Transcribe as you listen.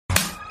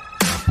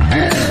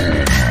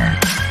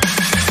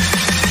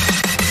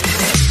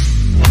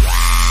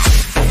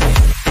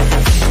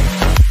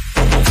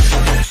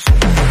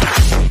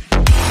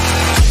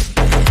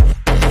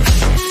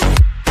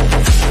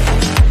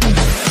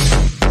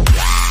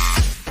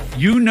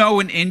You know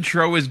an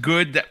intro is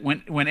good that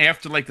when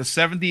after like the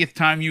 70th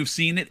time you've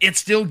seen it, it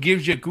still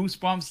gives you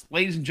goosebumps.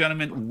 Ladies and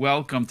gentlemen,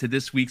 welcome to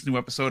this week's new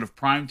episode of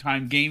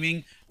Primetime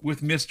Gaming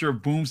with Mr.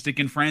 Boomstick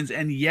and Friends.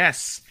 And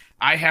yes,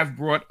 I have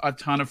brought a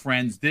ton of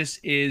friends. This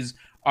is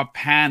a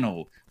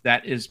panel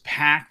that is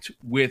packed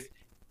with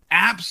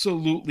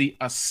absolutely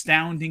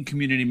astounding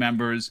community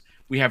members.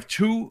 We have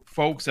two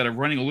folks that are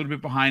running a little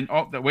bit behind.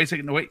 Oh, wait a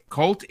second. No, wait.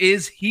 Colt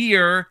is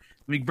here.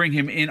 Let me bring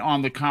him in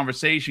on the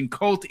conversation.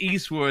 Colt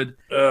Eastwood,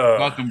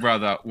 welcome,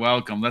 brother.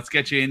 Welcome. Let's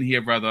get you in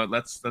here, brother.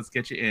 Let's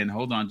get you in.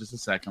 Hold on just a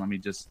second. Let me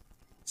just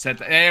set.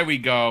 There we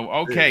go.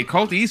 Okay,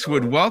 Colt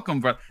Eastwood, welcome,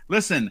 brother.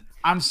 Listen,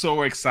 I'm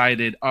so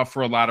excited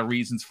for a lot of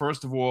reasons.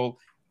 First of all,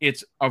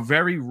 it's a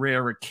very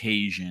rare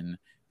occasion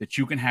that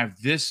you can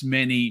have this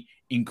many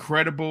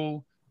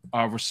incredible,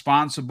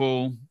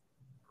 responsible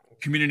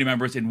community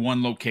members in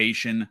one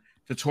location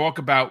to talk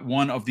about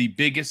one of the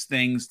biggest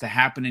things to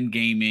happen in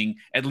gaming,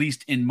 at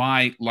least in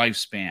my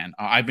lifespan.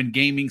 I've been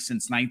gaming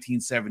since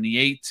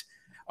 1978.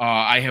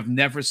 I have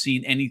never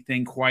seen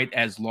anything quite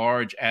as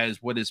large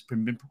as what has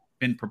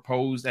been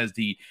proposed as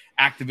the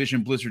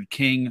Activision Blizzard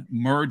King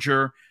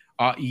merger.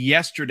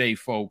 Yesterday,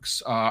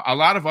 folks, a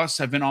lot of us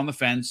have been on the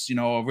fence. You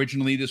know,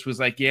 originally this was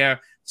like, yeah,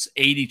 it's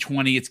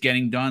 80-20, it's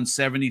getting done,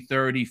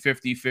 70-30,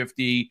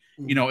 50-50.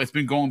 You know, it's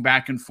been going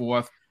back and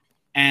forth.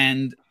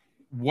 And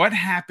what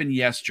happened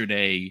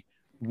yesterday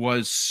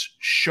was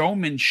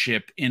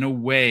showmanship in a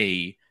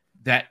way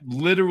that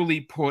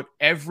literally put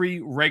every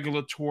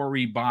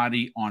regulatory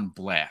body on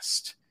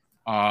blast.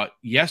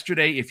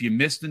 Yesterday, if you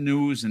missed the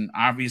news, and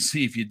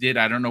obviously if you did,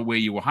 I don't know where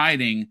you were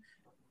hiding,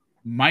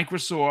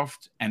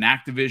 Microsoft and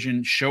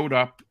Activision showed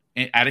up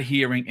at a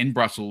hearing in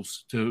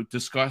Brussels to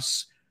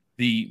discuss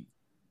the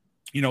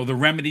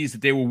remedies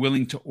that they were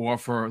willing to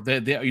offer,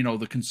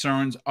 the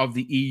concerns of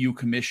the EU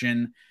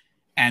Commission.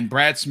 And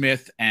Brad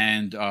Smith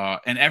and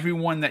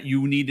everyone that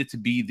you needed to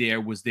be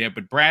there was there.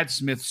 But Brad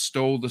Smith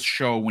stole the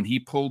show when he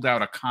pulled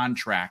out a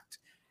contract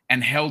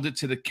and held it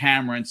to the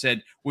camera and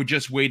said, "We're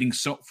just waiting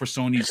for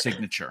Sony's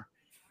signature."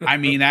 I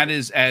mean, that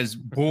is as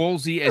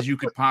ballsy as you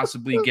could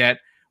possibly get.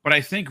 But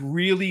I think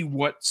really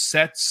what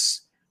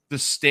sets the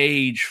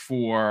stage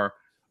for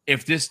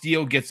if this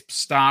deal gets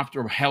stopped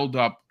or held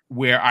up,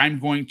 where I'm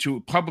going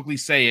to publicly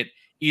say it,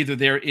 either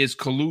there is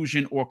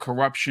collusion or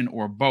corruption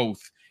or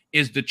both,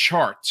 is the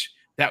chart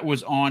that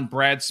was on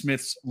Brad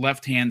Smith's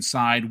left-hand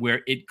side,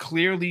 where it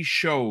clearly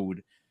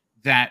showed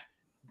that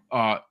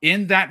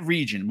in that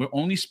region, we're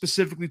only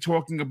specifically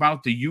talking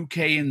about the UK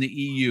and the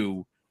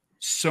EU,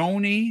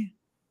 Sony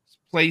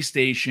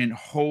PlayStation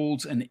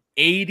holds an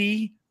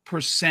 80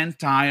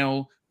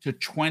 percentile to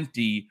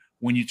 20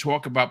 when you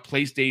talk about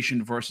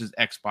PlayStation versus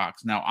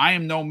Xbox. Now, I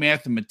am no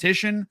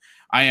mathematician.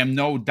 I am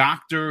no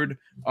doctored,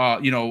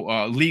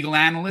 legal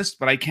analyst,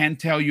 but I can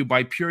tell you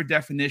by pure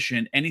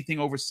definition, anything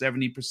over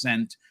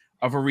 70%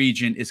 of a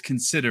region is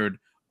considered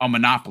a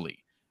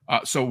monopoly.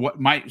 So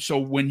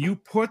when you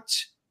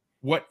put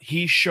what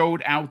he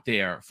showed out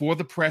there for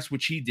the press,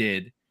 which he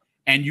did,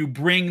 and you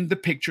bring the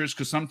pictures,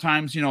 because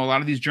sometimes, a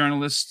lot of these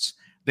journalists,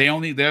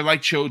 they're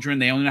like children.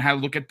 They only know how to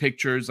look at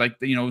pictures. Like,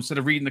 instead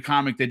of reading the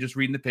comic, they're just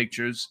reading the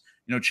pictures,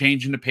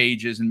 changing the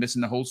pages and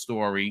missing the whole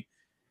story.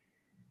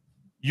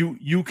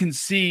 You can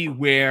see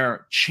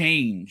where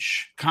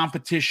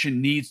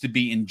competition needs to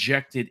be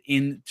injected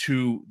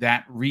into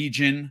that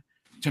region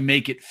to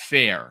make it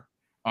fair.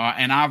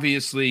 And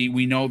obviously,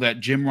 we know that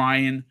Jim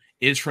Ryan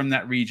is from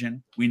that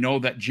region. We know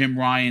that Jim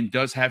Ryan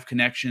does have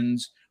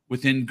connections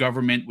within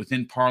government,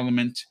 within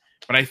parliament.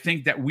 But I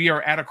think that we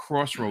are at a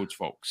crossroads,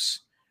 folks,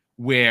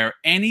 where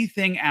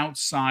anything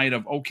outside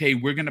of, okay,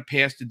 we're going to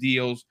pass the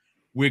deals,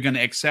 we're going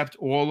to accept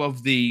all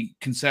of the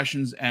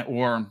concessions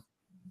or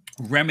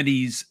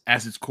remedies,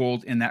 as it's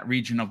called in that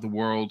region of the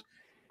world,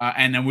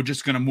 and then we're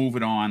just going to move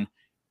it on.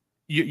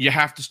 You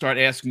have to start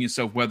asking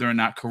yourself whether or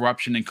not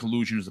corruption and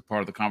collusion is a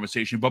part of the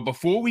conversation. But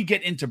before we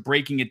get into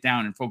breaking it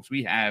down, and folks,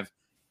 we have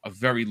a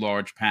very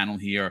large panel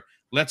here.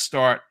 Let's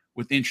start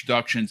with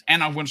introductions.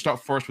 And I'm going to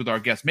start first with our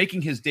guest,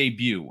 making his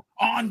debut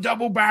on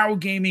Double Barrel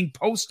Gaming,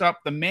 Post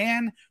Up, the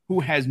man who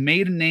has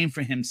made a name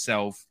for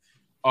himself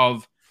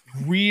of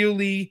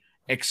really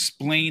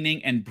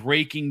explaining and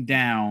breaking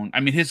down. I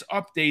mean, his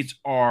updates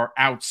are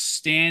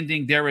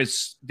outstanding. There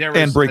is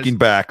and breaking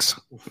backs.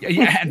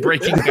 Yeah, and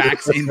breaking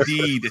backs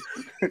indeed.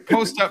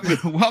 Post Up,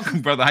 welcome,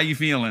 brother. How you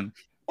feeling?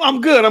 Well,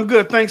 I'm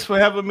good. Thanks for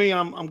having me.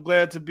 I'm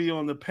glad to be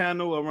on the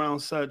panel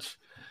around such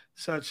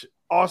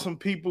awesome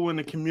people in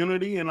the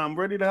community, and I'm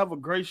ready to have a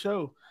great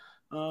show.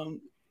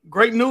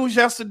 Great news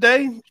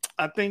yesterday.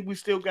 I think we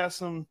still got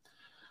some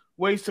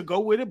ways to go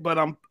with it, but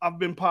I've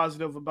been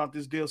positive about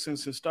this deal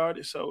since it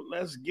started. So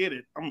let's get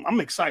it. I'm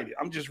excited.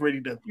 I'm just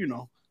ready to,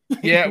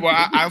 Yeah,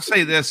 well, I'll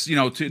say this,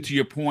 to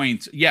your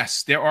point.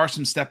 Yes, there are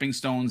some stepping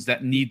stones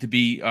that need to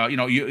be,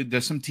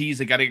 there's some T's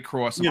that got to get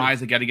crossed, some I's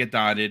that got to get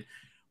dotted.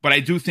 But I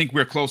do think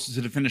we're closer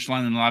to the finish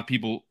line than a lot of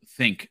people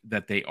think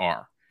that they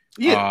are.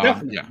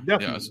 Definitely.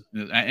 Yeah.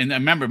 And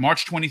remember,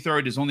 March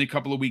 23rd is only a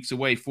couple of weeks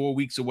away, 4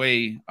 weeks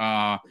away,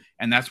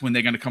 and that's when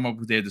they're going to come up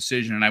with their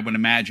decision. And I would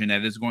imagine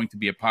that is going to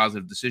be a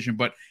positive decision.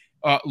 But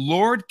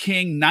Lord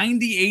King,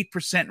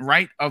 98%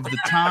 right of the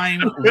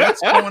time.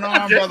 What's going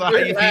on, brother? How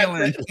you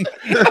feeling?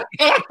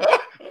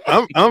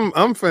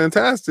 I'm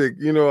fantastic.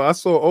 You know, I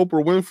saw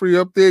Oprah Winfrey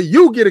up there.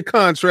 You get a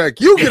contract.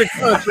 You get a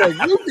contract.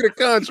 You get a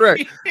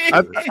contract.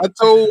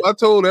 I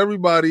told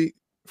everybody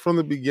from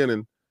the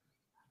beginning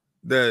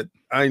that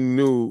I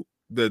knew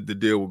that the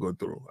deal would go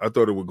through. I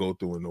thought it would go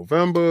through in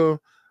November.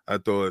 I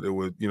thought it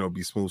would,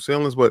 be smooth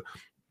sailings. But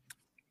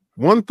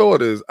one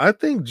thought is, I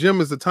think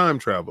Jim is a time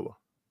traveler.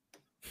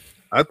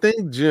 I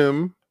think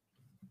Jim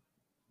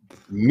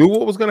knew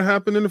what was going to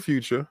happen in the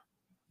future.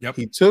 Yep.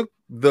 He took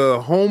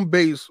the home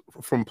base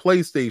from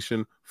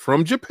PlayStation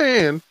from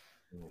Japan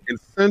and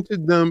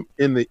centered them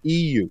in the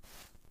EU.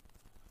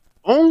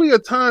 Only a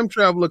time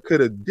traveler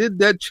could have did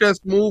that chess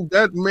move.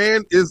 That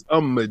man is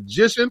a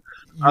magician.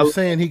 You're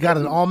saying he got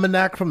an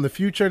almanac from the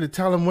future to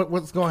tell him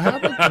what's going to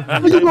happen? How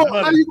you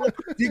gonna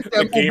predict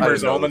that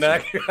Gamer's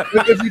almanac?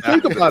 If you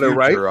think about it,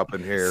 right? Up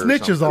in here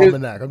Snitcher's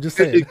almanac. I'm just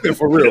saying.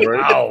 For real,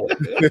 right?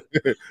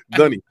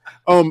 Dunny.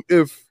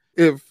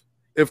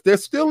 If they're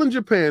still in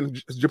Japan,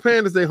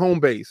 Japan is their home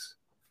base,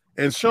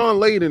 and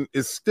Sean Layden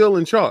is still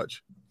in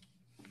charge,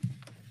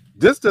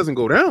 this doesn't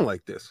go down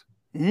like this.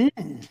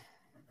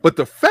 But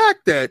the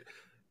fact that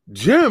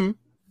Jim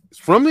is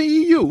from the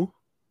EU,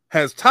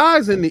 has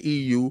ties in the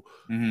EU,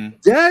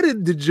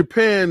 dated the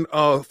Japan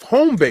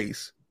home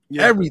base,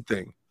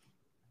 everything,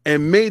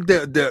 and made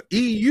the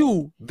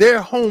EU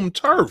their home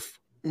turf.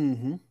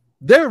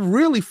 They're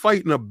really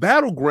fighting a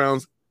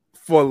battlegrounds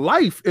for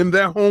life in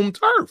their home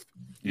turf.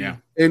 Yeah.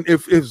 And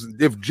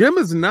if Jim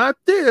is not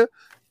there,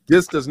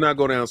 this does not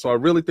go down. So I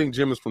really think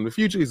Jim is from the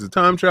future. He's a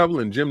time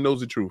traveler, and Jim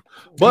knows the truth.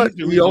 But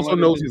he also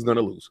knows he's going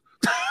to lose.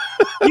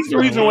 He's the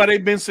reason why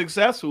they've been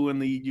successful in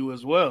the EU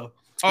as well.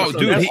 Oh, So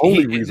dude! that's the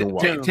only reason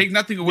why. Take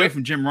nothing away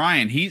from Jim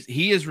Ryan.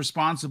 He is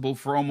responsible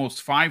for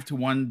almost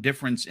 5-1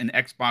 difference in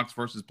Xbox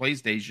versus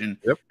PlayStation.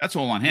 Yep. That's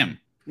all on him.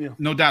 Yeah.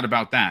 No doubt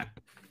about that.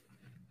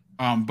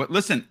 But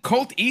listen,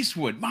 Colt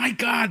Eastwood, my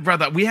God,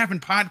 brother, we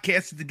haven't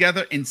podcasted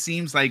together in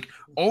seems like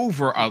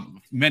over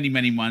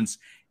many months.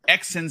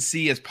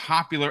 XNC as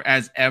popular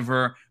as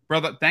ever,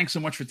 brother. Thanks so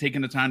much for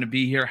taking the time to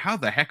be here. How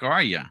the heck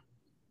are you?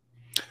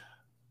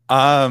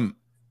 I'm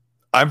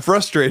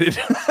frustrated.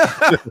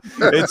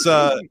 It's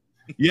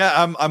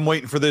I'm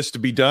waiting for this to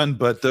be done,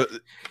 but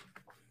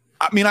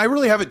I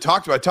really haven't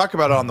talked about. I talked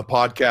about it on the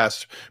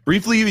podcast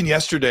briefly, even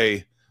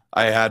yesterday.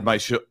 I had my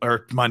show,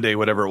 or Monday,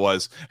 whatever it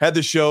was, had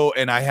the show,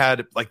 and I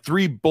had like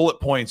 3 bullet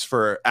points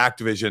for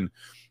Activision,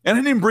 and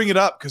I didn't bring it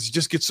up because it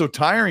just gets so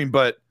tiring.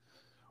 But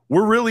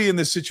we're really in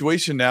this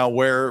situation now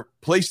where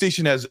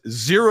PlayStation has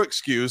zero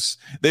excuse.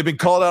 They've been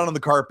called out on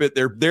the carpet.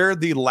 They're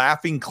the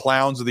laughing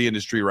clowns of the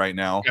industry right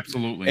now.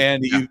 Absolutely.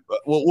 And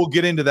we'll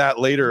get into that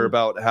later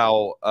about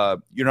how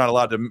you're not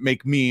allowed to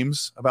make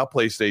memes about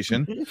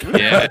PlayStation.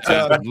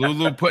 Yeah,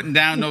 Lulu putting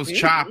down those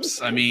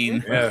chops. I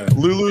mean,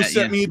 Lulu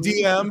sent me a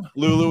DM.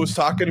 Lulu was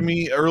talking to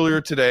me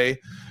earlier today.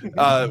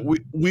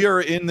 We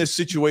are in this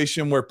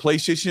situation where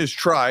PlayStation has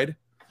tried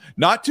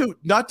not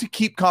to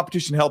keep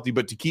competition healthy,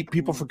 but to keep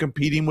people from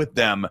competing with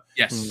them.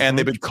 Yes. And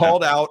they've been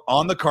called out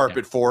on the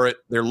carpet for it.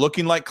 They're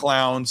looking like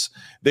clowns.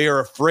 They are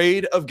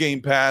afraid of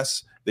Game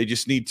Pass. They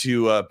just need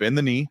to bend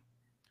the knee,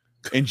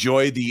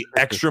 enjoy the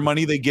extra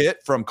money they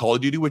get from Call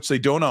of Duty, which they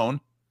don't own,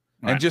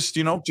 and just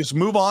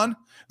move on.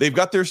 They've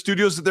got their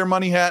studios that they're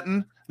money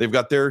hatting. They've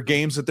got their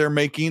games that they're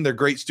making. They're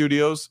great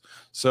studios.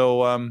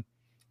 So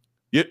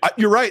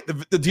you're right.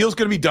 The deal's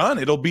going to be done.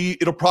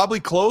 It'll probably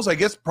close, I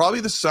guess,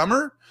 probably this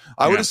summer,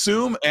 I would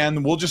assume,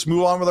 and we'll just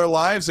move on with our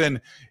lives. And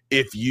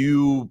if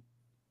you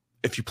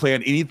play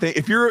on anything,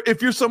 if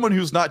you're someone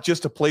who's not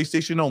just a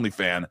PlayStation only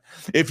fan,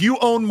 if you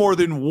own more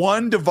than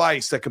one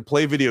device that can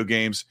play video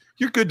games,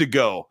 you're good to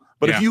go.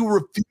 But if you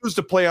refuse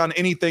to play on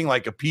anything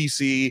like a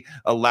PC,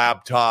 a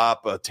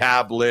laptop, a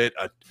tablet,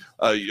 a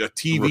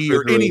TV,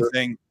 or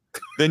anything,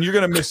 then you're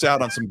going to miss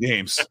out on some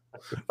games.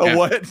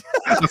 What?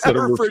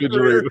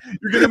 Refrigerator.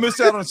 You're going to miss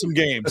out on some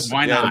games.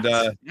 Why not?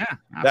 And,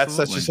 that's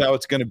just how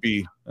it's going to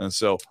be. And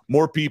so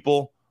more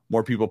people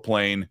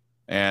playing,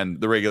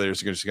 and the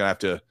regulators are just going to have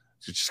to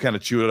just kind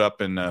of chew it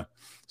up and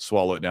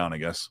swallow it down, I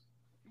guess.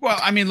 Well,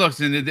 I mean, look,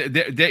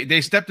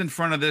 they stepped in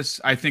front of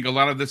this. I think a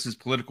lot of this is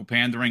political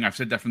pandering. I've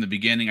said that from the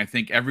beginning. I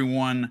think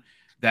everyone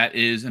that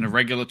is in a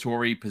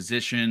regulatory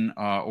position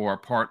or a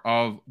part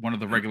of one of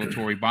the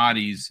regulatory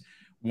bodies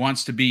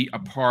wants to be a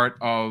part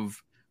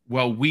of,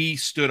 well, we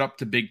stood up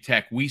to big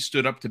tech. We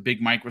stood up to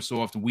big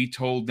Microsoft, and we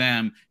told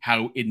them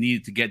how it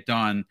needed to get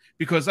done.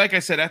 Because like I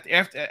said, at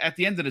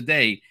the end of the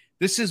day,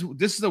 this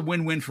is a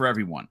win-win for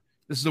everyone.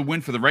 This is a win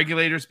for the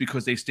regulators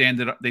because they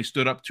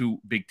stood up to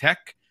big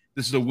tech.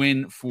 This is a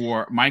win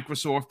for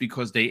Microsoft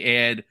because they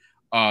add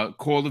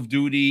Call of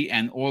Duty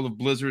and all of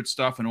Blizzard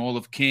stuff and all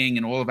of King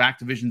and all of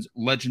Activision's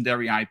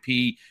legendary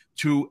IP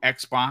to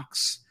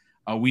Xbox.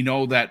 We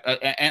know that,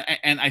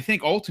 and I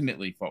think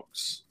ultimately,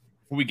 folks,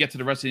 before we get to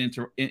the rest of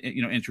the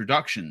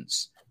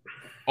introductions.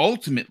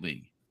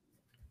 Ultimately,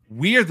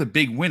 we are the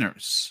big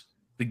winners.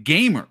 The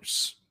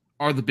gamers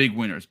are the big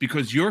winners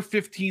because your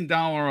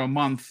 $15 a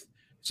month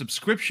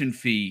subscription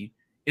fee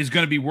is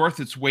going to be worth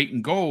its weight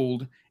in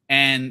gold.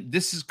 And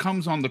this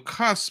comes on the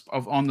cusp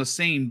of, on the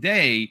same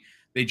day,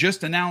 they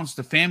just announced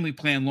the family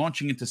plan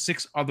launching into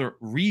 6 other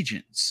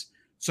regions.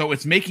 So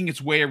it's making its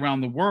way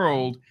around the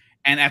world.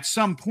 And at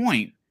some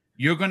point,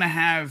 you're going to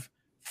have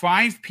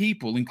 5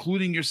 people,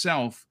 including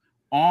yourself,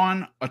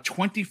 on a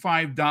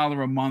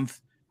 $25 a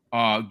month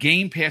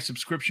Game Pass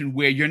subscription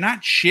where you're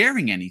not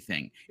sharing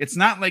anything. It's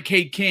not like,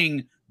 hey,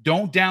 King,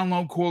 don't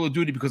download Call of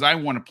Duty because I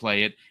want to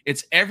play it.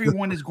 It's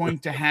everyone is going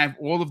to have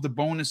all of the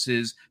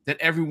bonuses that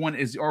everyone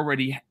is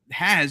already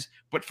has,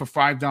 but for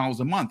 $5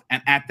 a month.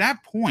 And at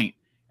that point,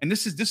 and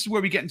this is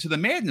where we get into the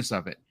madness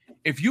of it.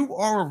 If you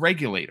are a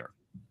regulator,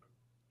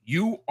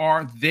 you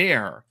are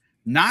there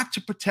not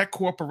to protect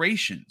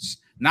corporations,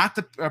 not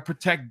to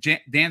protect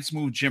Dance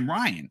Move Jim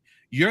Ryan.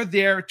 You're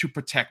there to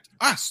protect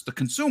us, the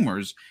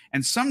consumers.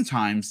 And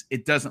sometimes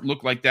it doesn't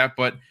look like that,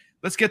 but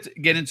let's get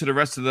into the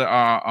rest of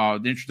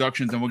the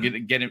introductions, and we'll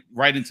get it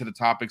right into the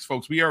topics,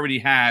 folks. We already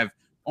have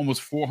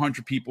almost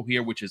 400 people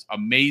here, which is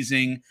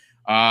amazing.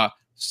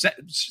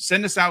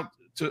 Send us out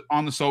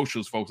on the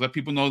socials, folks. Let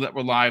people know that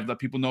we're live. Let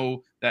people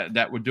know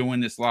that we're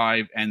doing this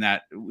live and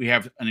that we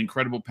have an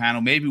incredible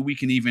panel. Maybe we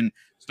can even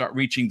start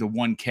reaching the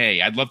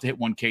 1K. I'd love to hit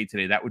 1K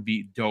today. That would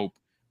be dope,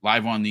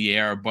 live on the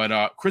air.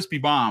 But Crispy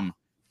Bomb,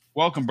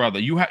 welcome, brother.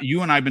 You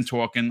and I have been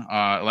talking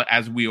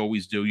as we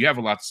always do. You have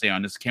a lot to say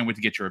on this. Can't wait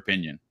to get your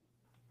opinion.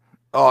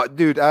 Oh,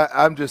 dude,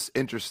 I'm just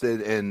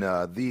interested in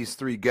these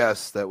 3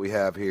 guests that we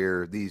have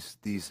here, these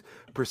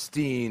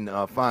pristine,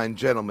 fine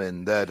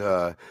gentlemen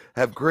that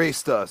have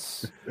graced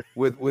us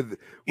with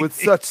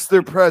such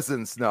their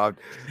presence. Now,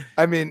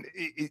 I mean,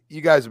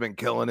 you guys have been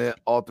killing it,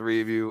 all 3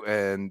 of you,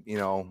 and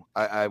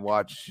I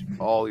watch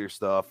all your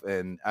stuff,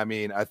 and I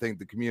mean, I think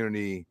the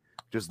community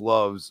just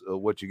loves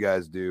what you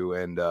guys do,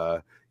 and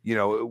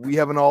we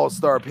have an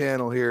all-star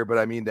panel here, but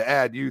I mean, to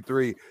add you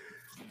 3.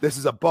 This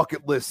is a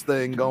bucket list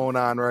thing going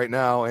on right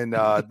now, and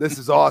this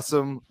is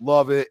awesome.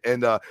 Love it.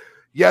 And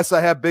yes, I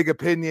have big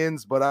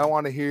opinions, but I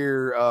want to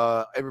hear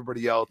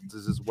everybody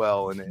else's as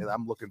well, and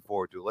I'm looking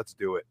forward to it. Let's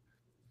do it.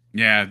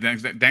 Yeah,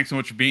 thanks so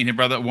much for being here,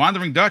 brother.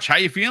 Wandering Dutch, how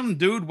you feeling,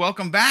 dude?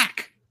 Welcome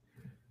back.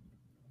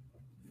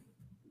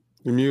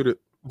 You're muted.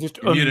 Just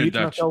You're muted, unmute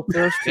Dutch. myself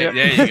first. There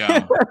you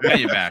go. Now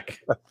you're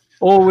back.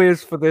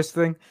 Always for this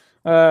thing.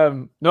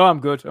 No, I'm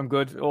good.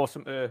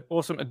 Awesome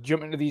to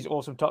jump into these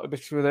awesome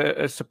topics with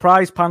a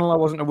surprise panel. I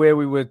wasn't aware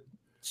we were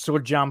so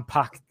jam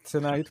packed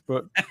tonight,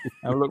 but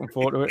I'm looking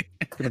forward to it.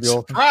 It's going to be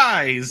awesome.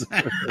 Surprise!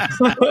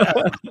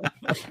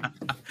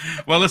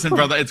 Well, listen,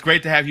 brother, it's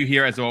great to have you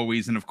here as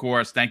always, and of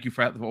course, thank you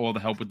for all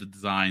the help with the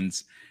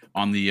designs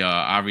on the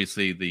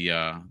obviously the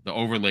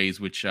overlays,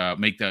 which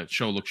make the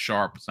show look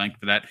sharp. Thank you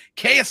for that.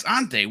 Chaos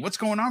Ante, what's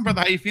going on,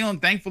 brother? How you feeling?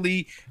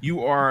 Thankfully,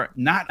 you are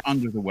not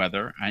under the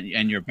weather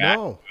and you're back.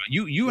 No.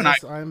 You and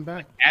yes, I I'm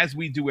back as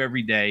we do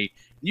every day.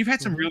 You've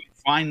had some really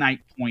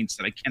finite points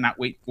that I cannot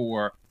wait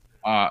for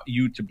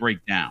you to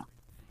break down.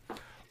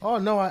 Oh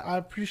no, I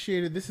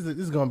appreciate it. This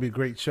is going to be a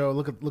great show.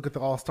 Look at the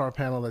all-star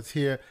panel that's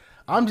here.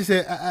 I'm just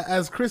here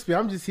as Crispy.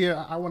 I'm just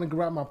here. I want to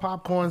grab my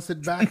popcorn,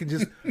 sit back, and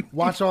just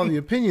watch all the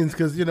opinions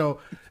because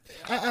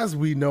as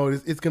we know,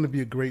 it's going to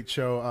be a great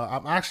show.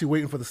 I'm actually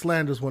waiting for the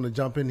Slanders one to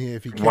jump in here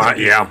if he can. Wow,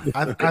 yeah.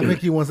 I think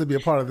he wants to be a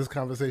part of this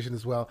conversation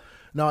as well.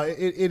 No,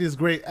 it is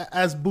great.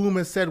 As Boom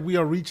has said, we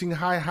are reaching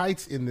high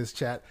heights in this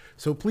chat.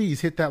 So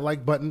please hit that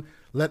like button.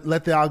 Let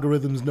the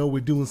algorithms know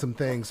we're doing some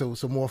things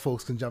so more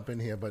folks can jump in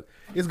here. But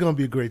it's going to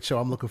be a great show.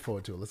 I'm looking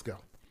forward to it. Let's go.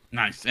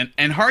 Nice.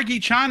 And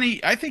Hargi Chani,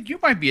 I think you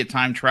might be a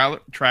time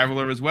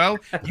traveler as well.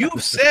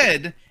 You've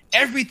said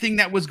everything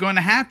that was going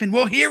to happen.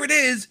 Well, here it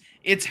is.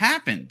 It's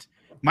happened.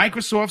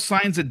 Microsoft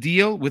signs a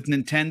deal with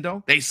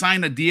Nintendo. They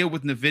sign a deal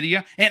with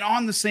NVIDIA. And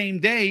on the same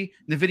day,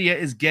 NVIDIA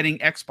is getting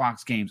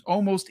Xbox games.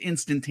 Almost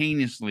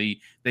instantaneously,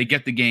 they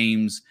get the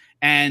games.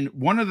 And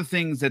one of the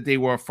things that they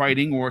were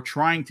fighting or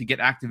trying to get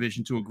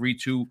Activision to agree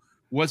to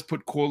was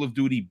put Call of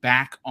Duty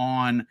back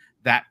on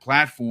that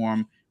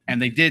platform.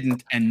 And they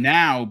didn't. And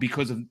now,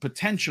 because of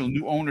potential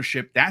new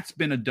ownership, that's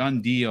been a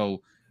done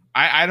deal.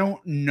 I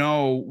don't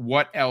know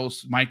what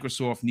else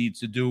Microsoft needs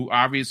to do.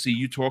 Obviously,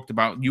 you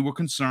were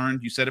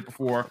concerned, you said it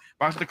before,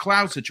 about the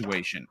cloud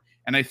situation.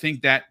 And I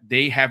think that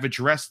they have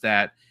addressed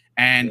that.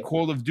 And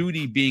Call of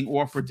Duty being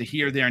offered to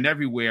here, there, and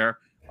everywhere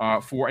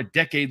for a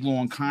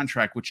decade-long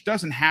contract, which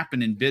doesn't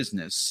happen in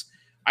business.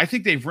 I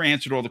think they've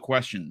answered all the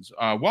questions.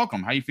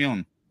 Welcome. How you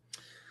feeling?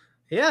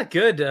 Yeah,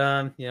 good.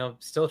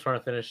 Still trying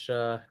to finish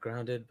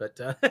Grounded, but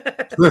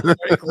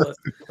very close.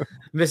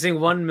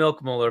 Missing one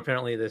milk molar.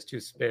 Apparently, there's 2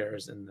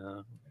 spares, and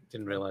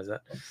didn't realize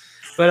that.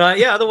 But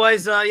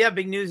otherwise,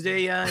 big news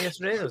day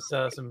yesterday. There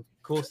was some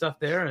cool stuff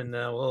there, and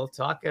we'll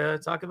talk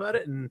about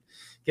it and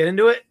get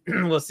into it.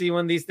 We'll see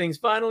when these things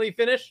finally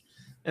finish.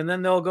 and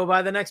then they'll go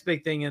buy the next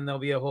big thing, and there'll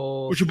be a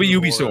whole Which will be slew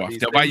more of Ubisoft. these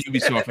They'll buy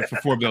things. Ubisoft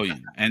for $4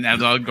 billion, and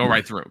they'll go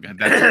right through.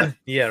 That's,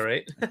 Yeah,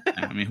 right.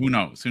 I mean, who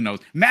knows? Who knows?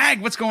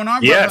 Mag, what's going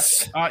on?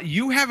 Yes. Brother?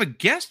 You have a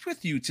guest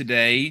with you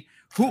today.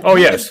 Oh,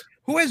 yes.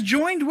 Who has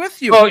joined with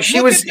you? Oh,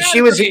 she was.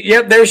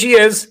 Yep, there she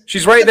is.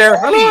 She's right there.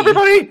 Hello,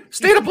 everybody.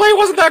 State of play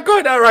wasn't that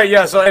good. All right,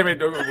 yeah. So I mean,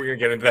 we're gonna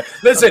get into that.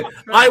 Listen,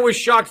 I was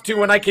shocked too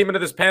when I came into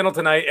this panel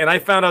tonight and I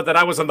found out that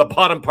I was on the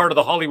bottom part of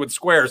the Hollywood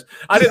Squares.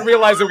 I didn't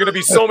realize there were going to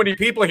be so many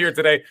people here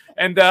today.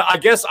 And I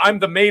guess I'm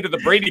the maid of the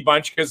Brady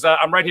Bunch because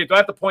I'm right here. Do I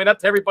have to point up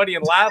to everybody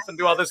and laugh and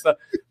do all this stuff?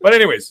 But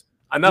anyways.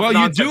 Well,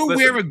 you do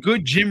wear a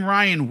good Jim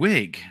Ryan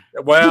wig.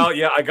 Well,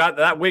 yeah, I got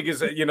that wig.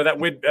 That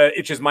wig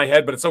itches my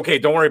head, but it's okay.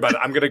 Don't worry about it.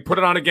 I'm going to put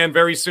it on again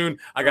very soon.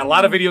 I got a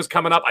lot of videos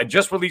coming up. I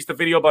just released a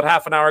video about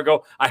half an hour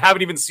ago. I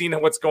haven't even seen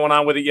what's going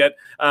on with it yet.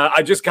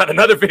 I just got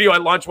another video I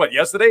launched,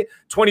 yesterday?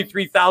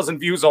 23,000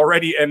 views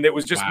already, and it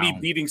was just me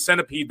beating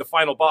Centipede, the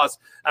final boss.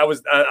 I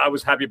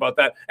was happy about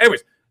that.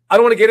 Anyways, I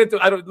don't want to get into.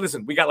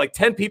 Listen. We got like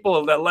 10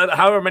 people.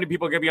 However many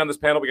people are going to be on this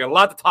panel. We got a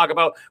lot to talk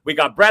about. We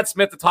got Brad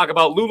Smith to talk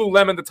about.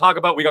 Lululemon to talk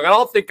about. We got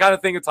all kind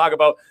of thing to talk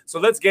about.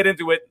 So let's get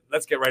into it.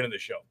 Let's get right into the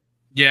show.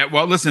 Yeah,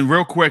 well, listen,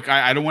 real quick.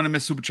 I don't want to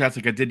miss super chats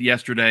like I did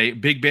yesterday.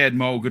 Big Bad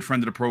Mo, good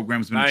friend of the program,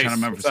 has been a channel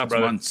member for 6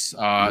 months.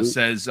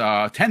 Says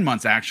 10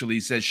 months actually.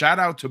 Says shout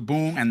out to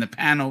Boom and the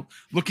panel,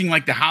 looking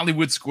like the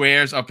Hollywood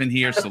Squares up in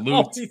here.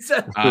 Salute.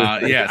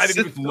 Yeah,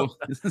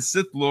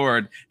 Sith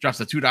Lord drops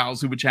a $2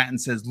 super chat and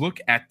says,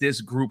 "Look at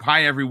this group.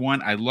 Hi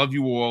everyone. I love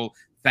you all.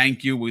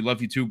 Thank you. We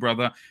love you too,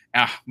 brother.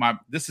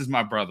 This is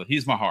my brother.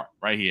 He's my heart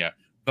right here.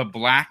 The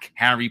Black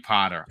Harry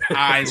Potter.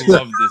 I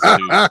love this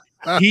dude.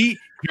 He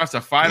drops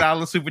a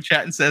 $5 super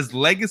chat and says,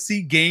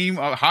 Legacy game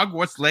of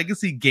Hogwarts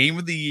Legacy Game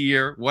of the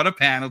Year. What a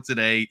panel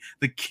today.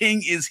 The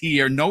king is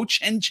here. No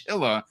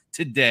chinchilla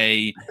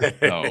today.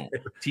 Oh,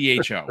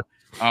 THO.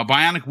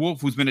 Bionic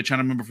Wolf, who's been a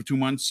channel member for 2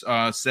 months,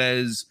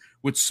 says,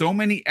 with so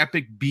many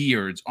epic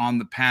beards on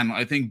the panel,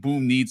 I think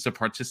Boom needs to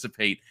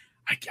participate.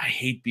 I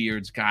hate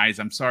beards, guys.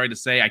 I'm sorry to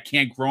say I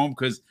can't grow them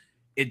because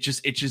it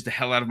just itches the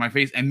hell out of my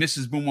face, and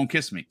Mrs. Boom won't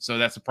kiss me, so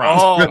that's a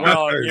problem. Oh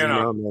well, you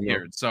know.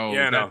 So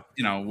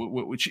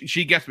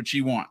she gets what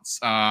she wants.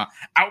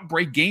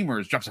 Outbreak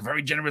Gamers drops a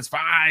very generous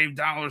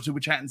 $5 super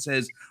chat and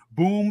says,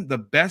 "Boom, the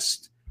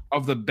best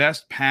of the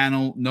best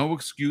panel. No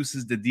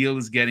excuses. The deal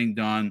is getting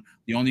done.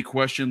 The only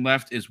question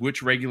left is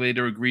which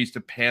regulator agrees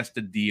to pass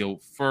the deal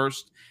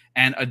first."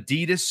 And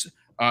Adidas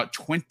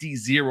 20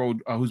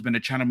 who's been a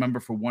channel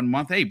member for 1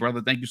 month. Hey,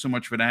 brother, thank you so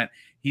much for that.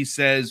 He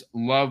says,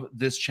 love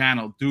this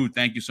channel. Dude,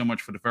 thank you so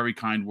much for the very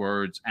kind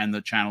words and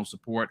the channel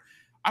support.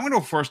 I'm going to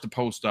go first to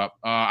post up.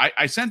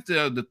 I sent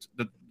the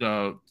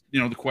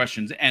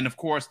questions. And, of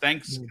course,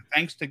 thanks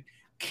to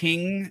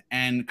King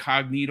and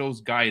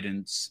Cognito's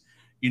guidance,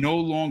 you no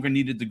longer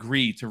need a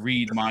degree to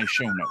read my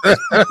show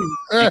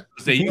notes.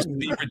 They used to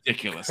be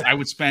ridiculous. I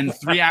would spend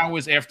 3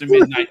 hours after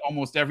midnight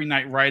almost every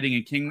night writing,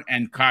 and King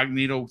and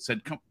Cognito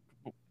said,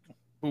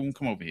 Boom,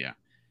 come over here.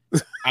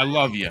 I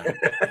love you,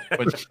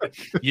 but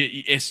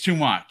it's too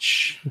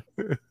much.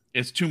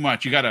 It's too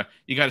much. You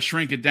gotta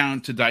shrink it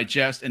down to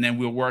digest, and then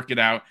we'll work it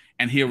out.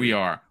 And here we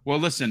are. Well,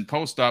 listen,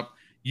 post up.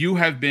 You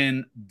have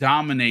been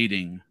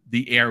dominating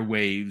the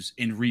airwaves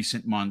in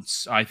recent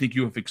months. I think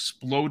you have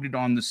exploded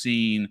on the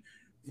scene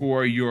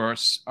for your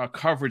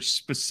coverage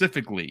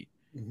specifically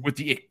with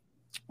the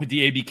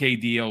ABK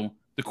deal.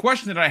 The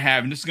question that I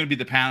have, and this is going to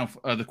be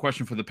the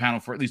question for the panel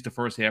for at least the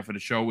first half of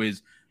the show,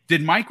 is: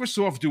 did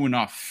Microsoft do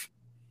enough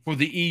for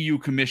the EU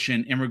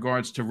Commission in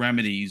regards to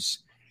remedies?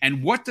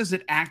 And what does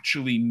it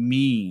actually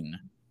mean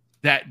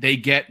that they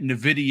get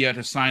NVIDIA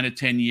to sign a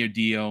 10-year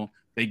deal?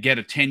 They get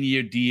a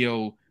 10-year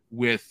deal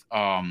with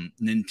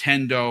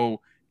Nintendo.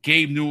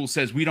 Gabe Newell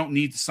says, we don't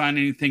need to sign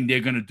anything. They're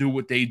going to do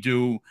what they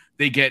do.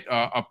 They get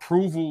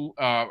approvals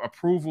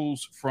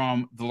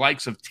from the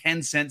likes of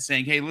Tencent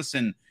saying, hey,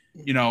 listen,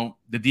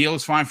 the deal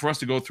is fine for us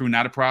to go through.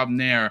 Not a problem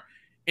there.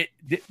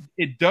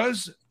 It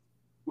does.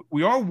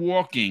 We are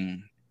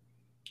walking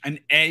an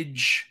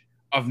edge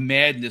of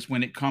madness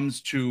when it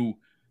comes to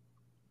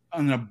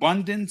an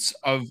abundance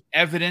of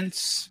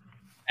evidence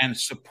and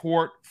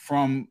support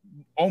from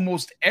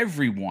almost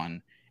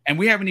everyone. And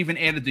we haven't even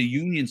added the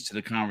unions to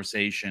the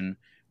conversation.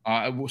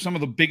 Some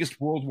of the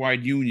biggest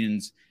worldwide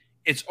unions.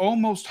 It's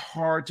almost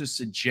hard to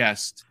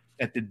suggest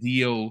that the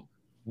deal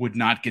would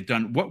not get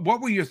done.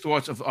 What were your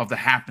thoughts of the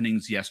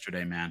happenings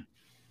yesterday, man?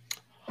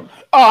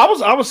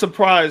 Oh, I was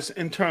surprised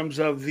in terms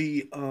of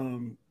the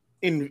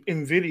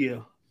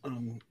NVIDIA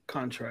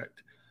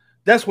contract.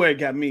 That's where it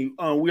got me.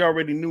 We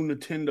already knew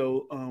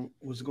Nintendo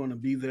was going to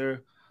be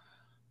there,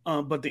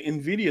 but the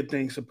NVIDIA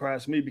thing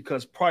surprised me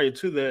because prior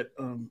to that,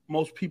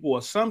 most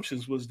people's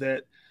assumptions was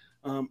that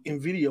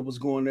NVIDIA was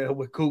going there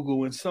with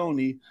Google and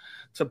Sony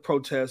to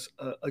protest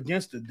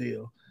against the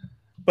deal.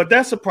 But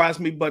that surprised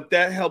me, but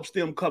that helps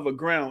them cover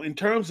ground. In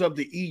terms of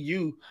the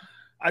EU,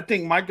 I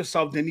think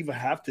Microsoft didn't even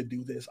have to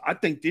do this. I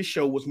think this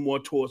show was more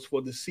towards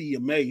for the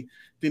CMA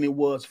than it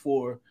was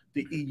for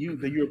the EU,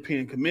 the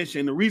European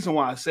Commission. The reason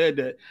why I said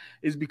that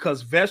is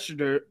because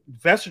Vestager,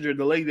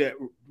 the lady that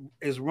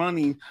is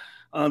running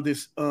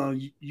this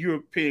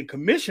European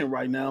Commission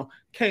right now,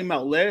 came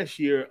out last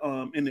year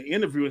in the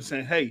interview and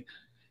saying, hey,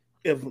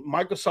 if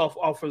Microsoft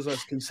offers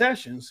us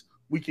concessions,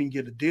 we can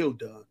get a deal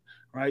done,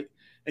 right?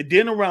 And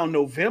then around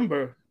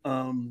November,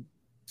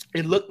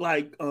 it looked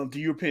like the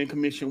European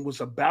Commission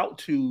was about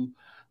to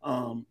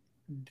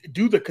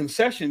do the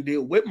concession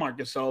deal with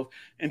Microsoft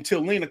until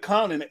Lena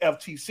Khan and the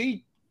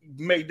FTC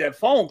made that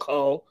phone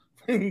call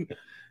and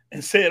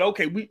said,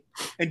 okay,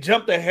 and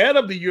jumped ahead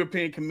of the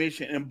European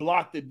Commission and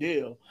blocked the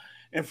deal.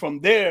 And from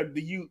there,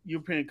 the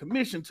European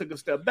Commission took a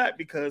step back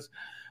because,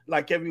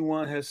 like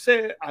everyone has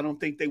said, I don't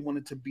think they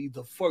wanted to be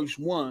the first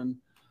one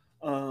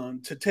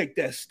to take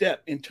that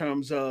step in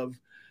terms of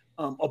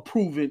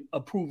approving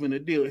a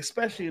deal,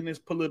 especially in this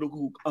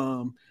political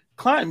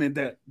climate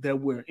that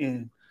we're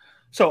in.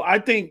 So I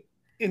think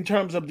in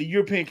terms of the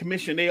European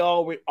Commission, they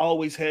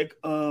always had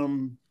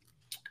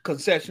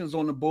concessions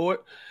on the board.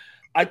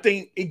 I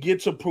think it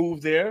gets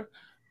approved there.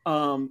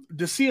 The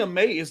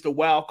CMA is the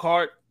wild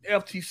card.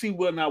 FTC,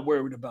 we're not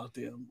worried about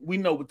them. We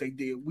know what they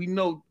did. We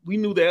knew the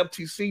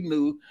FTC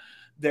knew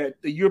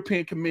that the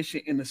European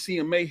Commission and the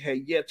CMA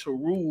had yet to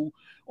rule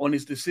on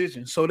his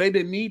decision. So they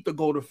didn't need to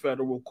go to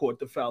federal court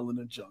to file an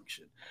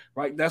injunction,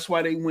 right? That's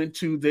why they went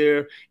to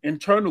their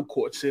internal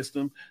court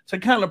system to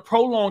kind of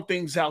prolong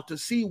things out to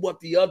see what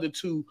the other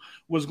two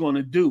was going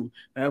to do.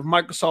 Now, if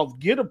Microsoft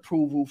get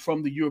approval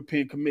from the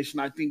European Commission,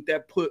 I think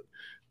that put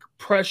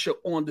pressure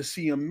on the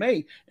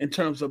CMA in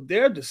terms of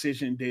their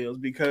decision deals,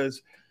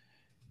 because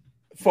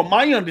from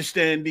my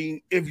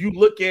understanding, if you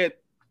look at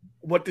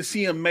what the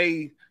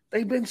CMA,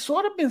 they've been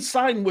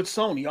siding with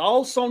Sony,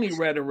 all Sony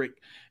rhetoric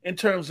in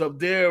terms of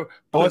their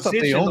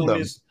position on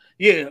this.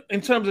 Yeah, in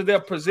terms of their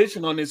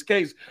position on this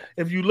case.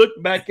 If you look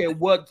back at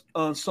what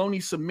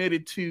Sony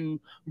submitted to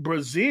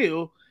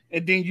Brazil,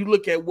 and then you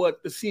look at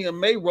what the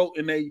CMA wrote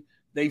in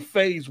they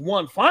phase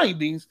 1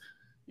 findings,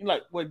 you're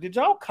like, wait, did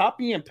y'all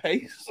copy and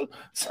paste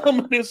some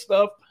of this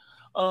stuff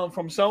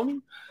from Sony?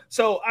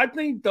 So I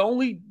think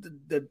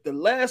the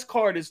last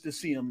card is the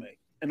CMA,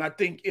 and I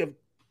think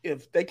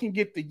if they can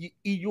get the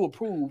EU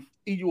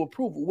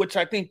approval, which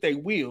I think they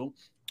will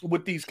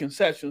with these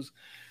concessions,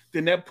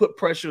 then that put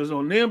pressures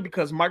on them,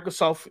 because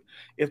Microsoft,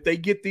 if they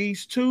get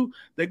these two,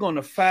 they're going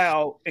to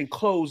file and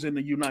close in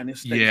the United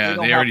States. Yeah,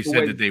 they already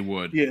said that they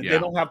would. Yeah, they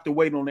don't have to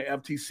wait on the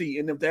FTC.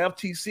 And if the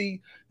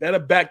FTC, that'll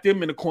back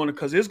them in the corner,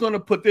 because it's going to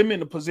put them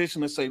in a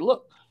position to say,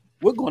 look,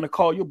 we're going to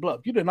call your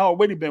bluff. You done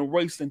already been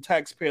wasting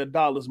taxpayer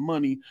dollars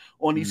money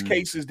on these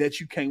cases that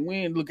you can't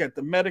win. Look at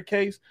the Meta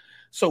case.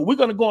 So we're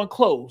going to go and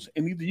close,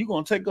 and either you're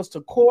going to take us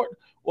to court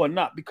or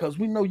not, because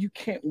we know you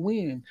can't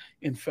win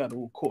in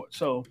federal court.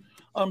 So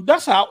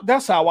that's how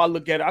I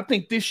look at it. I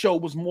think this show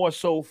was more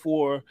so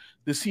for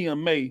the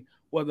CMA,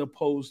 whether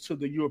opposed to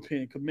the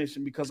European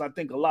Commission, because I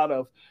think a lot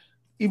of,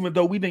 even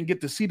though we didn't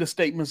get to see the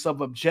statements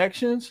of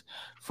objections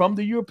from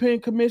the European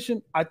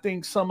Commission, I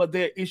think some of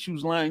their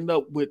issues lined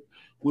up with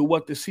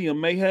what the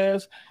CMA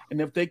has,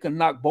 and if they can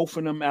knock both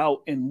of them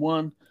out in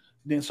one,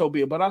 then so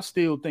be it. But I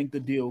still think the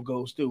deal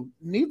goes through.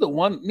 Neither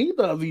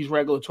of these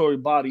regulatory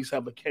bodies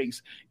have a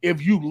case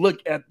if you look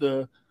at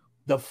the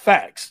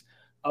facts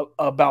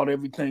about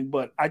everything.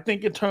 But I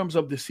think in terms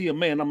of the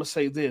CMA, and I'm gonna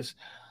say this,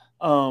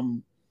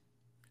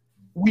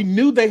 we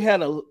knew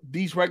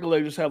these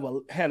regulators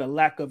had a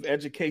lack of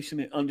education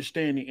and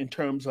understanding in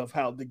terms of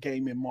how the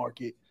gaming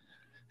market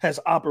has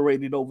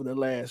operated over the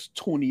last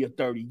 20 or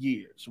 30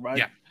 years, right?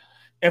 Yeah.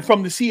 And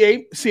from the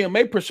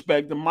CMA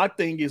perspective, my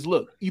thing is,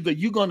 look, either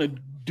you're going to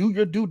do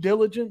your due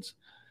diligence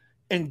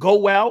and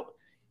go out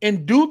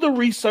and do the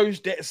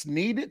research that's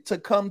needed to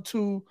come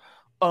to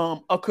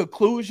a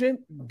conclusion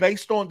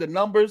based on the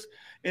numbers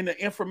and the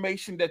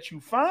information that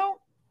you found,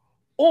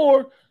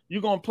 or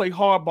you're going to play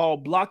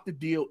hardball, block the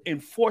deal,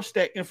 and force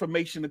that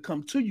information to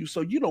come to you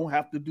so you don't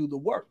have to do the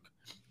work.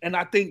 And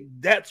I think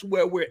that's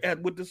where we're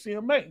at with the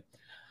CMA.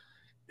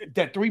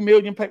 That 3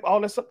 million paper, all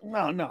that stuff,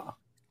 no.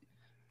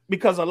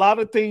 Because a lot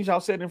of things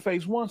y'all said in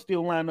phase 1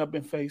 still line up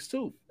in phase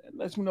 2. It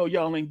lets me know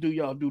y'all ain't do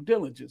y'all due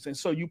diligence. And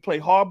so you play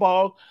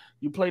hardball,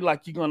 you play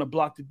like you're going to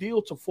block the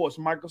deal to force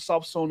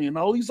Microsoft, Sony, and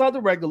all these other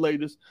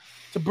regulators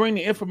to bring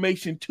the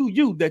information to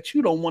you that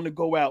you don't want to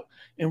go out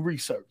and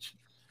research.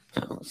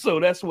 So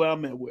that's where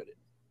I'm at with it.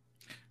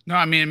 No,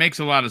 I mean, it makes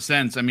a lot of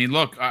sense. I mean,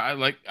 look,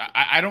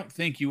 I don't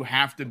think you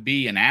have to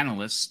be an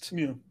analyst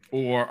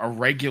or a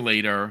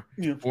regulator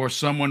or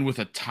someone with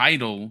a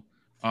title,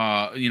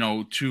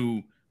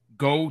 to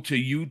go to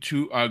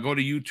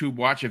YouTube,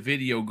 watch a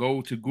video,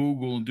 go to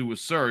Google and do a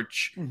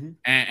search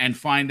and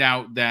find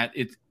out that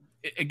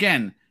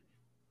again,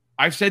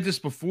 I've said this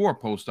before,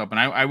 Post Up, and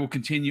I will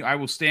continue. I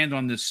will stand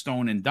on this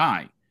stone and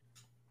die.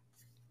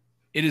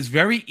 It is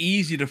very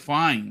easy to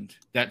find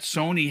that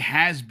Sony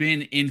has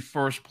been in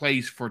first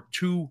place for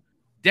 2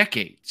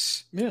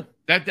 decades. Yeah.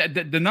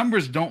 That the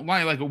numbers don't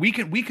lie. Like we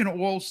can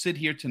all sit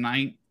here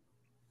tonight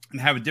and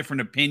have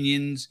different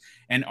opinions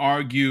and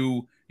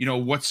argue,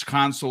 what's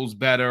consoles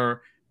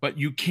better, but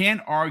you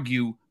can't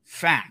argue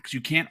facts.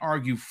 You can't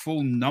argue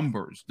full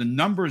numbers. The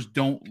numbers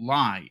don't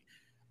lie.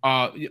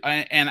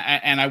 And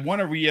I want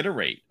to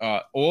reiterate,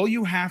 all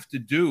you have to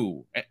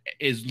do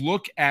is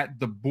look at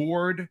the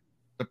board,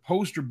 the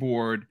poster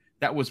board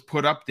that was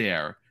put up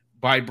there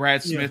by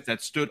Brad Smith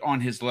that stood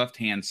on his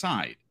left-hand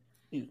side.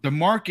 Yeah. The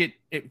market,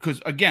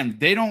 because again,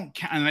 they don't,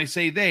 and I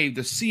say the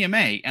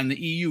CMA and the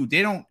EU,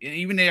 they don't,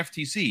 even the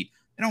FTC,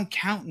 they don't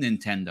count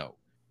Nintendo.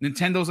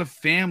 Nintendo's a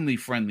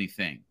family-friendly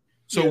thing.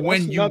 So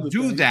when you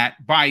do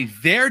that by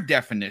their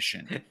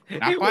definition,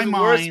 not by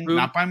mine,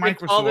 not by Microsoft.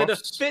 They call it a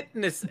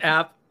fitness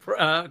app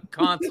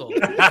console.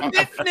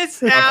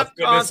 Fitness app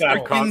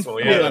console.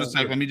 Yeah. Hold on a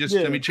second.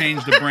 Let me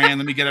change the brand.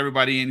 Let me get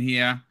everybody in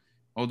here.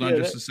 Hold on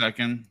just a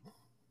second.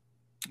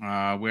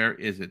 Where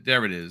is it?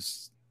 There it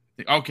is.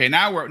 Okay,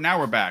 now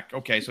we're back.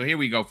 Okay, so here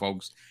we go,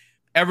 folks.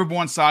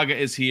 Everborn Saga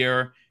is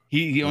here.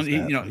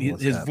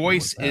 His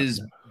voice is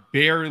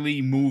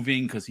barely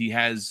moving because he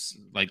has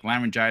like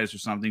laryngitis or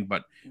something.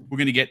 But we're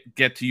gonna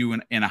get to you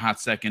in a hot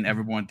second.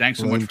 Everborn, thanks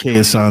so much. Kay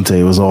Asante,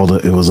 it was all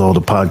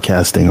the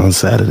podcasting on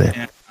Saturday.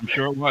 Yeah, I'm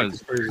sure it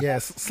was.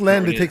 Yes,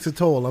 slander takes a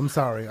toll. I'm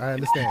sorry, I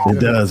understand. It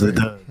does.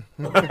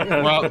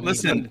 Well,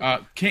 listen,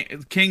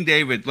 King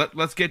David,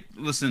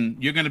 listen,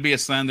 you're going to be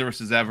as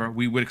slanderous as ever.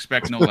 We would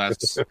expect no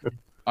less.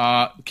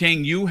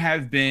 King, you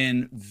have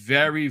been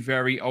very,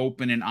 very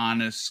open and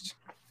honest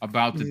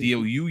about the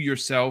deal. You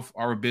yourself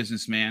are a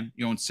businessman.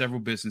 You own several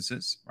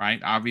businesses,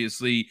 right?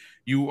 Obviously,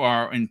 you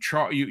are in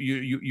charge.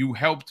 You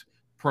helped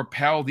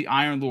propel the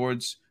Iron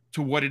Lords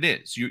to what it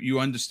is. You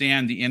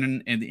understand the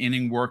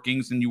inning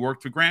workings, and you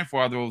worked for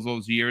Grandfather all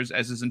those years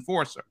as his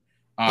enforcer.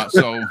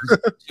 So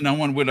no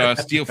one would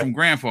steal from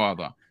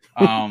Grandfather.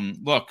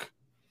 Look,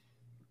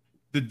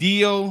 the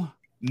deal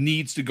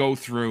needs to go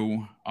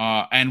through.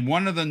 And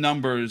one of the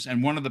numbers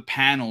and one of the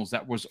panels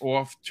that was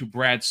off to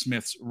Brad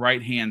Smith's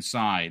right-hand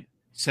side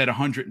said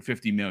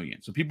 150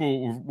 million. So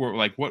people were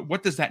like,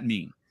 what does that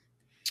mean?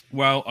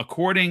 Well,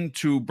 according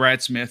to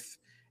Brad Smith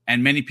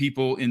and many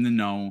people in the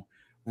know,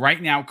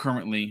 right now,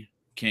 currently,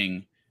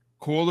 King,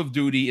 Call of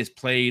Duty is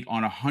played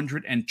on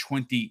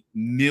 120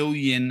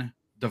 million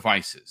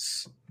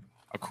devices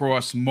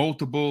across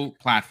multiple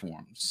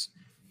platforms.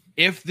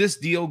 If this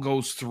deal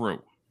goes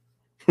through,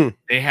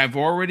 they have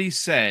already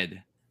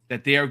said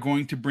that they are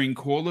going to bring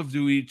Call of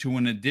Duty to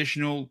an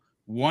additional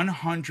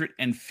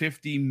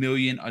 150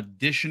 million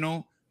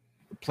additional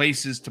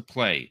places to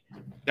play.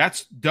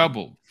 That's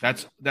double.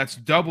 That's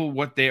double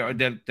what they are.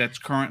 That's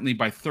currently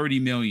by 30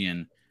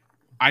 million.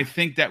 I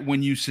think that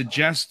when you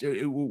suggest,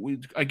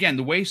 again,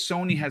 the way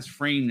Sony has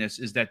framed this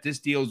is that this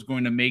deal is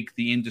going to make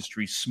the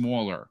industry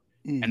smaller.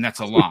 And that's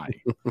a lie.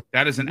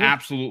 That is an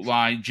absolute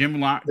lie.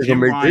 Jim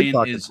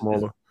Ryan is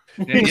smaller.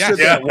 He said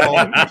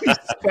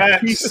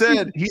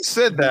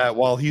that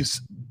while he's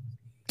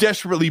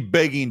desperately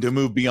begging to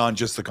move beyond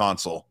just the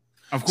console.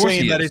 Of course,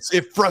 saying that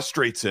it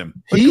frustrates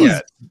him. He's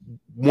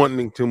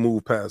wanting to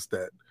move past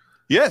that.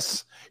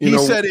 Yes, he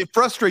said it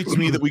frustrates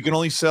me that we can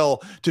only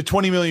sell to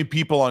 20 million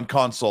people on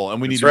console,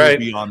 and we need to move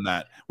beyond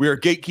that. We are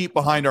gatekeep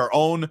behind our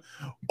own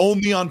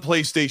only on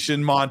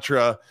PlayStation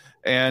mantra.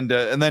 And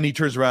then he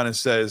turns around and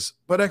says,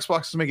 but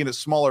Xbox is making it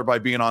smaller by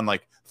being on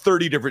like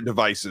 30 different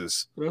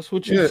devices. That's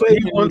what you say.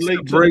 He wants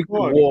to break the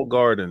walled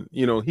garden.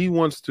 He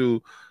wants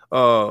to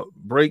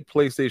break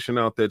PlayStation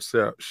out that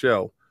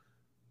shell.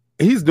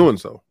 He's doing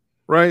so,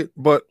 right?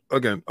 But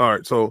again, all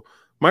right, so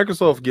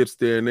Microsoft gets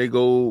there and they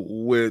go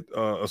with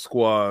a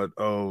squad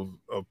of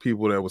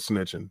people that were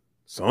snitching.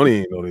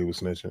 Sony didn't know they were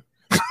snitching.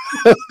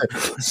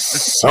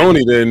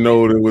 Sony didn't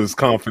know there was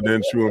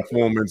confidential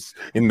informants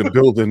in the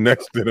building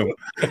next to them.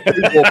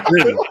 They walked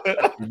in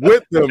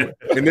with them,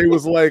 and they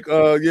was like,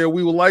 "Yeah,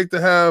 we would like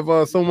to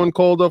have someone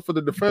called up for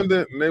the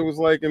defendant." And they was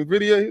like,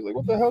 "NVIDIA." He's like,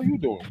 "What the hell are you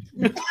doing?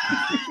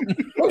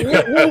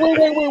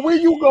 wait, where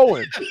you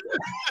going?"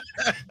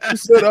 He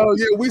said, "Oh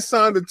yeah, we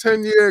signed a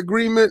 10-year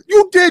agreement."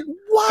 You did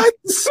what?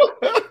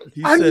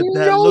 He said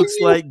that looks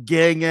like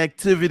gang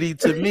activity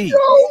to me.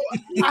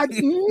 I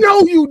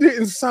know you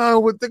didn't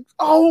sign with the.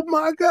 Oh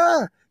my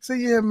God! So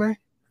yeah, man,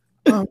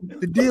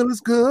 the deal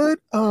is good.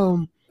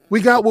 We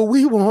got what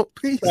we want.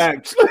 Peace.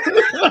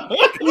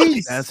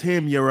 Peace. That's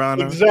him, Your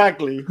Honor.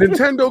 Exactly.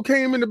 Nintendo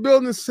came in the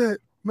building and said,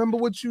 "Remember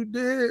what you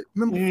did?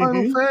 Remember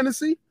Final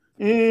Fantasy?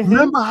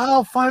 Remember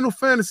how Final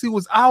Fantasy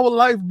was our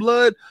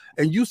lifeblood,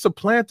 and you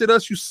supplanted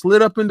us? You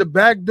slid up in the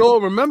back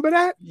door. Remember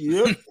that?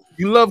 Yep.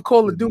 You love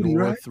Call of Duty,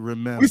 right?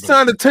 Remember. We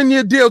signed a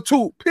 10-year deal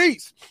too.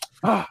 Peace."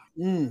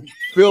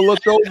 Phil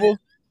looked over.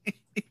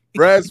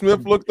 Brad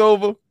Smith looked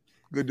over.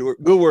 Good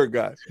work,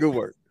 guys. Good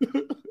work.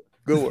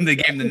 They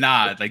gave him the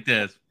nod like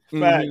this.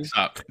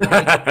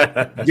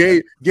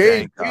 Gabe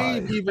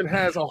even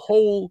has a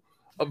whole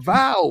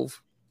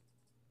Valve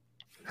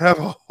have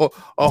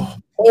a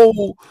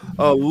whole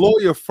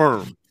lawyer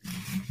firm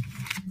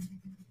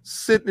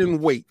sit and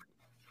wait.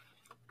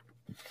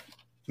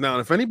 Now,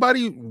 if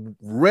anybody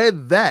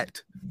read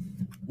that,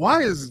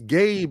 why is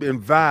Gabe and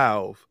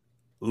Valve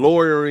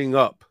lawyering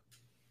up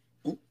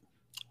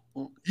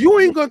You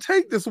ain't gonna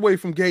take this away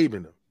from Gabe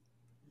and them.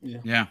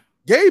 Yeah.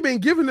 Gabe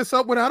ain't giving this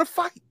up without a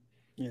fight.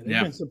 Yeah,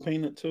 they've been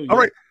subpoenaed too. All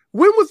right.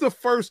 When was the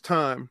first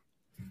time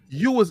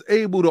you was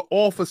able to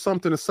offer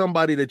something to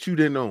somebody that you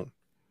didn't own?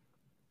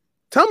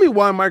 Tell me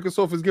why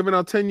Microsoft is giving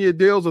out 10-year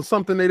deals of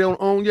something they don't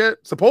own yet,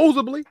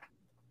 supposedly.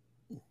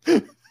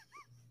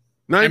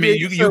 I mean,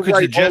 you could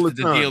suggest that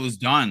the deal is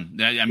done.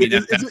 I mean,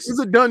 it's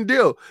a done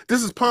deal.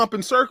 This is pomp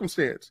and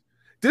circumstance.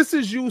 This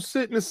is you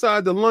sitting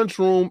inside the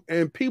lunchroom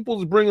and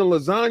people's bringing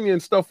lasagna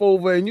and stuff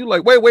over, and you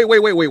like, wait.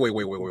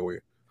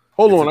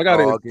 Hold on, I got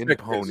Dog and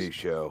pony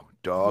show.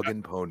 Dog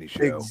and pony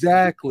show.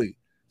 Exactly.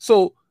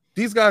 So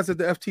these guys at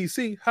the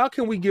FTC, how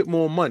can we get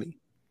more money?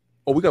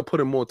 Oh, we got to put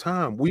in more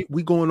time. We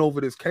going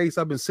over this case.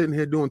 I've been sitting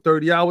here doing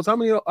 30 hours. How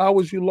many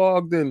hours you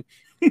logged in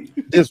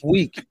this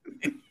week?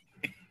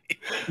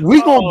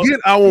 We gonna get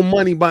our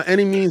money by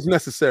any means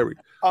necessary.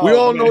 We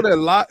all know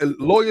that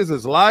lawyers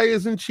is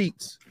liars and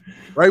cheats,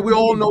 right? We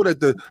all know that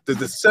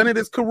the Senate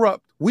is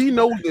corrupt. We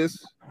know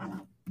this.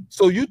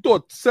 So you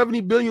thought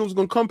 70 billion was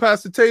gonna come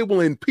past the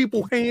table and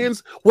people's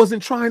hands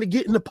wasn't trying to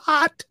get in the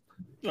pot?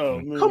 Oh,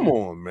 man. Come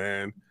on,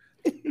 man.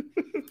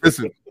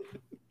 Listen,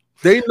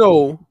 they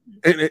know,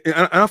 and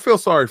I feel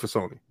sorry for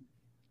Sony.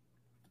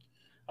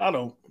 I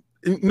don't.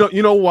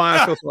 You know why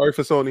I feel sorry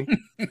for Sony?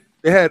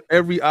 They had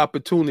every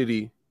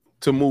opportunity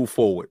to move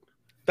forward.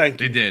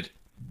 Thank you. They did.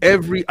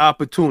 Every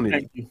opportunity.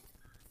 Thank you.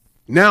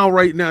 Now,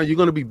 right now, you're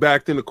going to be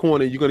backed in the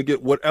corner. You're going to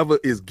get whatever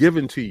is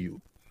given to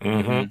you.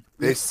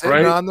 They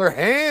sitting on their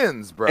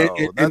hands, bro.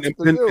 And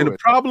the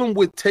problem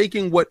with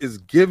taking what is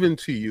given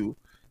to you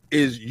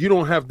is you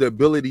don't have the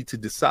ability to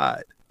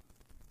decide.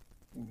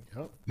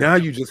 Now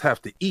you just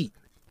have to eat,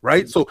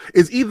 right? So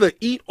it's either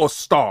eat or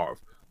starve.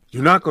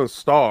 You're not going to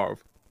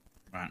starve.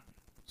 Right.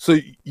 So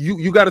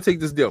you got to take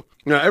this deal.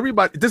 Now,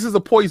 everybody, this is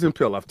a poison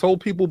pill. I've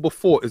told people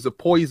before, it's a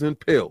poison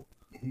pill.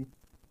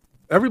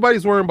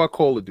 Everybody's worrying about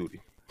Call of Duty.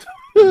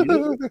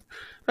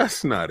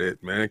 That's not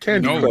it, man.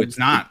 Candy Crush, it's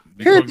not.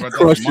 Candy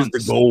Crush is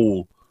the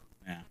goal.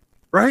 Yeah.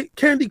 Right?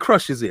 Candy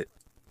Crush is it.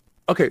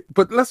 Okay,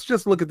 but let's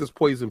just look at this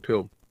poison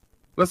pill.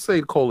 Let's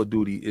say Call of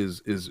Duty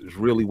is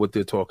really what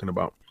they're talking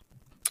about.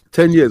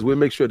 10 years, we'll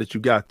make sure that you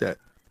got that.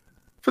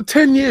 For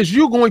 10 years,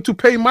 you're going to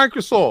pay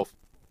Microsoft.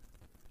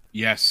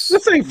 Yes.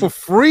 This ain't for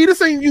free.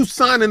 This ain't you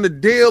signing the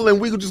deal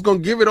and we're just going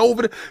to give it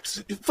over.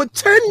 For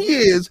 10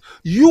 years,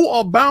 you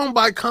are bound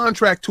by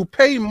contract to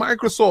pay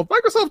Microsoft.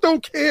 Microsoft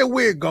don't care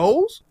where it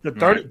goes. The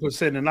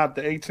 30% and not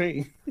the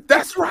 18%.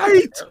 That's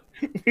right.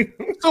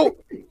 So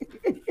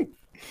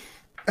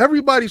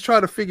everybody's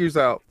trying to figure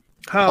out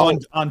how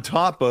on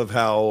top of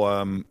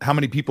how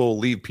many people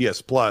leave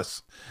PS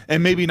Plus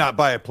and maybe not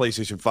buy a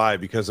PlayStation 5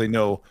 because they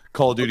know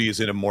Call of Duty is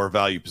in a more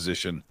value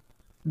position.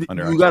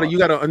 You got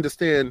to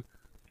understand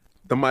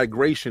the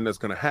migration that's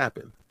going to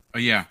happen. Oh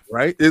yeah,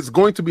 right. It's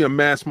going to be a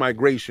mass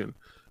migration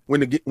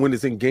when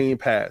it's in Game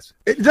Pass.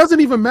 It doesn't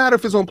even matter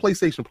if it's on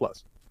PlayStation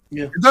Plus.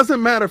 Yeah, it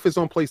doesn't matter if it's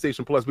on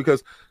PlayStation Plus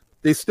because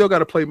they still got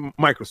to play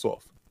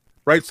Microsoft,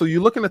 right? So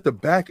you're looking at the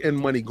back end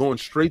money going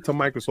straight to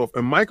Microsoft,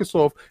 and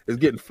Microsoft is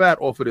getting fat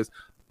off of this.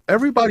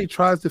 Everybody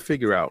tries to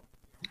figure out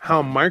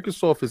how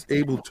Microsoft is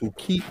able to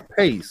keep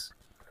pace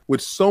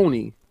with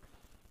Sony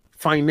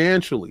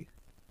financially.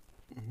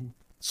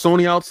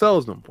 Sony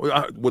outsells them.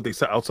 What they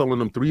say, outselling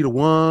them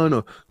 3-1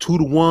 or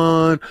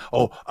 2-1.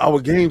 Oh, our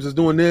games is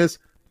doing this,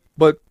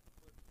 but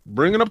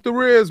bringing up the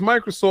rear is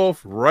Microsoft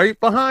right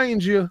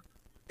behind you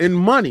in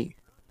money.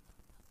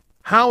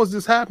 How is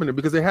this happening?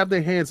 Because they have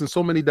their hands in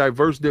so many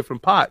diverse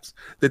different pots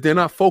that they're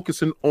not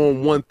focusing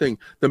on one thing.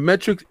 The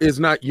metric is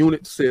not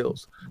unit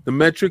sales. The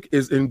metric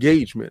is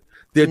engagement.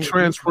 They're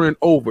transferring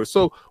over.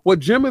 So what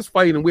Jim is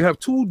fighting, we have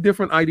two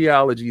different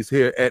ideologies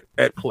here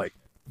at play.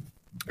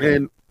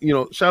 And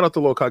shout out to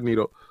Lord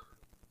Cognito.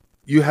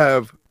 You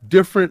have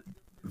different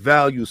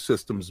value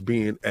systems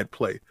being at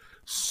play.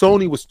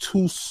 Sony was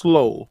too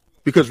slow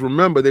because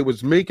remember, they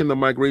was making the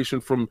migration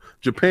from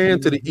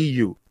Japan to the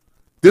EU.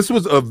 This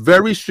was a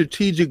very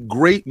strategic,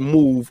 great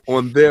move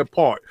on their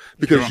part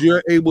because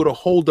you're able to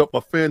hold up a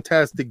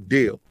fantastic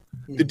deal.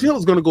 The deal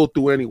is going to go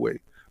through anyway.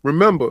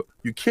 Remember,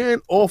 you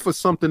can't offer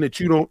something that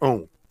you don't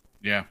own.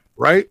 Yeah.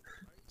 Right?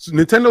 So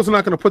Nintendo's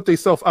not going to put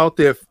themselves out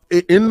there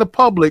in the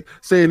public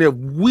saying that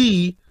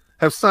we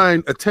have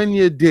signed a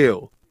 10-year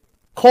deal.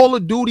 Call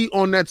of Duty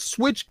on that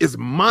Switch is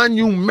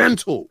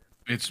monumental.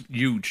 It's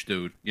huge,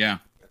 dude. Yeah.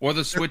 Or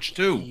the Switch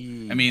too.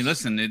 I mean,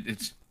 listen,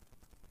 it's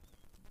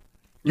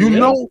you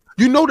know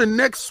the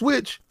next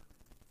Switch,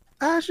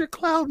 Azure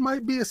Cloud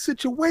might be a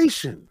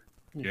situation.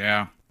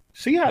 Yeah.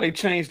 See how they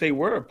changed their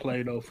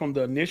wordplay though from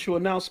the initial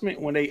announcement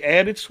when they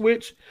added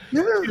Switch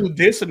to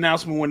this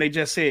announcement when they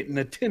just said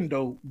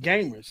Nintendo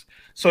gamers.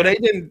 So they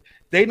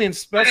didn't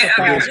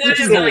specify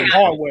specific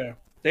hardware.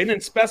 They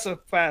didn't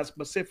specify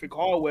specific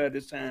hardware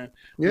this time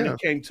when it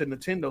came to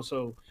Nintendo.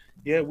 So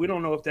yeah, we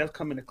don't know if that's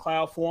coming to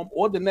cloud form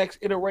or the next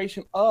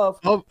iteration of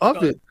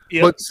it.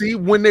 Yeah. But see,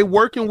 when they're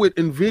working with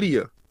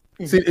NVIDIA,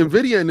 see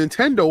NVIDIA and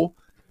Nintendo,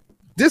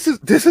 this is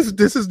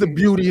the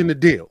beauty in the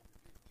deal.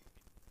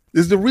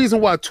 This is the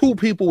reason why two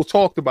people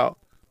talked about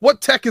What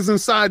tech is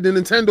inside the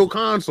Nintendo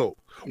console?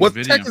 What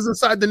NVIDIA. tech is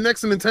inside the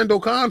next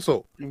Nintendo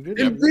console?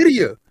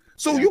 NVIDIA.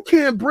 So you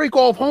can't break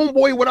off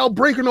Homeboy without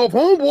breaking off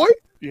Homeboy.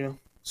 Yeah.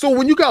 So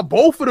when you got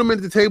both of them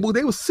at the table,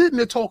 they were sitting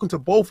there talking to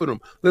both of them.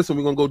 Listen,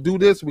 we're gonna go do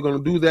this, we're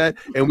gonna do that,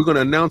 and we're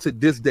gonna announce it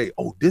this day.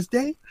 Oh, this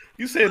day?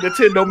 You said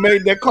Nintendo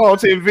made that call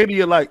to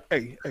NVIDIA like,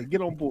 hey,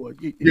 get on board.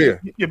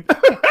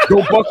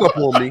 Don't buck up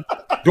on me.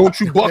 Don't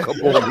you buck up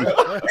on me.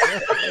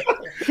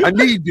 I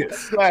need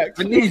this. I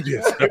need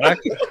this.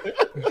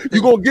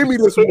 You gonna give me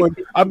this one?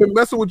 I've been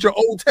messing with your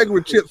old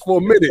Tegra chips for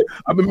a minute.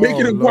 I've been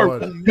making it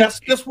work. That's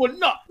this one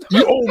not.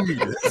 You owe me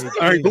this.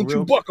 All right, don't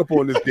you buck up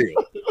on this deal.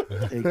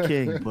 Hey,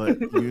 King, but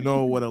you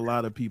know what a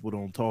lot of people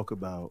don't talk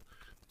about?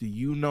 Do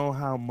you know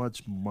how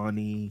much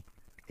money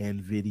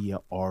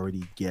NVIDIA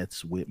already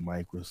gets with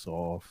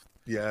Microsoft?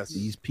 Yes.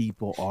 These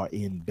people are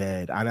in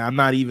bed. And I'm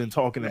not even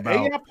talking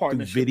about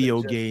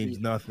video games,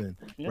 nothing,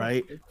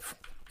 right?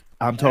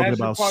 I'm talking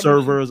about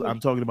servers. I'm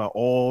talking about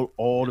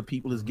all the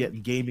people that's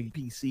getting gaming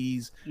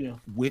PCs. Yeah.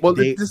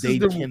 They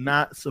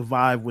cannot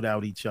survive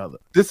without each other.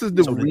 This is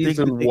the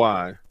reason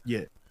why.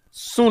 Yeah.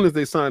 Soon as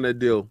they sign that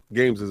deal,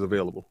 games is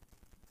available.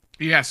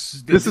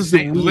 Yes. This is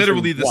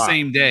literally the why.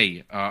 same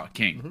day,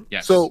 King. Mm-hmm.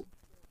 Yes. So,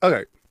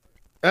 okay.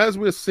 As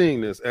we're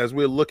seeing this, as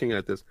we're looking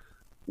at this,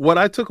 what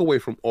I took away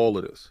from all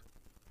of this,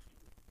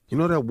 you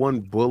know that one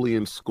bully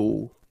in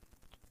school?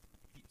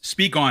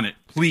 Speak on it,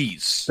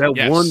 please. That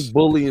one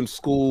bully in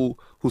school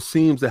who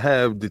seems to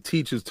have the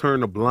teachers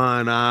turn a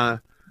blind eye.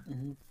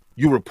 Mm-hmm.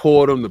 You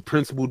report them, the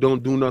principal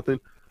don't do nothing.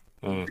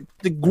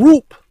 The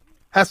group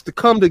has to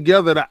come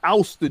together to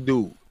oust the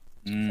dude.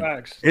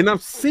 Facts. And I'm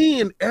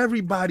seeing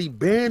everybody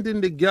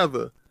banding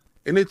together,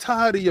 and they're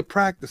tired of your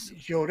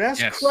practices. Yo,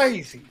 that's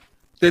crazy.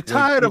 They're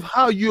tired of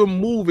how you're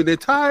moving. They're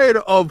tired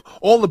of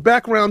all the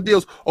background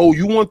deals. Oh,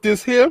 you want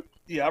this here?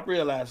 Yeah, I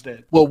realized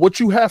that. Well, what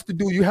you have to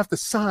do, you have to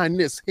sign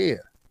this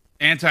here.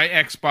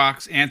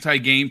 Anti-Xbox,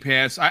 anti-Game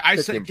Pass. I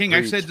said, King,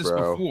 I've said this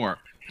before.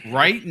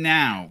 Right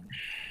now,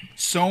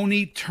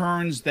 Sony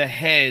turns the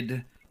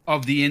head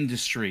of the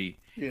industry,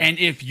 and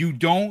if you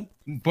don't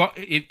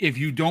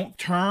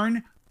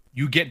turn,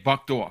 you get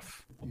bucked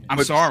off.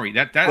 I'm sorry.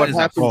 That is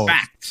a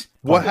fact.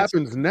 What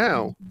happens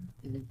now?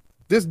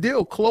 This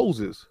deal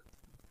closes.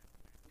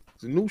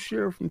 It's a new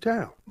sheriff in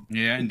town.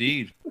 Yeah,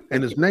 indeed.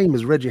 And his name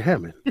is Reggie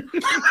Hammond.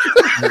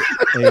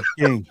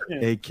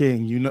 Hey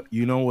King,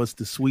 you know what's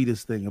the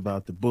sweetest thing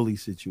about the bully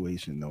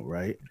situation though,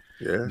 right?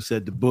 Yeah. You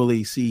said the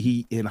bully,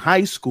 he in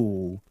high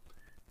school,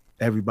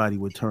 everybody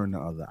would turn the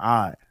other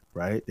eye,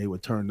 right? They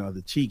would turn the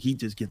other cheek. He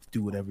just gets to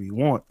do whatever he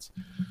wants.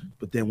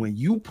 But then when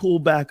you pull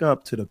back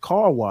up to the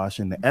car wash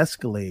in the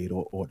Escalade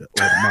or the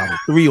Model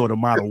 3 or the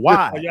Model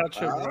Y, y'all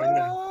tripping right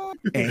now.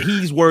 And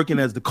he's working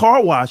as the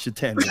car wash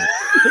attendant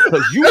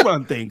because you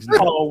run things now.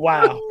 Oh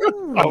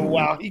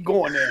wow, he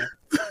going there.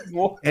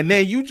 And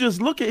then you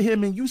just look at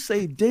him and you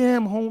say,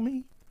 "Damn,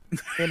 homie."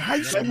 In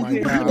high school,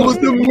 he was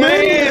the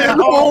man,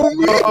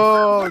 homie.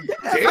 Oh,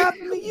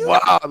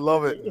 wow, I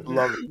love it.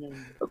 Love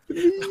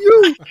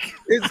it.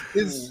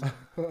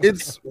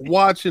 It's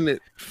watching it.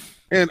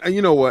 And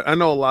you know what? I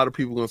know a lot of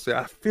people are gonna say,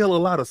 I feel a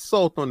lot of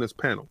salt on this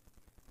panel.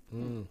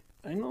 Ain't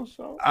no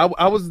salt.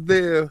 I was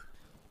there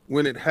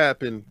when it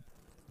happened.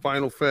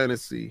 Final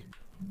Fantasy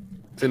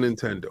to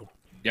Nintendo.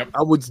 Yep.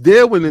 I was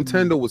there when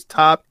Nintendo was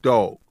top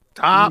dog.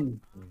 Top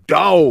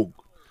dog.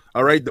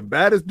 All right. The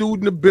baddest dude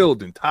in the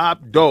building. Top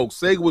dog.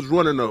 Sega was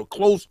running a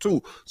close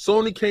 2.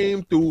 Sony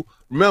came through.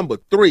 Remember,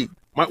 3.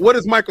 What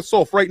is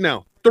Microsoft right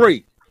now?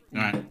 3.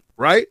 All right.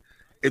 Right?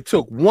 It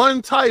took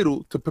one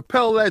title to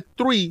propel that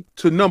 3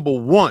 to number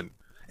 1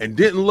 and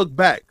didn't look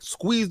back.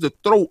 Squeezed the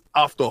throat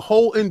off the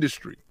whole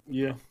industry.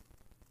 Yeah.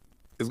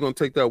 It's going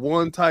to take that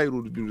one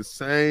title to do the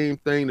same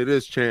thing to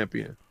this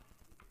champion.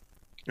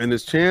 And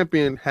this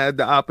champion had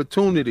the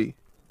opportunity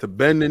to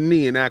bend the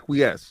knee and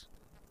acquiesce.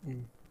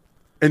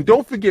 And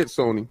don't forget,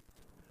 Sony,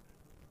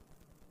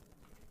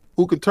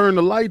 who can turn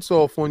the lights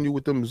off on you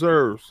with them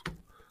Zers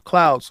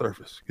cloud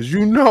surface. Because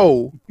you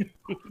know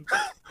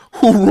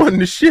who run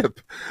the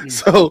ship.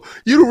 So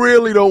you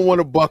really don't want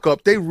to buck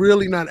up. They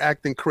really not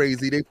acting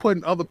crazy. They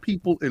putting other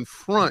people in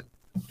front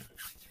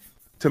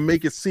to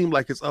make it seem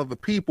like it's other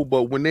people,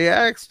 but when they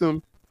asked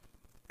them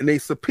and they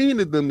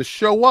subpoenaed them to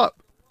show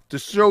up to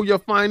show your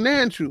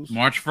financials,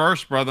 March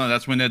 1st, brother.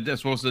 That's when they're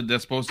supposed to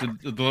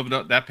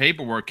deliver that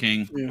paperwork,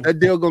 King. Yeah. That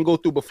deal gonna go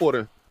through before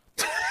then.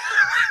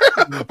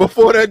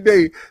 Before that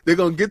day, they're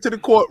gonna get to the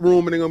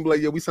courtroom and they're gonna be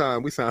like, "Yeah, we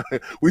signed.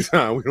 We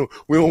don't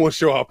want to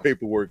show our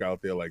paperwork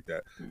out there like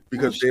that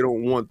because they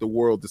don't want the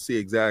world to see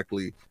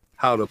exactly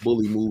how the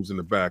bully moves in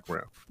the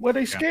background." Well,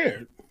 they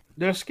scared.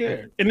 They're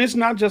scared. And it's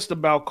not just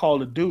about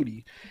Call of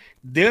Duty.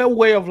 Their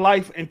way of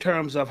life in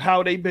terms of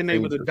how they've been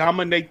able to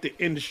dominate the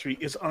industry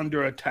is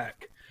under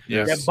attack.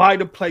 Yes. That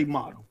buy-to-play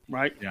model,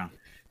 right? Yeah.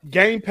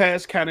 Game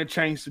Pass kind of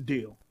changed the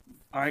deal,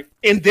 all right?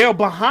 And they're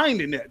behind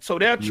in that. So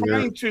they're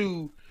trying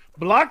to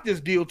block this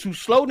deal to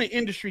slow the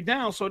industry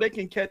down so they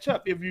can catch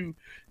up. If you,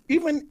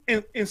 even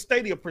in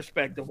Stadia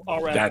perspective,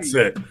 all right. That's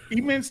it.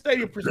 Even in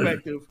Stadia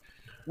perspective,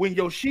 when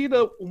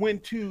Yoshida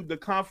went to the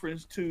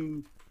conference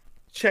to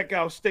check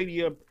out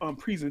Stadia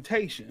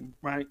presentation,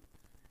 right?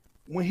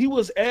 When he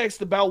was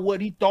asked about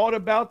what he thought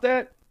about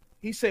that,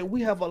 he said,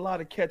 "We have a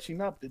lot of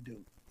catching up to do."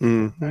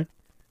 Mhm.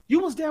 You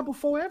was there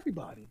before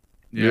everybody.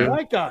 Yeah.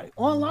 White guy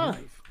on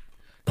live.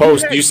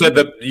 Post, Yeah.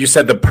 you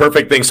said the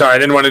perfect thing. Sorry, I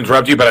didn't want to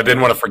interrupt you, but I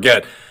didn't want to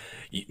forget.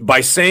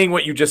 By saying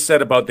what you just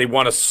said about they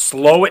want to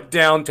slow it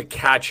down to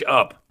catch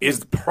up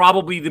is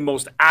probably the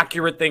most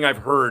accurate thing I've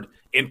heard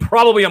in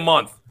probably a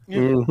month.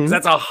 Mhm. 'Cause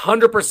that's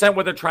 100%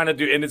 what they're trying to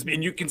do,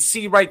 and you can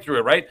see right through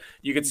it, right?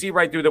 You can see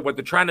right through that what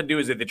they're trying to do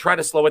is that they try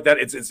to slow it down.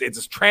 It's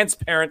as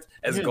transparent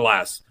as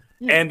glass.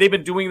 And they've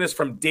been doing this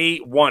from day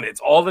one.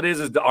 It's all it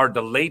is our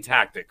delay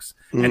tactics.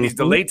 And these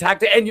delay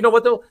tactics, and you know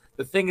what though?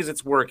 The thing is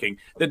it's working.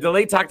 The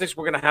delay tactics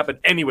were going to happen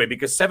anyway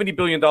because $70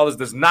 billion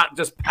does not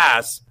just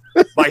pass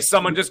by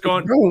someone just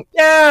going,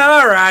 yeah,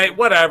 all right,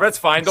 whatever, it's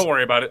fine, don't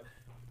worry about it.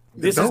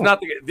 This is not.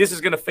 This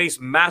is going to face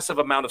massive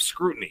amount of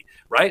scrutiny,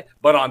 right?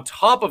 But on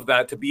top of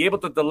that, to be able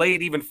to delay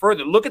it even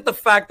further, look at the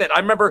fact that I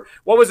remember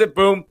what was it,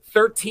 Boom?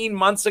 13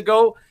 months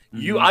ago,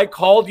 I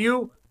called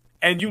you,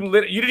 and you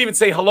didn't even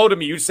say hello to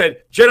me. You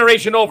said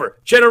generation over,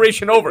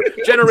 generation over,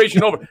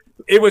 generation over.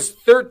 It was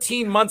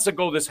 13 months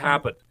ago this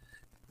happened.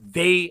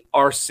 They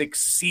are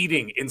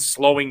succeeding in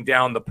slowing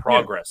down the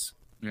progress.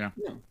 Yeah.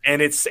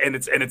 And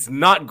it's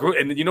not good.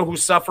 And you know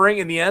who's suffering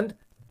in the end?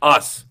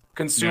 Us.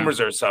 Consumers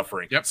are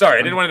suffering. Yep. Sorry,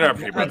 I didn't want to interrupt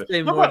you, brother. I'd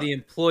say more the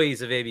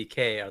employees of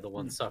ABK are the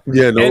ones suffering.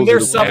 Yeah, And they're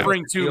those are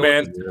suffering too,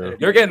 man.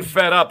 They're getting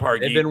fed up, Hargy.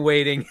 They've been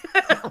waiting.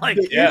 Like,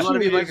 The you want to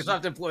be issue is-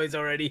 Microsoft employees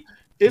already.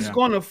 It's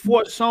going to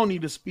force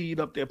Sony to speed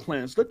up their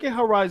plans. Look at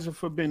Horizon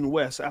Forbidden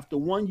West. After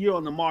 1 year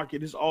on the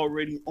market, it's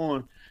already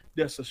on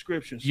their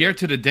subscription. Year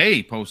to the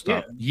day, post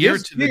up. Year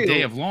This to the day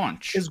deal of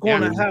launch. is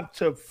going to have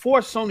to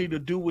force Sony to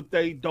do what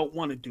they don't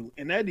want to do,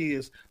 and that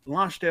is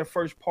launch their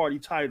first party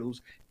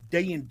titles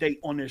day and date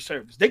on their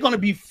service. They're going to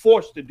be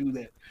forced to do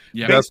that.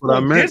 Yeah, That's what I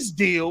on meant. This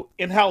deal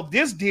and how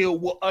this deal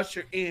will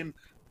usher in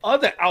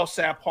other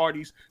outside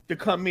parties to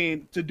come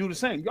in to do the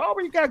same. You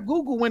already got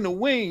Google in the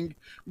wing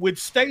with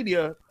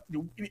Stadia,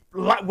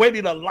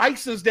 ready to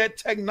license that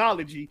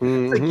technology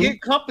to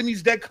get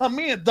companies that come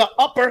in the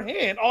upper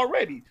hand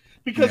already.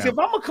 Because if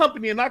I'm a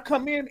company and I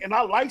come in and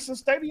I license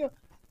Stadia,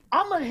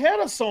 I'm ahead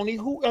of Sony,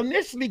 who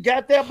initially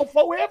got there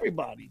before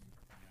everybody.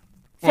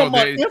 From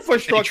an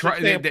infrastructure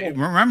standpoint.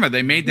 Remember,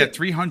 they made that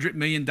 $300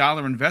 million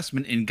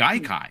investment in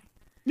Gaikai.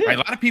 Yeah. Right? A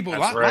lot of people,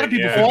 That's lot of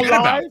people right, forget All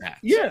about live, that.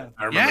 Yeah.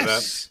 I remember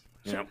Yes.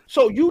 that. Yeah.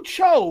 So you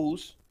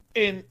chose,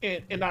 and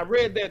I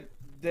read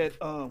that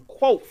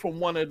quote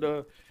from one of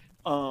the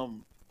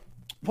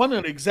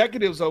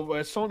executives of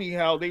Sony,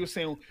 how they were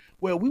saying,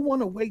 well, we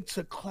want to wait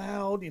to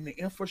cloud and the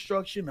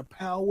infrastructure and the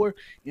power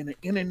and the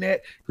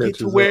internet get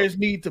to where it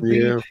needs to be.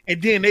 Yeah.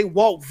 And then they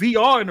walked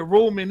VR in the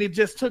room and it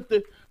just took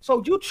the.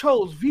 So you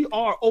chose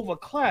VR over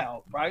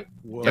cloud, right?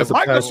 That's a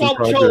passion Microsoft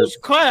project. chose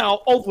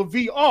cloud over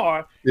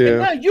VR. Yeah. And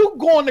now you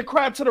going to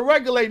cry to the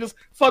regulators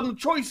for the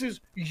choices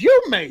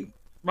you made,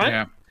 right?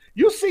 Yeah.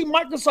 You see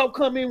Microsoft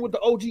come in with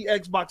the OG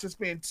Xbox and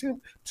spend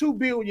 $2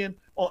 billion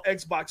on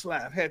Xbox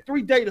Live, had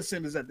 3 data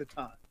centers at the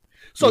time.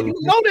 So you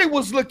know they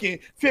was looking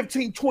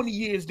 15, 20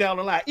 years down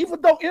the line, even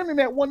though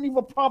internet wasn't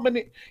even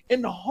prominent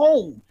in the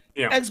home.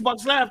 Yeah.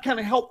 Xbox Live kind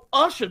of helped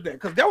usher that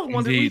because that was one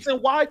of the Indeed.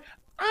 reasons why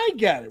I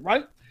got it,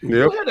 right? Yep.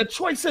 You had a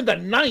choice in the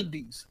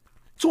 90s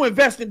to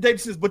invest in data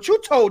centers, but you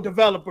told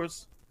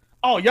developers,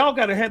 oh, y'all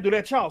got to handle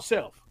that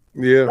yourself.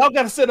 Yeah. Y'all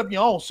got to set up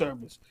your own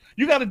service.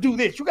 You got to do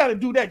this. You got to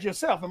do that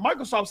yourself. And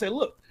Microsoft said,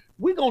 look,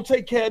 we're going to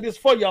take care of this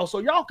for y'all so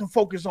y'all can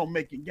focus on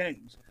making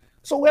games.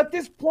 So at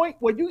this point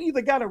where you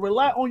either got to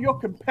rely on your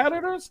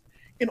competitors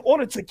in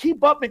order to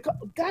keep up, and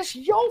that's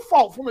your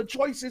fault from the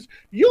choices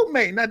you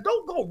made. Now,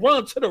 don't go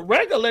run to the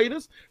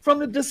regulators from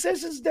the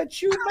decisions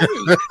that you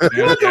made.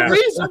 You're the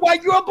reason why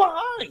you're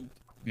behind.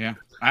 Yeah,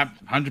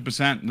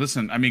 100%.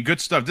 Listen, I mean, good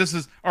stuff. This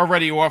is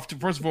already off to,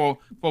 first of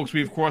all, folks,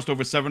 we've crossed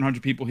over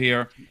 700 people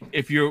here.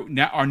 If you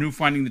are new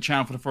finding the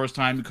channel for the first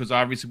time, because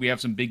obviously we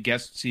have some big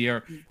guests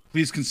here,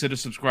 please consider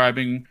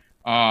subscribing.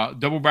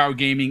 Double Barrel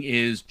Gaming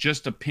is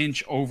just a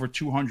pinch over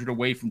 200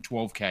 away from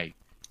 12K.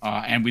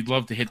 And we'd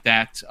love to hit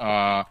that.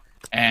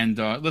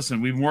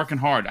 Listen, we've been working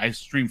hard. I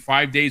stream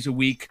 5 days a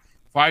week,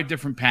 5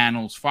 different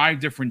panels, 5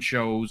 different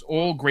shows,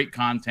 all great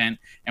content.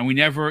 And we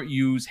never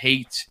use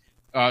hate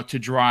to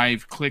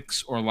drive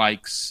clicks or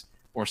likes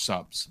or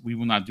subs. We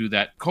will not do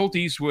that. Colt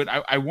Eastwood,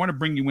 I want to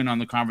bring you in on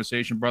the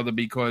conversation, brother,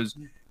 because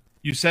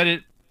you said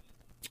it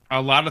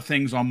a lot of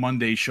things on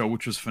Monday's show,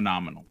 which was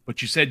phenomenal.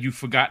 But you said you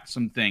forgot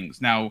some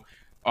things. Now,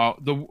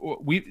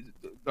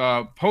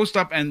 Post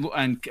Up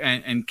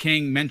and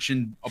King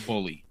mentioned a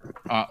bully.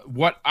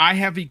 What I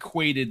have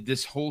equated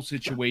this whole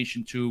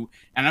situation to,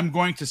 and I'm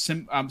going to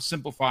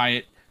simplify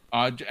it,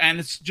 and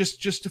it's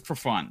just for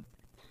fun.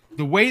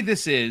 The way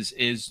this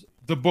is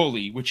the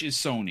bully, which is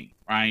Sony,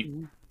 right?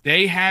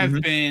 They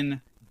have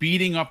been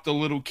beating up the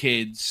little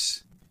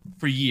kids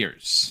for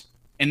years.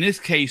 In this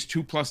case,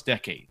 2+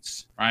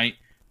 decades, right?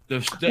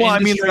 Well, I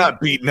mean, they're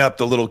not beating up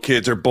the little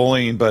kids or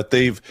bullying, but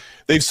they've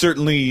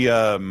certainly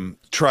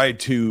tried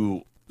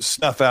to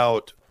snuff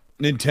out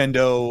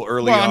Nintendo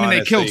early on. Well, I mean,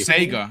 they killed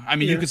Sega. I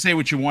mean, you can say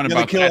what you want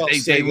about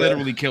that. They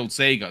literally killed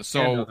Sega.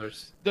 So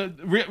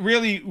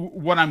really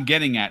what I'm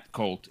getting at,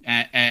 Colt,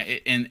 and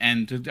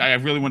I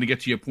really want to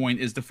get to your point,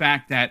 is the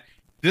fact that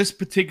this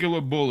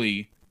particular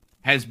bully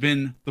has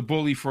been the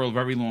bully for a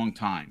very long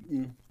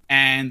time.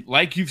 And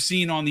like you've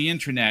seen on the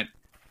internet,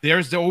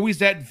 there's always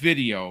that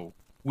video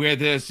where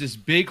there's this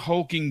big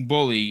hulking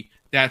bully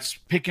that's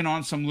picking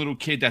on some little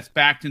kid that's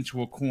backed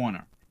into a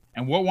corner.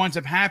 And what winds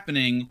up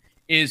happening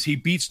is he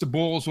beats the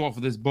balls off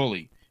of this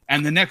bully.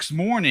 And the next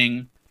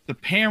morning, the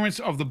parents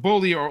of the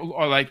bully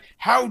are like,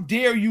 how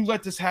dare you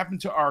let this happen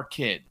to our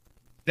kid?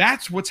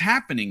 That's what's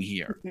happening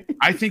here.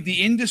 I think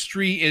the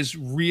industry is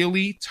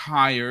really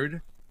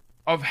tired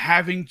of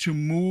having to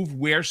move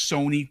where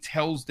Sony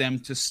tells them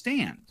to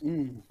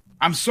stand.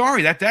 I'm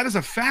sorry, that is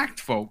a fact,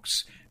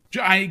 folks.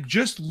 I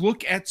just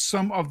look at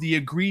some of the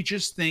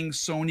egregious things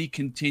Sony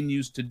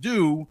continues to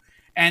do,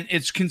 and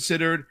it's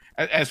considered,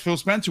 as Phil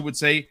Spencer would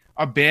say,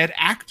 a bad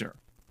actor.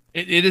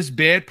 It is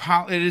bad.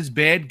 It is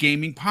bad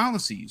gaming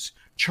policies.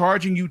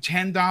 Charging you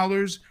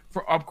 $10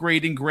 for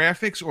upgrading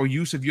graphics or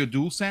use of your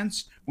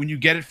DualSense when you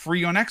get it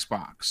free on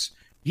Xbox.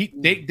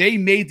 They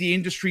made the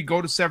industry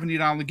go to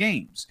 $70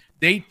 games.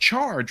 They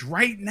charge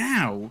right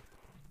now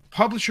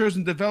publishers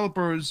and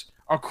developers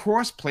a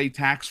cross-play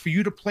tax for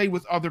you to play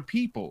with other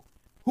people.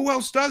 Who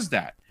else does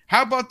that?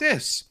 How about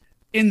this?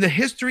 In the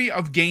history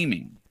of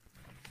gaming,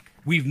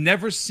 we've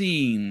never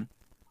seen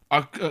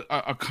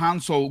a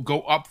console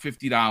go up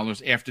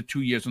 $50 after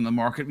 2 years on the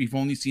market. We've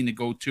only seen it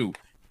go $2.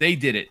 They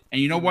did it.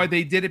 And you know why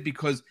they did it?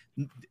 Because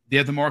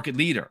they're the market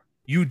leader.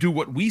 You do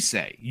what we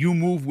say. You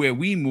move where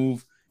we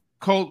move.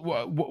 Colt,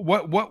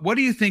 what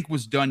do you think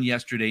was done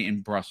yesterday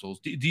in Brussels?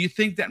 Do you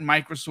think that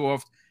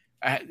Microsoft,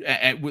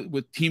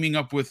 with teaming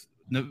up with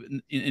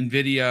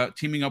NVIDIA,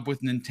 teaming up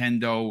with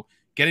Nintendo,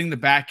 getting the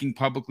backing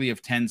publicly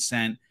of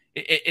Tencent,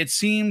 it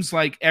seems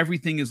like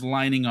everything is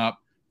lining up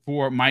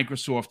for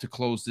Microsoft to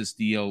close this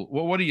deal?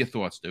 Well, what are your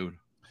thoughts, dude?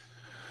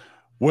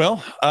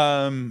 Well,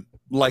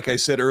 like I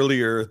said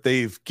earlier,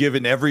 they've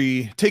taken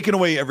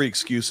away every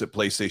excuse that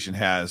PlayStation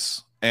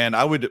has. And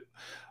I would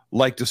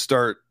like to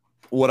start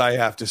what I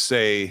have to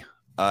say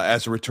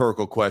as a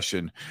rhetorical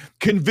question.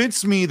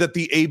 Convince me that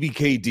the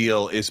ABK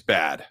deal is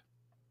bad.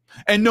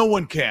 And no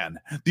one can.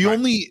 The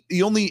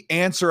only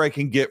answer I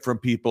can get from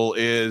people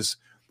is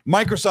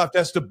Microsoft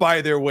has to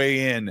buy their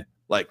way in.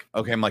 Like,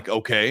 okay, I'm like,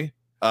 okay.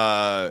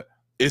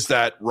 Is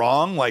that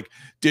wrong? Like,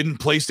 didn't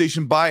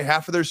PlayStation buy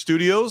half of their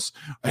studios?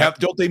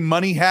 Don't they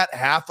money hat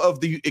half of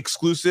the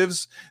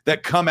exclusives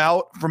that come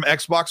out from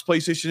Xbox,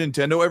 PlayStation,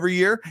 Nintendo every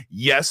year?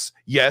 Yes.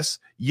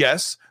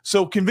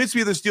 So convince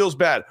me this deal is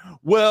bad.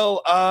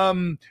 Well,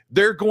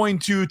 they're going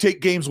to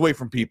take games away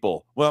from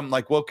people. Well, I'm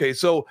like, well, okay,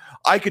 so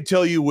I could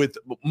tell you with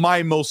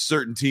my most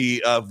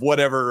certainty of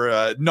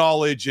whatever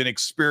knowledge and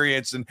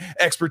experience and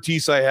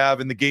expertise I have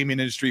in the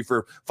gaming industry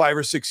for 5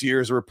 or 6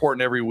 years,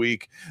 reporting every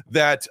week,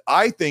 that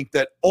I think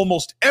that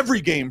almost every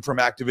game from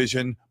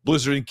Activision,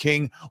 Blizzard, and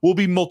King will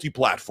be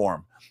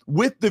multi-platform,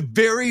 with the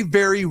very,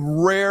 very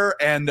rare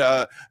and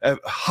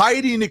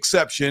hiding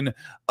exception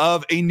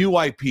of a new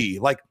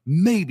IP, like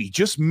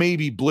just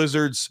maybe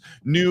Blizzard's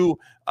new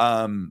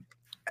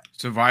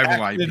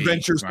survival IP,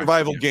 adventure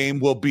survival game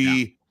will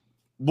be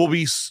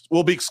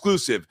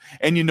exclusive.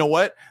 And you know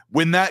what?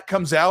 When that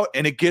comes out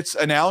and it gets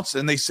announced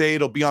and they say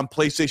it'll be on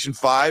PlayStation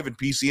 5 and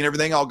PC and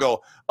everything, I'll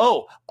go,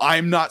 oh,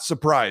 I'm not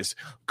surprised.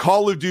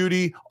 Call of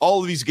Duty,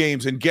 all of these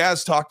games. And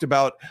Gaz talked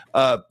about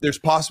there's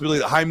possibility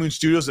that High Moon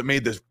Studios that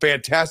made this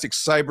fantastic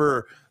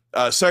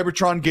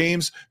Cybertron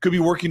games could be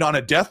working on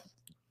a Deathloop.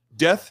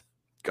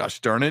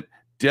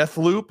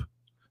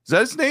 Is that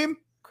his name?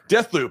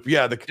 Deathloop.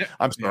 Yeah.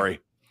 I'm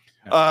sorry.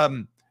 Yeah.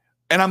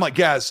 And I'm like,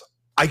 Gaz,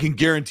 I can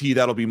guarantee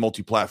that'll be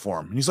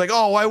multi-platform. And he's like,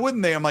 oh, why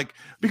wouldn't they? I'm like,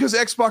 because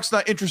Xbox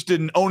not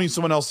interested in owning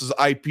someone else's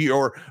IP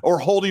or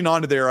holding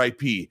on to their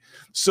IP.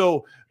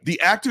 So the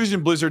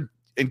Activision, Blizzard,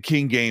 and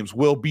King games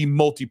will be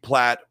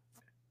multi-plat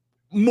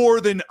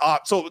more than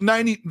so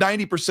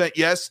 90%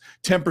 yes,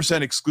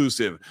 10%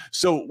 exclusive.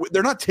 So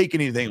they're not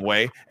taking anything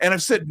away. And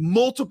I've said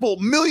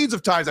millions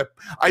of times,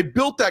 I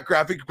built that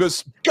graphic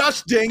because,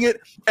 gosh dang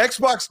it,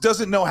 Xbox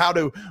doesn't know how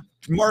to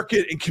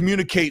market and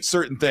communicate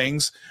certain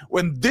things.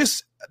 When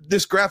this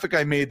graphic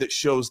I made that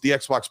shows the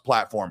Xbox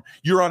platform,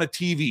 you're on a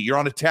TV, you're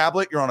on a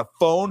tablet, you're on a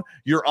phone,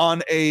 you're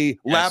on a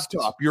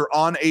laptop, you're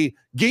on a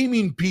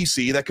gaming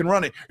PC that can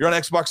run it. You're on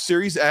Xbox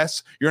Series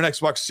S, you're on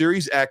Xbox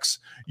Series X,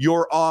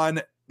 you're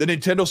on the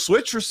Nintendo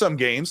Switch for some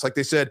games. Like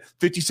they said,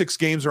 56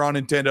 games are on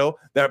Nintendo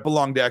that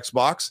belong to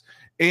Xbox.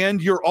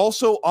 And you're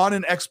also on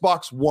an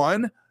Xbox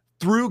One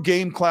through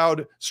Game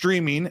Cloud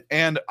streaming,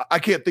 and I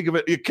can't think of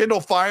it. Kindle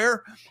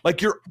Fire,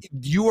 like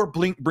you are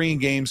bringing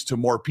games to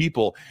more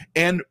people.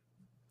 And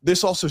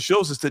this also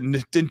shows us that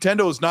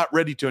Nintendo is not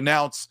ready to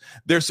announce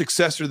their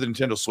successor to the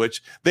Nintendo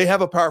Switch. They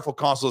have a powerful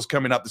console that's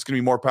coming up that's going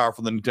to be more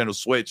powerful than Nintendo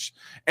Switch.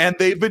 And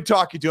they've been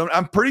talking to them.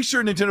 I'm pretty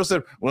sure Nintendo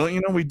said, well,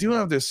 we do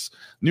have this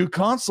new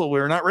console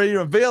we're not ready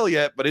to unveil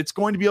yet, but it's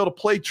going to be able to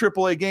play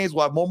AAA games.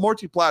 We'll have more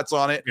multiplats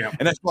on it. Yeah.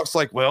 And Xbox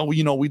like, well,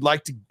 we'd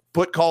like to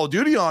put Call of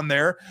Duty on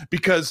there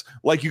because,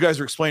 like you guys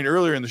were explaining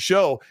earlier in the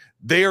show,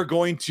 they are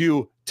going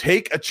to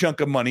take a chunk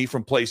of money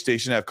from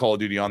PlayStation to have Call of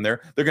Duty on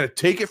there. They're going to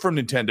take it from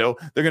Nintendo.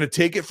 They're going to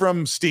take it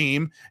from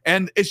Steam.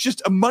 And it's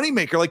just a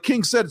moneymaker. Like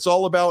King said, it's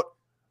all about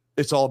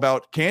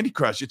Candy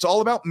Crush. It's all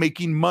about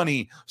making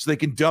money so they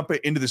can dump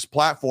it into this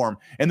platform.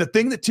 And the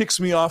thing that ticks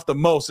me off the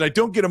most, and I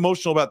don't get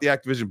emotional about the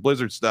Activision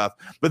Blizzard stuff,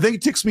 but the thing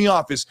that ticks me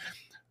off is,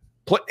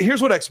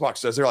 here's what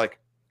Xbox does. They're like,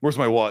 where's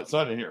my wallet? It's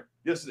not in here.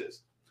 Yes, it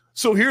is.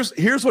 So here's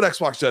what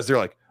Xbox does. They're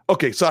like,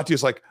 okay,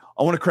 Satya's like,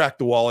 I want to crack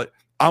the wallet.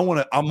 I'm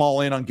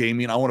all in on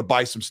gaming. I want to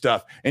buy some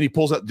stuff. And he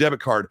pulls out the debit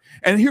card.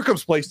 And here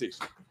comes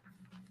PlayStation.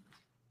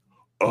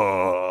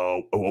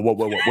 What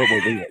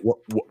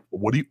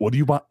are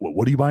you buying?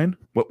 What are you buying?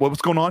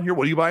 What's going on here?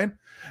 What are you buying?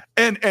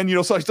 And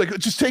so he's like,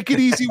 just take it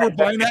easy. We're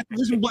buying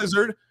Activision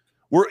Blizzard.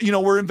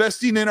 We're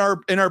investing in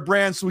our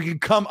brand so we can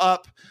come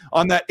up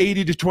on that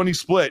 80-20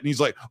 split. And he's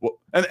like, well,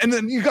 and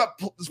then you got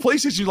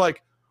PlayStation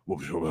like,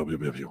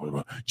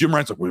 Jim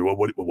Ryan's like,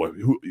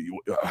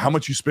 how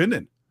much you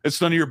spending? It's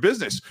none of your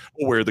business.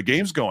 Well, where are the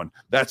games going?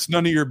 That's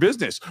none of your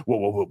business.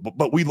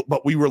 But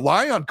we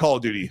rely on Call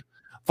of Duty.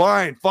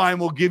 Fine.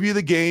 We'll give you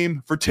the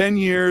game for 10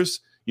 years.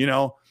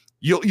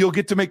 You'll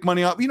get to make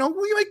money off. We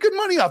make good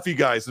money off you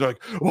guys. They're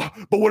like, well,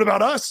 but what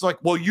about us? It's like,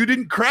 well, you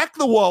didn't crack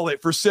the wallet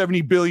for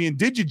 $70 billion,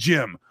 did you,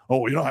 Jim?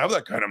 Oh, we don't have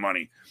that kind of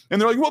money. And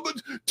they're like, well, but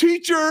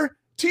teacher.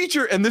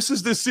 And this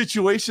is the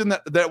situation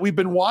that we've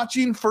been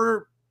watching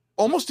for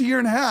almost a year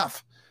and a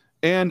half.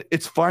 And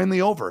it's finally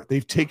over.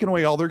 They've taken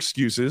away all their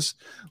excuses.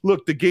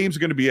 Look, the games are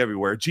going to be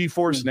everywhere.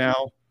 GeForce Now,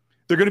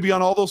 they're going to be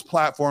on all those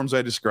platforms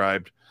I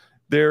described.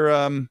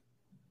 They're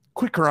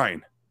quit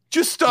crying.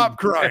 Just stop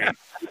crying.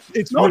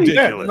 It's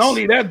ridiculous. Not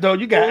only that, though,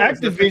 you got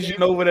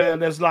Activision over there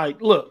that's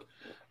like, look,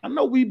 I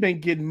know we've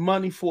been getting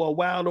money for a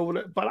while over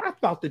there, but I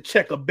about to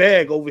check a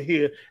bag over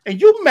here, and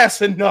you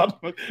messing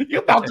up.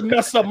 You're about to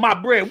mess up my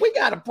bread. We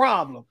got a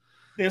problem.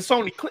 Then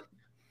Sony click.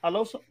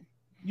 Hello, so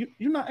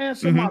you're not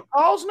answering my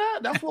calls now?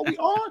 That's what we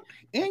on?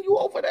 And you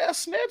over there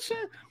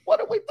snitching? What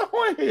are we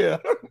doing here?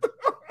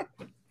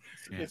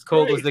 It's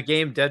cold. Was the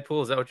game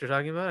Deadpool? Is that what you're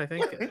talking about? I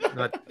think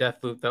not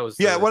Deathloop. That was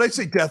when I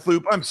say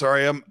Deathloop, I'm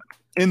sorry, I'm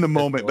in the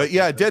moment, but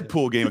yeah,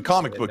 Deadpool game, a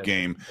comic book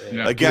game.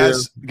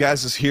 Gaz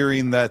is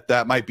hearing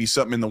that might be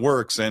something in the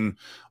works, and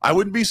I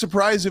wouldn't be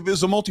surprised if it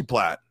was a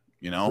multiplat.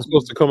 It's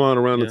supposed to come out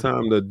around the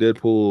time the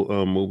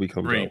Deadpool movie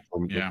comes out.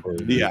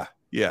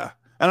 Yeah,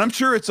 and I'm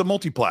sure it's a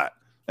multiplat.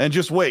 And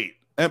just wait.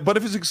 But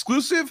if it's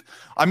exclusive,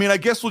 I mean, I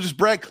guess we'll just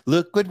brag.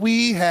 Look what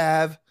we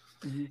have.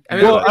 I mean,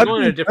 we're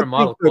going to a different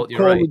model. Call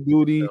of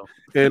Duty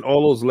and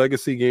all those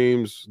legacy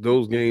games,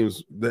 those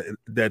games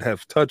that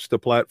have touched the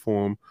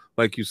platform,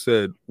 like you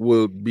said,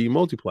 will be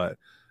multiplat.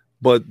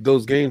 But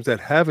those games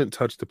that haven't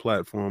touched the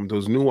platform,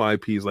 those new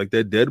IPs like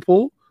that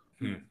Deadpool,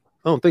 I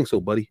don't think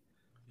so, buddy.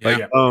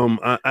 Yeah.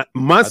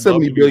 My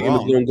 70 billion is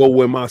going to go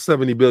where my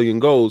 70 billion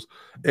goes,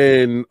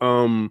 and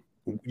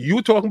you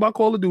were talking about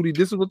Call of Duty.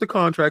 This is what the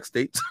contract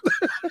states.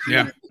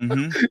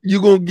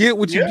 You're gonna get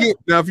what you get.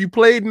 Now, if you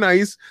played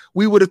nice,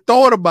 we would have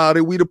thought about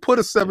it. We'd have put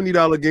a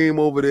 $70 game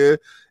over there,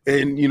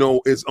 and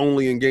it's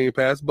only in Game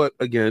Pass. But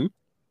again,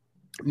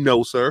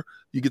 no, sir.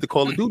 You get the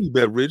Call of Duty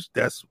beverage.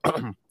 That's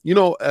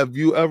have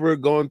you ever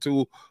gone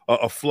to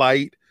a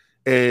flight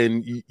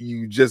and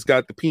you just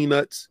got the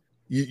peanuts?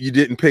 You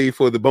didn't pay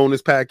for the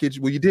bonus package.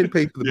 Well, you didn't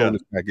pay for the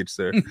bonus package,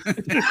 sir.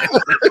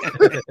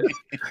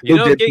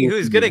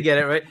 Who's gonna get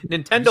it, right?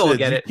 Nintendo will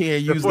get it.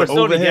 Can't use the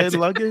overhead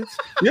luggage.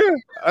 Yeah,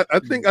 I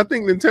think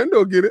Nintendo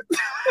will get it.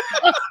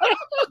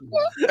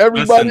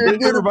 Everybody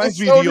it reminds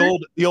me of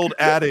the old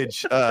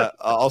adage.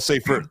 I'll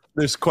say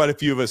there's quite a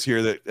few of us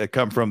here that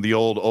come from the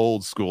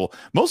old school.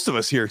 Most of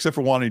us here, except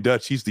for Wani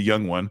Dutch, he's the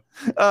young one.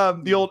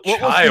 The old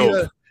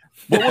child.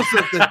 What was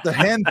the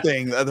hen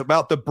thing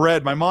about the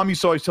bread? My mom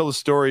used to always tell the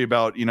story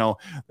about,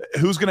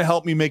 who's going to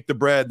help me make the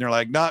bread? And they're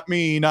like, not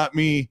me.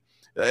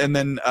 And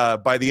then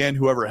by the end,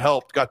 whoever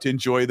helped got to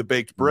enjoy the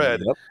baked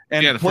bread.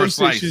 And the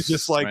PlayStation is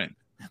just like,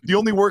 the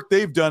only work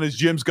they've done is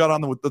Jim's got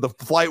on the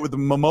flight with the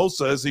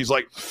mimosas. He's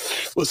like,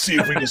 let's see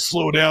if we can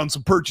slow down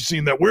some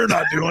purchasing that we're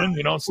not doing.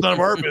 It's none of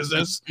our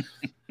business.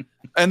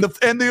 And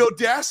the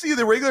audacity of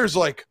the regulars,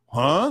 like,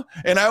 huh?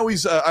 And I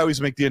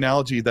always make the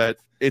analogy that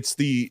it's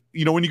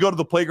when you go to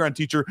the playground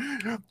teacher,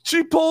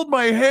 she pulled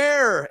my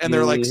hair, and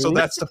they're like, so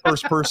that's the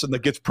first person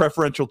that gets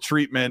preferential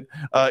treatment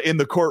in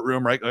the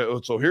courtroom, right?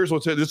 So here's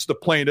this is the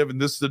plaintiff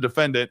and this is the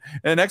defendant.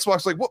 And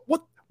Xbox like,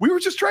 what? We were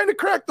just trying to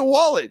crack the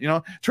wallet,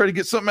 try to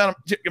get something out,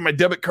 get my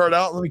debit card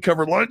out, let me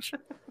cover lunch.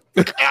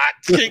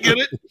 Can't get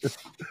it.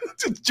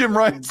 Jim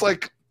Ryan's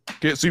like,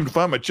 can't seem to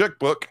find my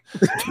checkbook.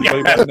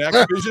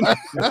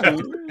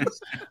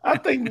 I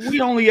think we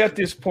only at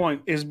this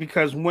point is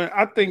because when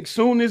I think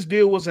soon this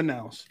deal was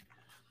announced,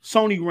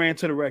 Sony ran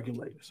to the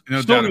regulators.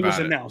 No doubt Sony was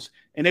about it. announced,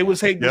 and they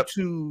was able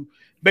to,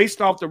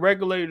 based off the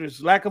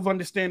regulators' lack of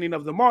understanding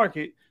of the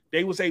market,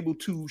 they was able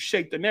to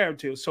shape the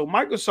narrative. So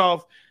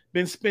Microsoft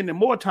been spending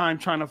more time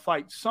trying to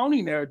fight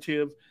Sony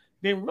narrative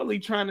than really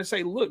trying to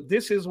say, look,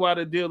 this is why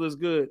the deal is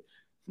good.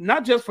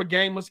 Not just for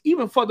gamers,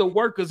 even for the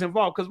workers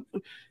involved, because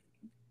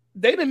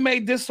they done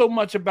made this so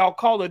much about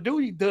Call of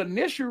Duty. The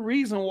initial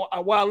reason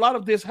why a lot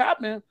of this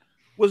happened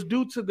was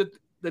due to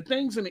the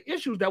things and the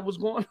issues that was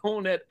going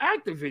on at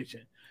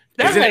Activision.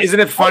 Isn't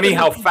it funny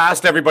how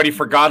fast everybody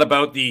forgot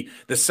about the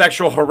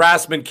sexual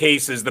harassment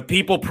cases, the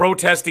people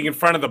protesting in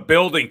front of the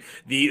building,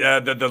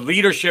 the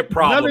leadership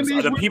problems,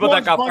 the people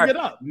that got fired?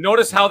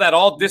 Notice how that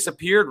all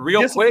disappeared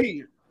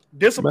quick.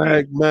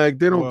 Mag,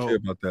 they don't care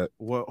about that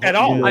at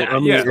all.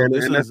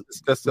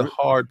 That's the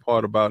hard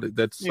part about it.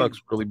 That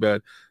sucks really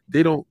bad.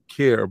 They don't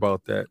care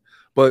about that.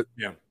 But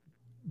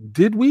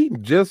did we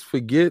just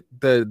forget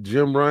that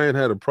Jim Ryan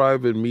had a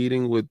private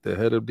meeting with the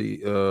head of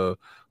the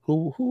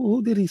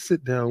who did he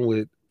sit down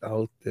with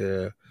out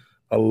there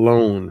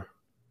alone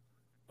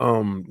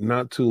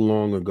not too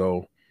long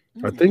ago?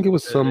 I think it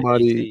was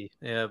somebody.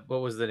 Yeah,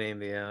 what was the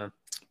name?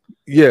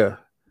 Yeah.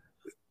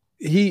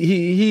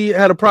 He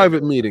had a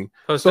private meeting.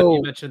 So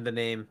you mentioned the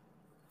name.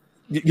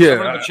 Yeah,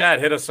 someone in the chat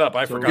hit us up.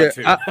 I forgot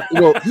too.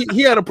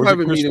 He had a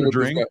private meeting with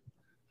this guy.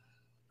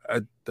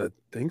 I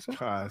think so.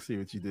 I see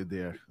what you did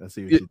there.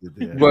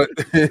 But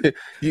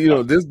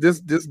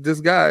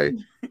this guy,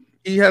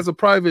 he has a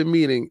private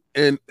meeting,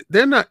 and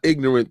they're not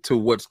ignorant to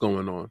what's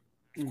going on.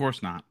 Of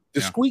course not.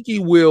 The squeaky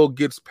wheel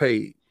gets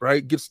paid,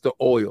 right? Gets the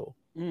oil.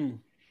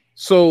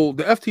 So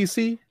the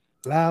FTC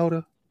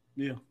louder.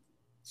 Yeah,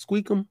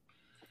 squeak them.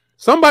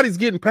 Somebody's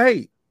getting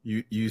paid.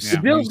 The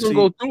deal's gonna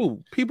go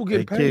through. People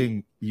getting paid.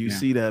 King, you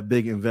see that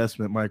big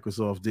investment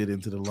Microsoft did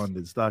into the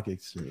London Stock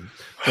Exchange.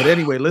 But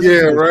anyway, let's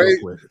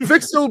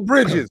fix those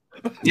bridges.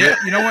 Yeah,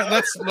 you know what?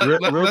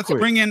 Let's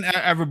bring in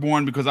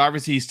Everborn, because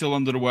obviously he's still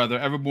under the weather.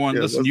 Everborn,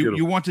 listen,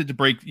 you wanted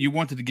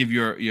to give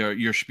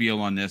your spiel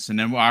on this, and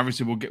then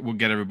obviously we'll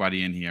get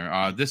everybody in here.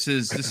 This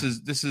is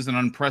an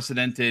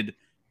unprecedented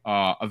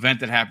event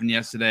that happened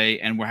yesterday,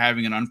 and we're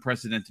having an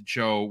unprecedented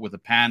show with a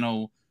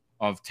panel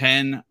of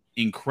 10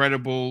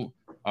 incredible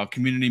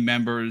community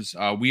members.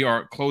 We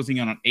are closing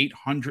in on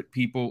 800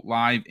 people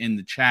live in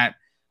the chat.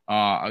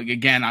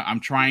 Again, I'm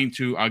trying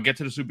to. I'll get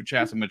to the super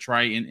chats. I'm gonna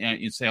try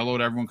and say hello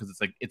to everyone, because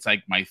it's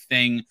like my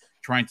thing,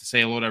 trying to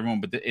say hello to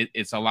everyone. But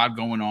it's a lot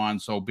going on,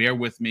 so bear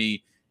with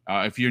me.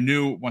 If you're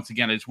new, once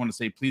again, I just want to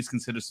say please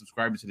consider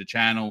subscribing to the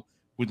channel.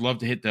 We'd love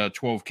to hit the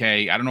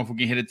 12K. I don't know if we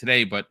can hit it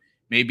today, but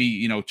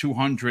maybe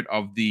 200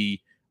 of the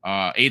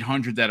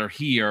 800 that are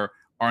here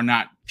are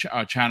not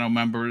channel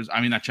members. I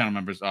mean, not channel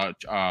members.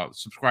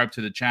 Subscribe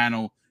to the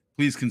channel.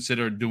 Please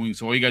consider doing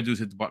so. All you gotta do is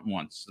hit the button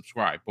once.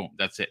 Subscribe. Boom.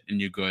 That's it,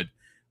 and you're good.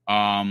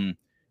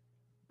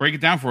 Break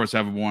it down for us,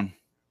 everyone.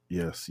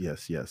 Yes.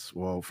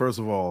 Well, first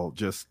of all,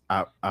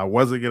 I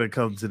wasn't gonna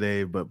come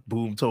today, but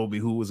Boom told me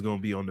who was gonna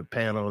be on the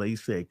panel. He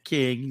said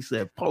King. He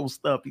said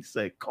Post Up. He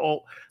said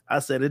Colt. I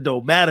said it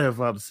don't matter if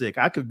I'm sick.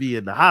 I could be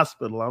in the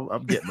hospital.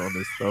 I'm getting on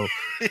this.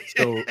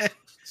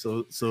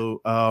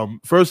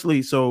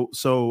 Firstly,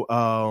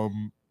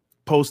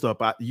 Post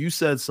Up. You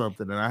said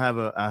something, and I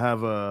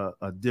have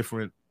a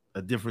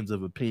difference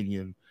of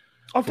opinion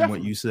from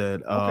what you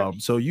said.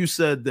 So you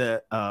said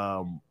that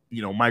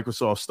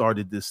Microsoft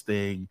started this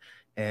thing,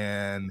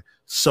 and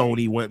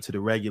Sony went to the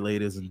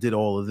regulators and did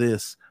all of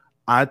this.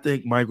 I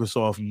think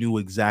Microsoft knew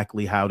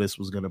exactly how this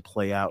was going to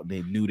play out, and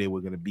they knew they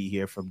were going to be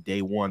here from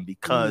day one,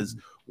 because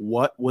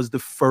what was the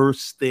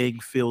first thing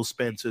Phil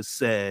Spencer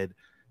said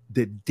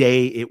the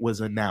day it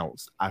was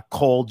announced? I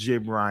called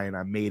Jim Ryan.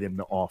 I made him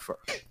the offer.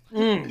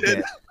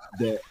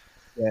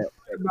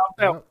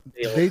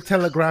 They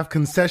telegraphed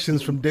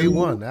concessions from day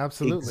one.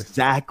 Absolutely.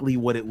 Exactly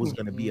what it was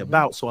going to be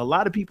about. So a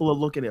lot of people are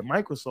looking at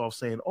Microsoft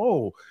saying,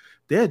 oh,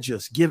 they're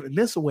just giving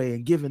this away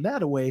and giving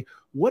that away.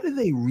 What are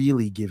they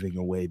really giving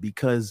away?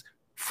 Because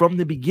from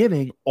the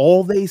beginning,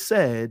 all they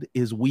said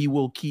is we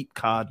will keep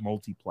COD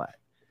multiplat.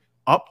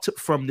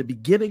 From the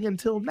beginning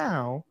until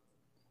now,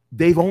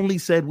 they've only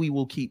said we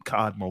will keep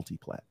COD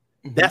multiplat.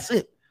 That's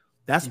it.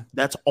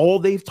 That's all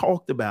they've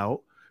talked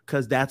about,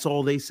 because that's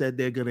all they said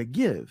they're going to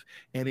give.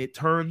 And it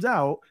turns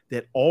out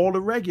that all the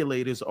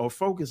regulators are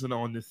focusing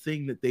on the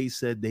thing that they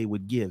said they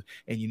would give.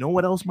 And you know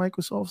what else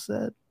Microsoft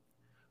said?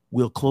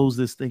 We'll close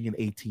this thing in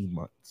 18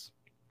 months.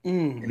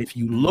 And if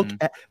you look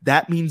at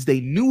that, means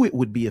they knew it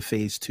would be a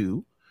phase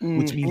 2,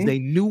 which means they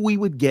knew we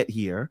would get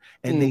here,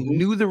 and they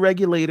knew the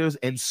regulators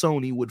and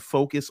Sony would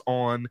focus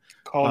on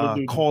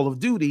Call of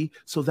Duty.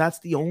 So that's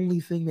the only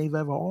thing they've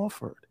ever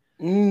offered.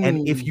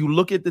 And if you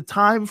look at the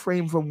time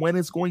frame from when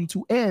it's going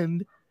to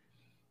end,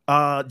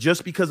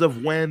 just because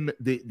of when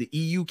the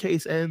EU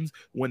case ends,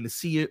 when the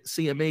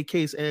CMA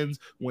case ends,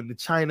 when the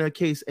China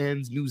case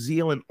ends, New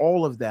Zealand,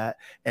 all of that,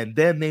 and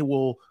then they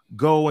will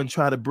go and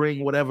try to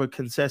bring whatever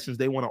concessions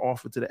they want to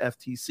offer to the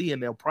FTC,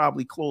 and they'll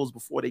probably close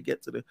before they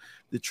get to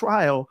the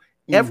trial.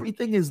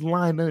 Everything is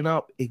lining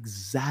up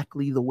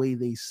exactly the way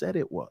they said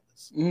it was.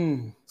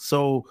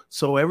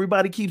 So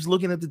everybody keeps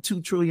looking at the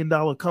 $2 trillion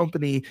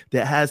company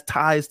that has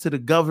ties to the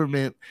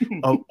government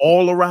of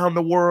all around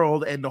the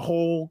world, and the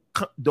whole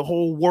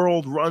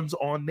world runs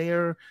on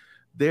their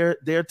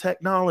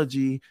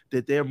technology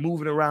that they're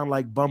moving around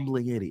like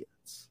bumbling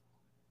idiots,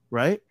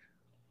 right?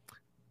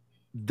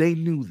 They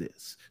knew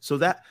this. So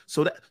that's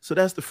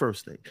the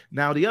first thing.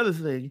 Now the other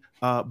thing,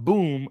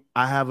 Boom,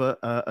 I have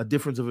a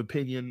difference of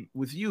opinion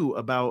with you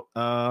about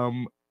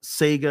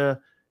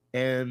Sega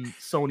and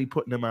Sony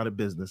putting them out of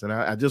business. And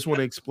I just want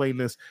to explain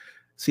this.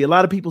 See, a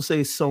lot of people say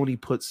Sony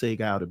put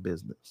Sega out of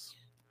business.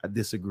 I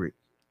disagree,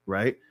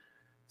 right?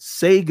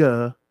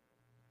 Sega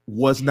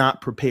was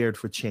not prepared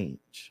for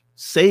change.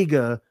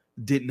 Sega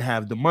didn't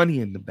have the money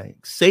in the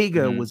bank.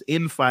 Sega was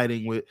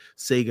infighting with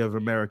Sega of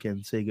America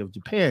and Sega of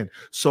Japan.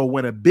 So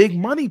when a big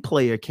money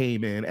player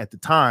came in at the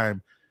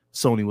time,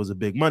 Sony was a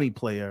big money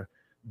player.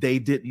 They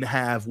didn't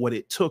have what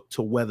it took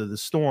to weather the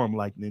storm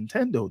like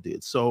Nintendo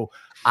did. So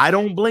I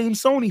don't blame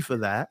Sony for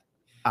that.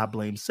 I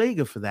blame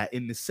Sega for that,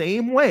 in the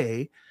same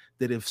way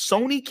that if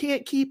Sony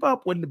can't keep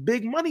up when the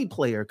big money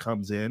player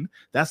comes in,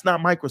 that's not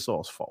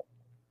Microsoft's fault.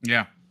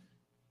 Yeah.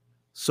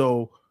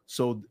 So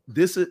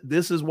this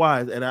is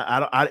why, and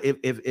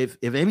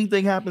if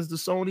anything happens to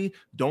Sony,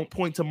 don't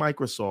point to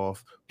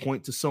Microsoft.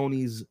 Point to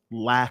Sony's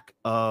lack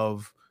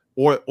of,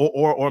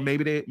 or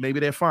maybe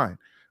they're fine.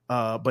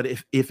 But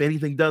if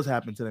anything does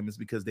happen to them, it's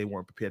because they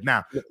weren't prepared.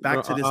 Now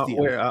back to this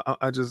deal.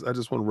 I just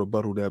want to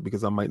rebuttal that,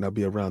 because I might not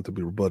be around to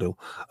be rebuttal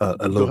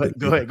a little bit.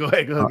 Go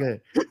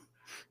ahead.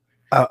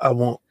 I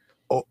want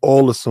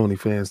all the Sony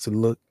fans to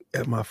look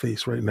at my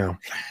face right now.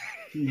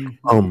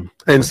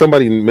 And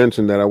somebody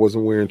mentioned that I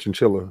wasn't wearing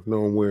chinchilla.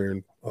 No, I'm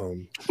wearing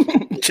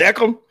check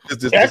them.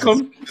 Check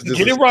them.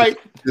 Get it right.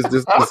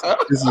 This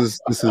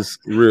is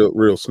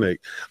real snake.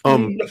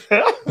 So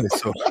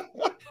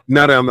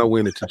now that I'm not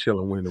wearing a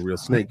chinchilla, I'm wearing a real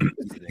snake. You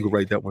can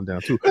write that one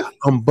down too.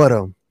 But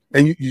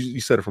and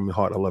you said it from your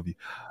heart. I love you.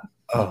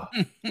 I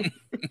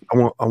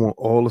want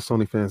all the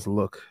Sony fans to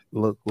look,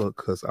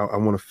 because I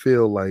want to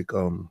feel like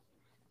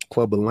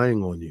Clubber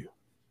Lang on you.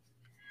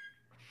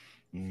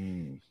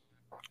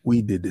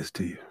 We did this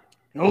to you.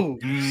 Oh,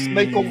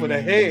 snake over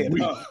the head.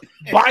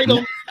 Bite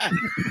them.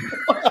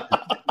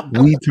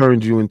 We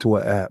turned you into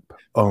an app.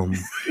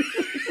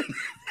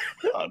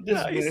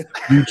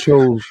 You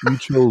chose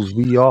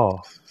VR.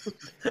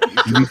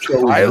 You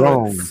chose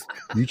wrong.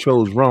 You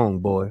chose wrong,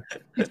 boy.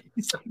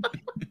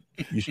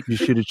 You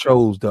should have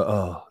chose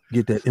to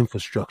get that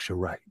infrastructure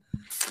right.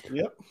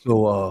 Yep.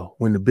 So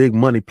when the big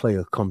money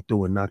player come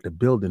through and knock the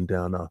building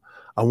down,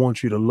 I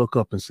want you to look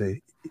up and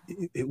say,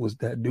 it was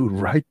that dude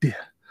right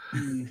there.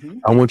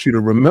 I want you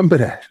to remember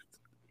that.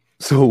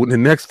 So the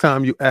next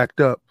time you act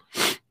up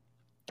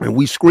and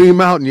we scream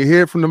out and you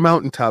hear it from the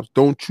mountaintops,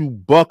 don't you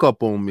buck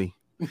up on me.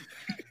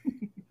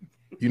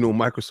 You know,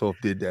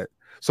 Microsoft did that.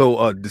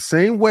 So the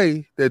same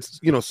way that,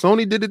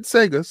 Sony did it to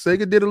Sega.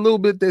 Sega did a little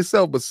bit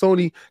themselves, but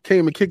Sony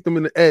came and kicked them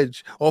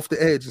off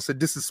the edge and said,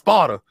 this is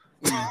Sparta.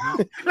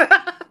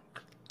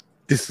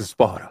 This is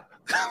Sparta.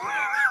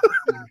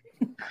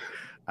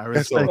 I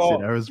respect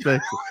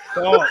it.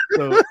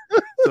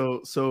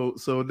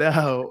 So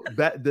now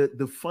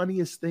the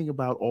funniest thing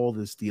about all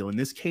this deal, and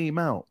this came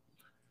out,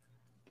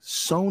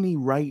 Sony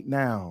right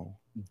now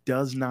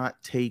does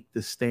not take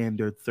the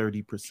standard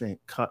 30%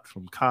 cut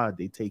from COD.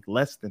 They take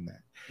less than that.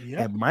 Yep.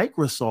 And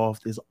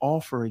Microsoft is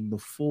offering the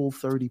full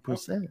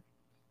 30%.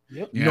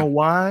 Yep. You know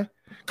why?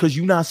 Because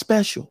you're not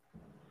special.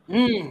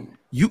 You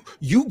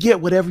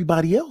get what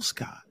everybody else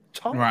got.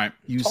 Right.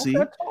 You see?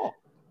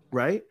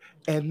 Right?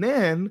 And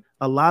then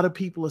a lot of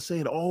people are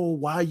saying, oh,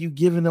 why are you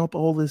giving up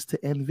all this to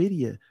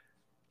NVIDIA?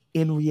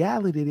 In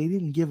reality, they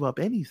didn't give up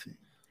anything.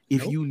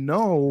 If you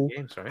know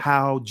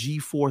how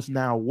GeForce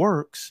Now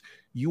works,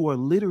 you are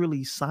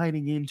literally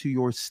signing into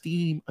your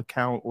Steam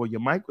account or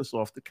your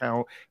Microsoft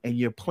account, and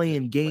you're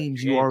playing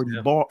games you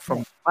already bought from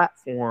the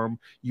platform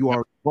you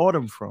already bought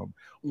them from.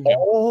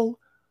 All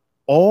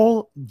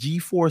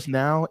GeForce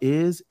Now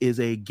is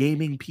a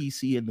gaming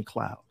PC in the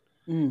cloud.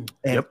 And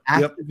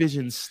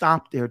Activision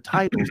stopped their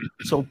titles.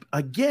 So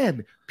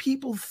again,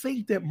 people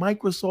think that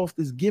Microsoft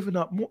is giving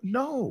up more.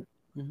 No.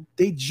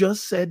 They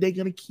just said they're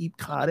going to keep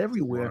COD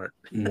everywhere.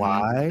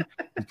 Why?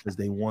 Because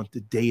they want the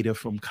data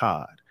from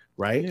COD,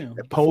 right? Yeah,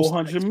 the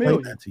 400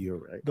 million. That to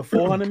you, right? The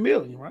 400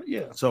 million, right?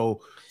 Yeah.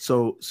 So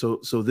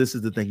this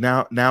is the thing.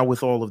 Now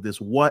with all of this,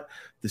 what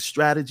the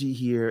strategy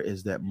here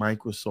is that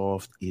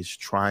Microsoft is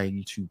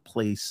trying to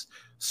place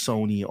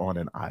Sony on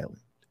an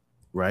island,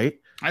 right?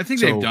 I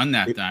think they've done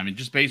that. I mean,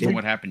 just based on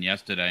what happened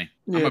yesterday.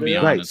 I'm gonna be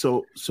honest.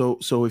 Right.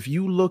 So if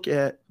you look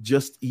at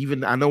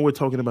I know we're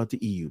talking about the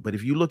EU, but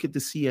if you look at the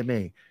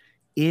CMA,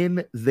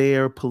 in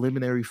their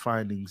preliminary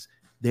findings,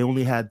 they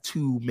only had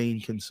two main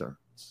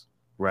concerns,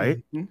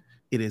 right?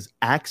 It is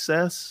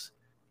access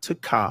to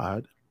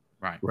COD,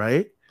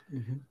 right?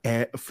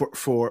 And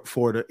for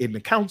the in the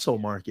console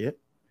market,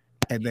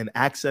 and then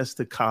access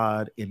to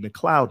COD in the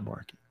cloud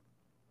market,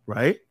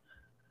 right?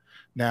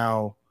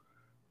 Now,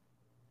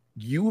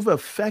 you've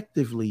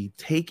effectively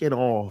taken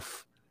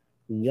off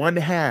one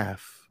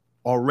half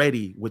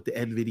already with the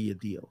NVIDIA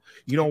deal.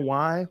 You know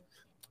why?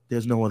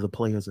 There's no other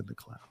players in the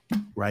cloud,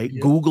 right?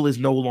 Yep. Google is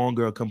no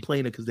longer a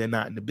complainer because they're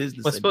not in the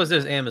business. Well, I suppose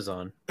there's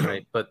Amazon,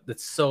 right? But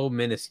it's so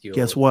minuscule.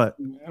 Guess what?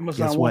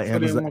 Amazon Guess one what? foot in,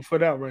 Amazon- one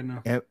foot out right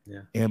now.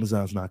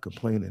 Amazon's not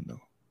complaining though.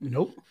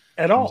 Nope,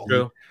 at all.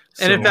 True.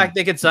 And in So- fact,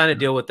 they could sign a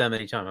deal with them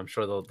anytime. I'm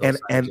sure they'll sign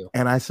a deal.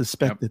 and I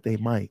suspect that they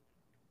might,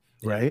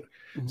 right?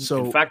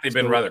 So In fact, they've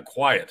been rather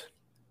quiet.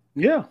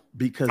 Yeah,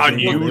 because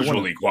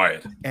Unusually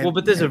quiet. Well,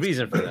 but there's a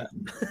reason for that.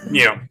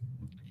 Yeah.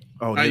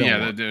 Oh, Yeah, they don't they're-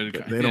 want, they're- they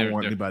don't they're-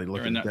 want they're- anybody they're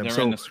looking in at the- them. They're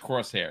So, in the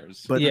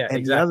crosshairs. but Yeah, and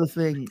exactly. the other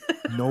thing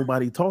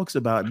nobody talks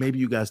about, maybe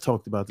you guys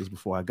talked about this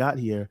before I got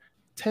here.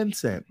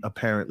 Tencent,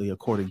 apparently,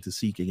 according to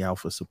Seeking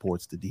Alpha,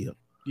 supports the deal.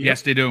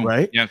 Yes, they do.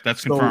 Right? Yeah,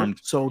 that's So- confirmed.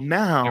 So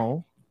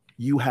now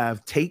you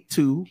have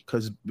Take-Two,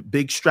 because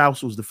Big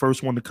Strauss was the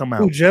first one to come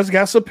who out. just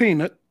got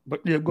subpoenaed? But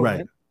yeah, go Right.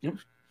 ahead. Yep.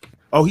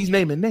 Oh, he's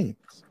naming names,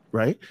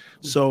 right?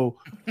 So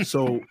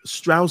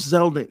Strauss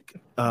Zelnick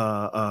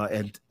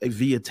and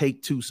via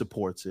Take-Two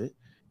supports it.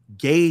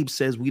 Gabe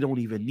says we don't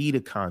even need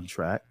a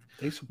contract.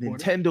 They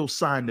support it. Nintendo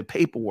signed the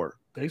paperwork,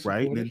 They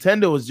right? support it.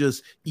 Nintendo is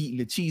just eating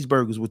the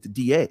cheeseburgers with the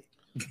DA.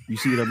 You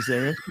see what I'm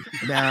saying?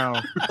 Now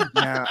they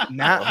got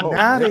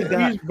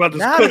These brothers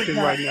now they cooking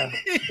got- right now.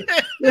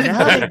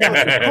 now they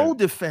got the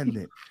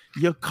co-defendant.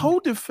 Your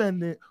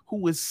co-defendant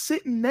who is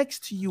sitting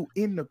next to you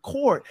in the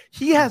court,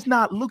 he has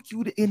not looked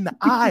you in the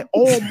eye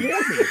all morning.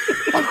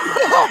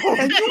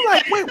 And you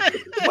like, wait,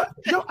 what?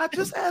 Yo, I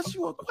just asked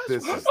you a question.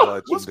 This is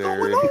What's going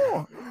legendary.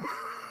 on?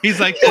 He's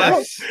like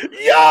this.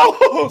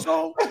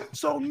 Yo,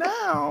 So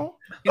now,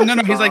 No,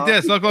 he's like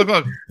this. Look.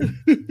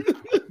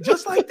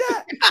 just like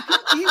that,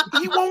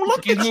 he won't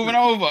look He's at moving you.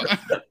 over.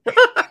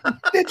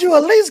 Did you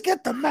at least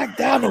get the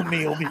McDonald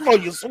meal before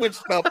you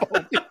switched up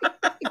on me?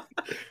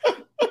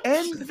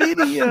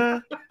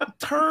 NVIDIA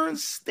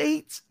turns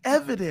state's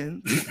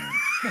evidence.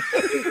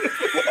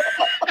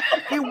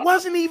 It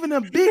wasn't even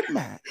a Big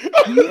Mac.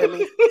 You hear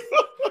me?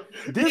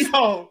 This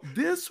was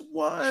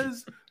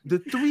the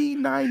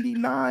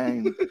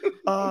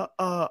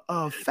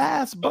 $3.99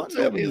 fast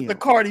bundle meal. the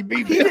Cardi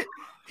B.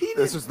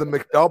 This is the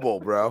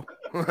McDouble, bro.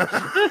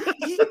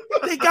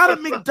 They got a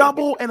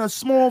McDouble and a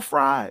small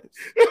fries.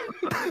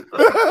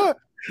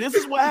 This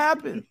is what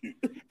happened.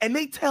 And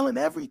they telling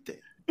everything.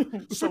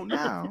 So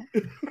now,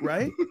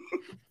 right?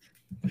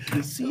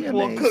 The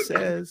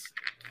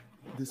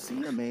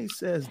CMA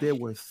says there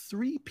were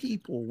 3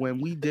 people when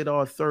we did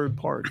our third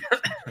party.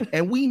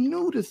 And we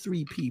knew the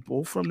 3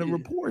 people from the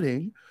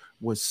reporting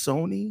was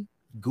Sony,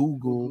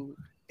 Google,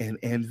 and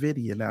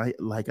NVIDIA. Now,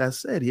 like I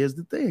said, here's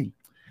the thing.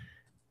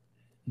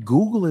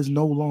 Google is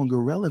no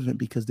longer relevant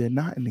because they're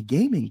not in the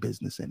gaming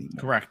business anymore.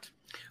 Correct.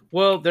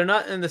 Well, they're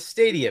not in the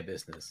Stadia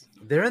business.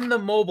 They're in the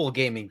mobile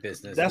gaming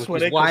business. That's which what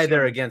is they why concerned.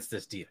 they're against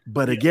this deal.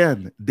 But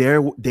again,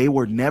 they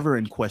were never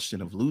in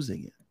question of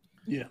losing it.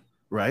 Yeah.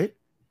 Right?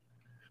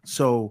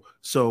 So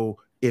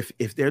if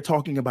they're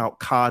talking about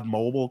COD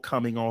Mobile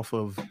coming off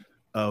of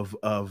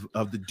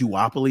the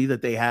duopoly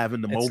that they have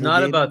in the mobile, It's not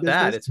gaming about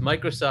that. business, It's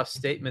Microsoft's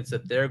statements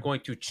that they're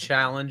going to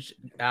challenge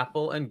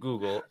Apple and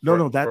Google.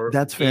 no, for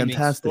that's gaming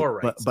fantastic.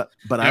 store rights. But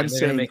Yeah, I'm they're gonna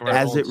saying make their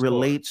as own it store.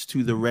 relates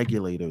to the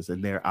regulators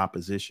and their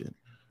opposition.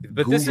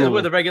 But this is Google-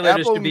 where the regulators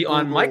Apple should be and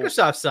on Google-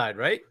 Microsoft's side,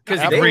 right? Because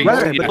Apple- they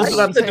Right, right, but this is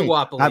what I'm the saying.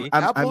 duopoly.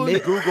 Apple made-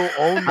 and Google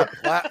own the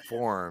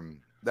platform.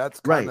 That's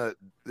Right. kind of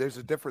there's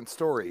a different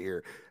story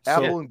here. So-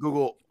 Apple and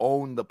Google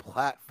own the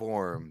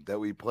platform that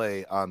we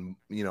play on,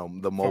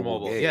 the mobile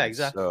mobile. games. Yeah,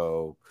 exactly.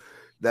 So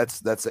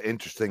that's an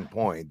interesting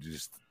point to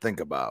just think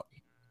about.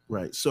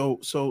 Right.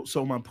 So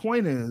my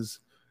point is,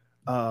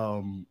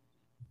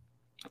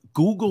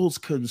 Google's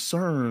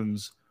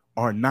concerns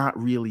are not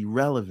really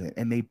relevant,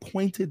 and they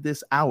pointed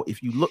this out.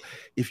 If you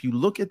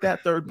look at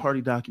that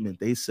third-party document,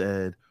 they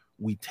said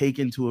we take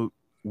into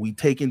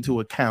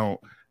account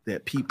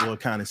that people are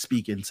kind of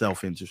speaking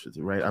self-interest,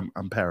 right?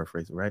 I'm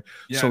paraphrasing, right?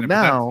 Yeah, So but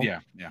now,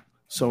 that's- yeah.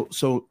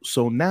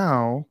 So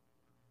now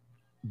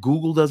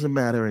Google doesn't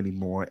matter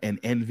anymore,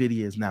 and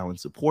NVIDIA is now in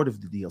support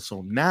of the deal.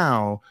 So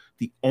now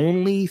the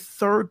only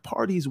third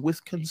parties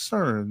with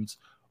concerns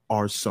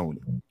are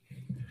Sony.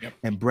 Yep.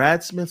 And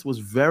Brad Smith was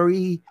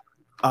very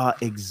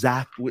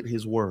exact with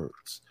his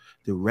words.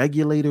 The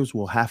regulators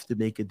will have to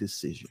make a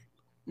decision,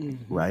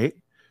 right?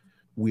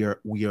 We're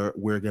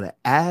going to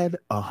add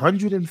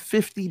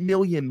 150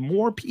 million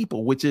more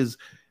people, which is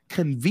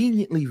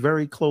conveniently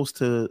very close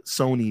to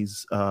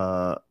Sony's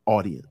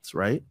audience,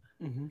 right?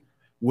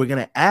 We're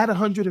going to add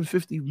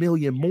 150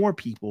 million more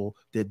people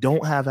that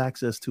don't have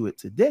access to it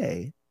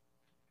today,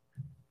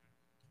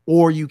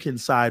 or you can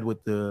side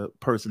with the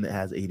person that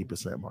has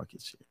 80%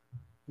 market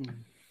share,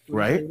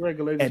 right?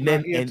 And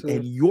then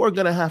and you're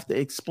going to have to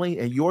explain,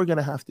 and you're going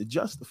to have to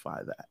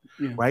justify that,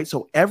 right?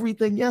 So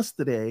everything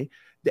yesterday,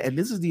 and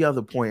this is the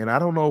other point, and I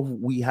don't know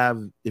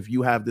if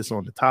you have this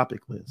on the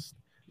topic list.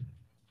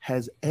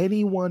 Has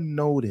anyone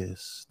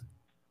noticed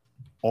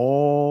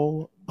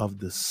all of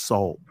the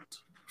salt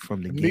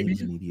from the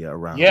games media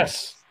around?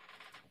 Yes.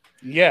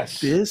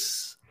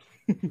 This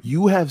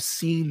You have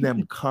seen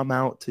them come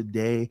out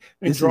today.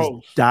 In This is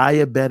droves.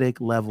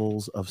 diabetic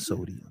levels of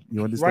sodium.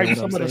 You understand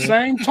Writing what some I'm of the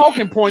saying? same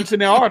talking points in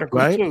their article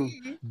Right? too.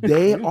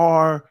 They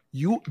are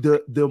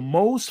the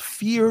most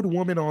feared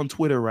woman on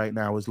Twitter right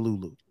now is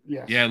Lulu.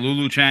 Yes. Yeah,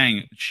 Lulu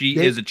Chang. She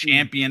They- is a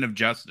champion of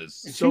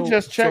justice. And So- she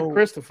just checked so-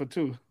 Christopher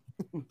too.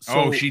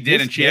 Oh, she did,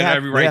 this- and she they had have-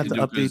 every they right have to to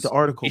do update the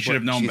article. He should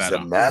have but- known She's better.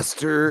 a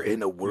master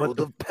in a world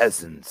the- of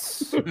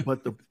peasants.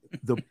 But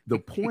the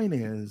point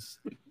is,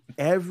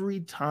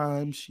 every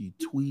time she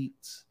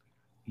tweets,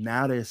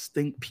 now there's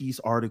think piece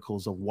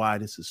articles of why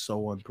this is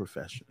so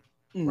unprofessional,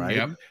 right?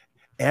 Yep.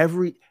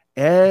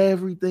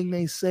 Everything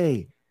they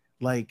say,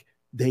 like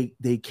they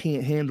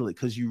can't handle it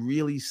because you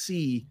really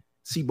see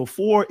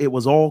before it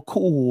was all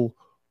cool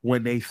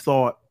when they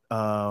thought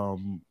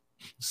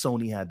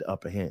Sony had the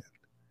upper hand.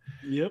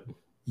 Yep.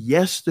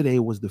 Yesterday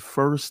was the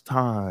first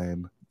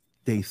time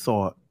they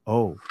thought,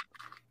 oh,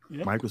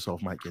 Yep.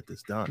 Microsoft might get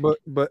this done.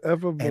 But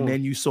Everborn, And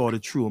then you saw the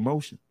true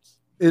emotions.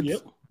 it's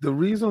Yep. the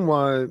reason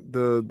why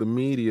the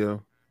media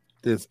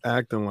is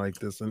acting like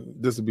this, and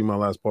this will be my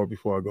last part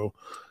before I go.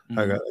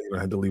 I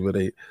had to leave at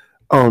 8.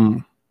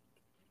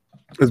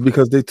 Is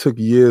because they took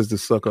years to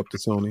suck up to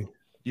Sony.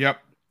 Yep.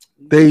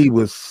 They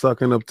was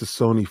sucking up to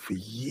Sony for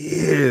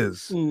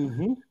years,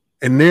 Mm-hmm.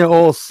 and they're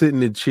all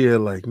sitting in chair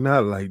like,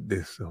 not like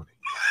this,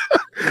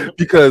 Sony,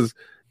 because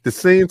the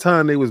same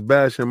time they was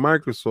bashing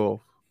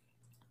Microsoft,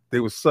 they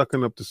was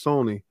sucking up to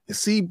Sony.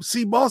 See,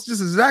 boss, this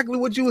is exactly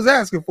what you was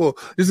asking for.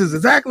 This is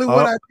exactly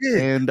what I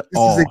did. And This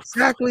off. is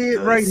exactly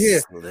it right here.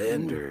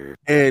 Slander.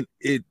 And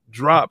it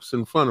drops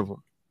in front of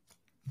them.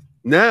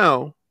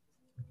 Now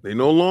they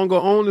no longer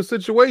own the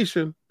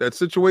situation. That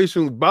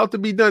situation is about to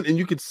be done, and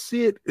you can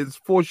see it. It's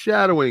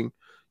foreshadowing.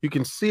 You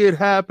can see it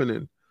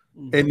happening,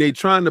 and they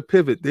trying to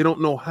pivot. They don't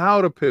know how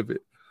to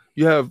pivot.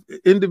 You have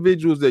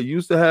individuals that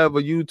used to have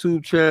a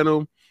YouTube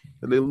channel,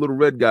 and they're little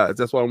red guys.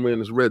 That's why I'm wearing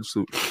this red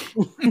suit.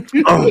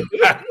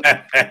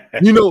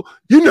 You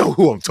know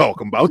who I'm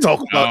talking about. I'm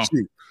talking about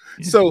you.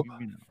 So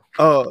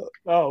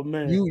Oh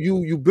man.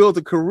 you built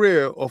a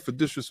career off of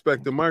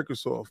disrespecting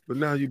Microsoft, but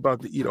now you're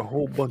about to eat a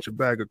whole bunch of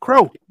bag of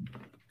crow.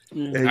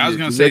 And I was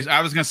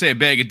gonna say a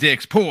bag of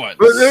dicks. Pause.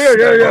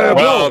 Yeah.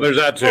 Well, there's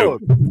that too.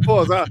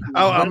 Pause.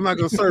 I'm not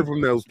gonna serve from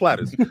those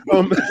platters.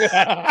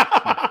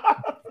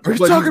 Are you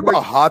But talking he's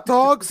about hot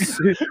dogs?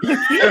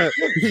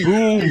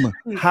 Boom.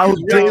 How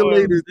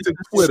Related to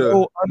Twitter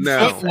So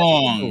now.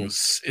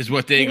 Footlongs is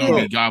what they're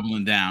gonna be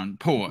gobbling down.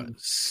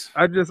 Pause.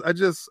 I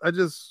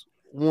just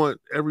want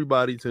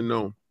everybody to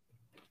know,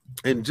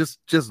 and just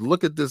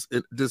look at this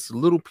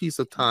little piece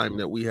of time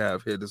that we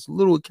have here, this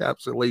little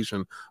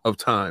encapsulation of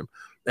time.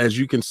 As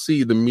you can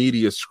see, the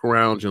media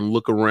scrounge and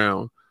look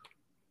around.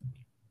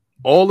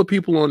 All the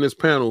people on this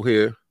panel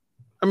here,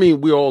 I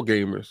mean, we're all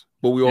gamers,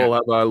 but we all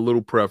have our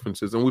little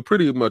preferences, and we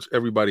pretty much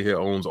everybody here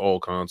owns all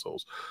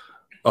consoles.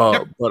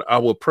 But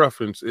our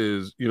preference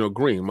is,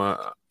 green.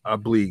 I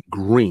bleed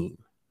green.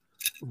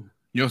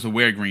 You also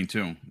wear green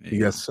too.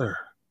 Yes, sir.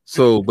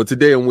 So, but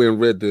today I'm wearing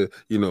red to,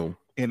 in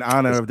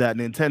honor of that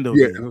Nintendo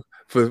game.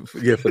 for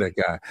that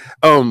guy.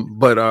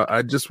 But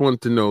I just want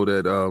to know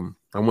that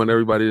I want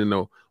everybody to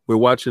know we're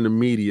watching the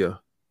media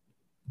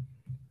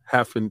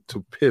having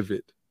to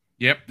pivot.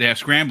 Yep, they're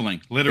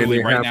scrambling literally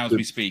they right have now as to-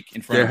 we speak in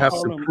They front of have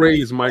us. to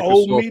praise old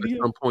Microsoft at media?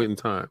 some point in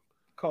time.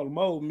 Call them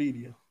old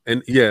media.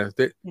 And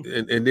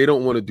and they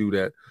don't want to do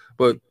that.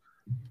 But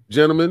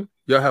gentlemen,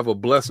 y'all have a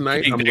blessed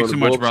night. King, I'm thanks so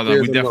gonna go much, brother.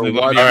 upstairs We and definitely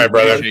watch love you. All right,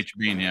 brother. Appreciate you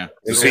being here.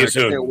 We'll see you I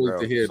soon. can't wait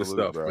to hear the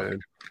Absolutely, stuff, bro. man.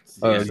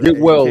 Yes, Get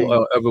well,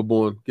 King.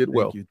 Everborn. Get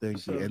well. Thank you.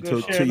 So And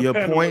good to sharing the your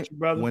panel point, with you,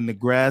 brother. when the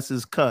grass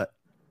is cut,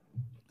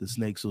 the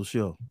snakes will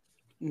show,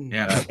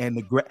 Yeah. and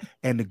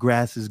the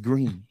grass is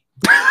green.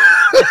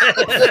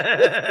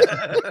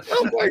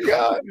 Oh my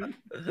God.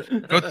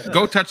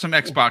 Go touch some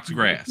Xbox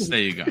grass. There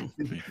you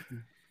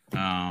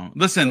go.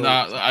 Listen,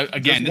 again,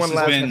 Just this one has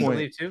last been point.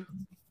 Leave too.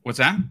 what's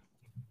that?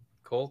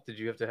 Cole, did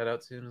you have to head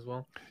out soon as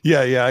well?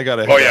 Yeah, I got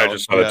it. Oh, yeah, I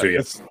just saw that too, yeah.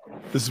 This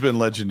has been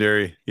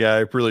legendary. Yeah,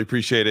 I really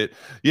appreciate it.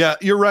 Yeah,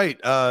 you're right.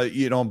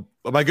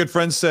 My good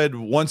friend said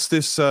once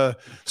this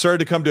started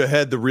to come to a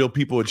head, the real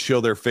people would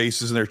show their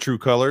faces and their true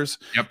colors.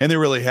 Yep. And they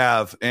really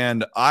have.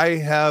 And I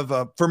have,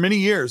 for many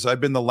years, I've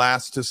been the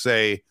last to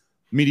say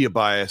media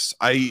bias.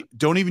 I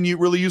don't even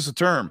really use the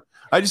term.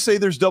 I just say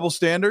there's double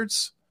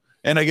standards,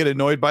 and I get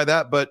annoyed by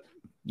that, but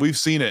we've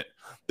seen it.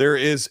 There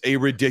is a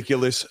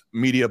ridiculous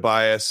media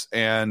bias,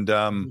 and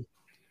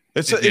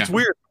it's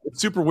weird.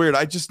 It's super weird.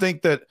 I just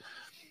think that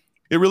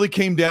it really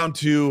came down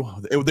to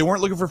they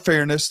weren't looking for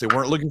fairness. They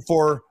weren't looking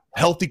for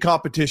healthy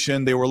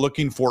competition. They were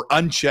looking for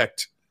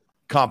unchecked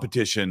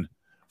competition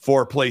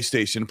for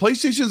PlayStation.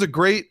 PlayStation is a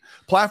great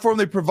platform.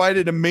 They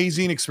provided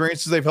amazing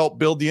experiences. They've helped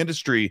build the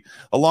industry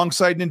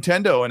alongside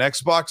Nintendo, and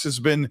Xbox has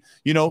been,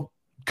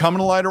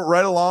 coming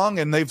right along,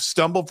 and they've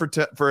stumbled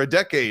for a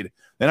decade.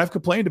 And I've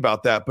complained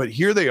about that, but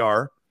here they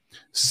are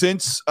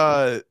since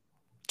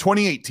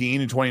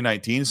 2018 and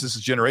 2019, since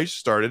this generation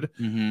started,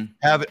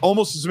 have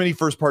almost as many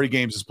first-party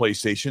games as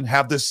PlayStation,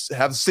 have the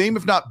same,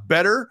 if not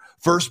better,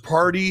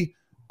 first-party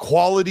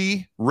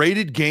quality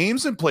rated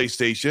games in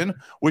PlayStation,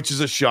 which is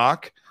a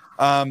shock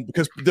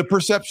because the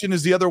perception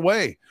is the other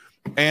way.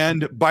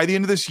 And by the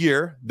end of this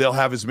year, they'll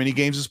have as many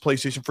games as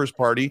PlayStation first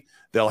party.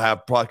 They'll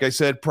have, like I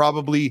said,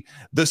 probably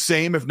the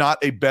same, if not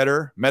a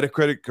better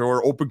Metacritic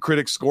or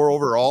OpenCritic score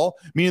overall.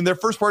 Meaning their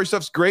first party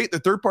stuff's great. The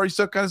third party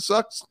stuff kind of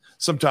sucks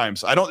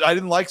sometimes. I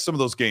didn't like some of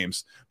those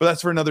games, but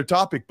that's for another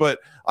topic. But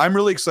I'm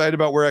really excited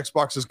about where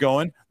Xbox is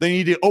going. They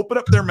need to open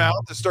up their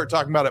mouth and start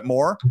talking about it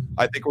more.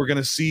 I think we're going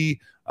to see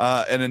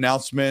an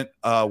announcement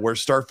where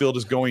Starfield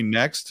is going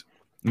next,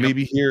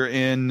 maybe here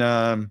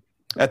in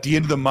at the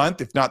end of the month,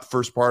 if not the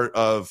first part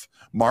of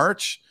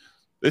March.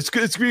 It's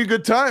going to be a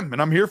good time,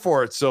 and I'm here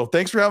for it. So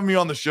thanks for having me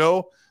on the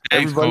show.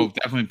 Thanks, everybody. Cole.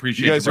 Definitely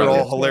appreciate you guys it, are brother.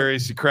 all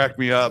hilarious. You crack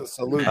me up.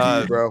 Salute to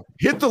you, bro.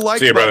 Hit the like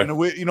See you, button.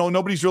 brother. You know,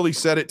 nobody's really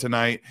said it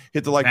tonight.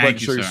 Hit the like Thank button,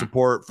 you, show your sir.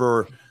 support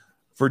for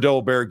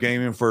Double Bear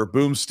Gaming, for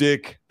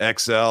Boomstick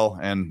XL,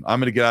 and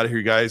I'm going to get out of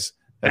here, guys.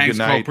 Have Thanks, a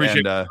good Cole. night, Appreciate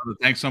and it. Brother.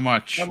 Thanks so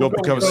much. go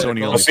become a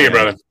Sony. I'll see you,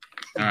 brother.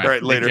 All All right,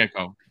 take later. care,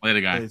 Cole.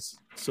 Later, guys.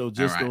 So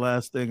just All the right.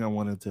 last thing I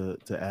wanted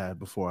to add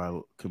before I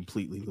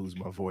completely lose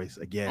my voice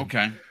again.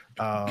 Okay.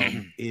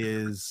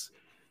 Is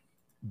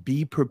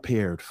be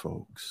prepared,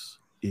 folks.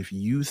 If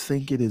you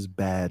think it is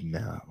bad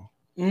now,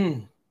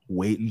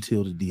 wait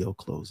until the deal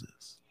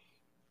closes.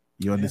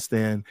 You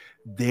understand?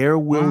 There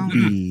will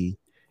be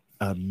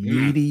a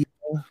media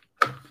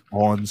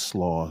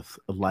onslaught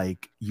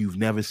like you've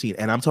never seen,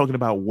 and I'm talking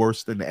about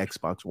worse than the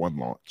Xbox One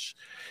launch.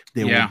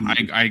 There Yeah, will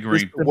be I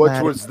agree.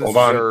 Which was Hold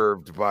on.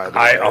 deserved by the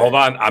way. Hold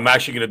on. I'm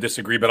actually going to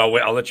disagree, but I'll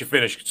wait. I'll let you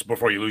finish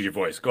before you lose your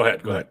voice. Go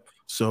ahead. Go ahead.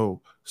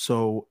 So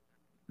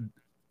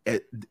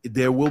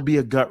there will be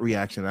a gut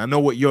reaction. I know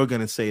what you're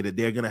going to say, that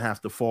they're going to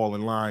have to fall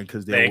in line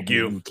because there Thank will be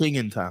you. a new king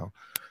in town.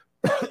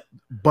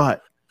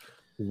 But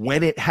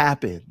when it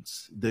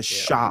happens, the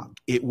shock,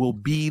 it will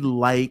be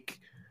like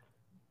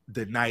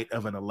the night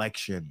of an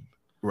election,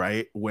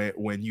 right?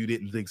 When you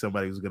didn't think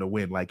somebody was going to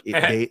win. Like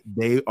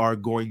they are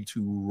going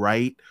to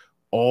write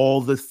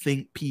all the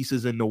think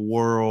pieces in the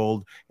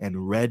world,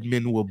 and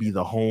Redmond will be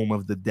the home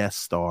of the Death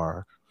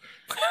Star.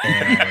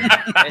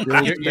 And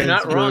You're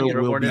not wrong.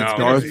 You're will be it's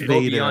Darth going to go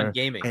Vader, beyond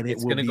gaming. and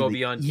It's will going to be go the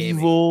beyond gaming.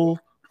 evil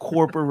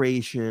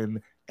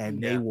corporation,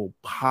 and they will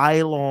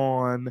pile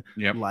on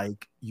Yep.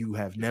 like you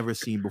have never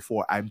seen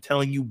before. I'm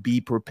telling you, be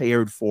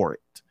prepared for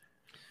it.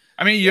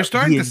 I mean, you're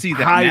starting The to see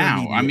that entire now.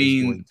 media I is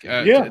mean,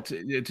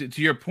 going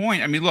to your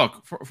point. I mean,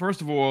 look.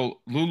 First of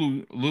all,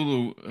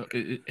 Lulu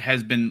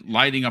has been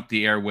lighting up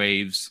the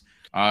airwaves.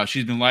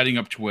 She's been lighting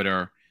up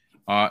Twitter,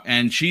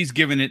 and she's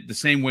given it the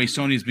same way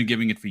Sony's been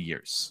giving it for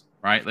years,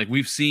 right? Like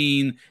we've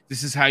seen,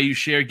 this is how you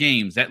share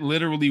games. That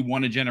literally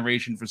won a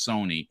generation for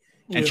Sony.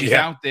 And she's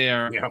out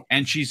there,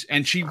 and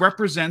she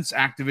represents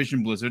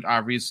Activision Blizzard.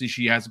 Obviously,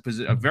 she has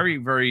a very,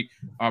 very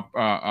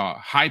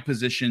high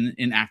position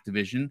in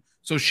Activision.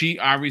 So she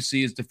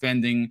obviously is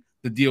defending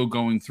the deal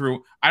going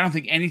through. I don't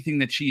think anything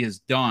that she has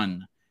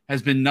done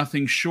has been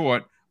nothing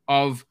short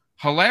of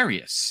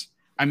hilarious.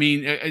 I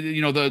mean,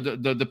 you know,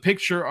 the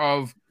picture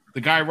of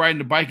the guy riding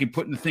the bike and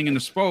putting the thing in the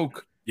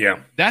spoke. Yeah,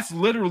 that's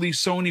literally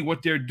Sony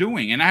what they're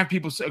doing. And I have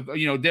people say,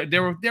 you know,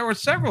 there were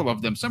several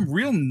of them, some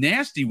real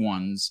nasty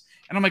ones.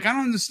 And I'm like, I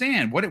don't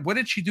understand. What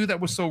did she do that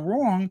was so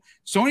wrong?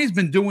 Sony's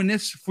been doing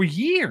this for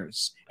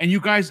years, and you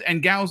guys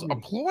and gals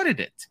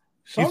applauded it.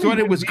 You Sony thought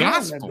it went was beyond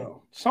gospel. that,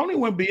 though. Sony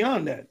went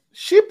beyond that.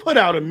 She put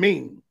out a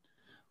meme.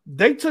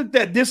 They took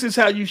that "This is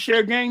how you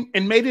share" game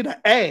and made it an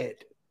ad.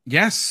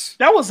 Yes,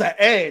 that was an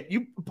ad.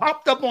 You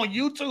popped up on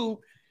YouTube,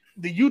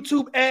 the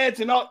YouTube ads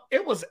and all.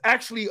 It was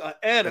actually an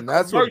ad. And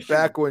that's what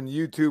back when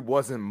YouTube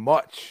wasn't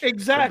much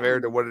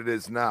compared to what it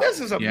is now. This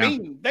is a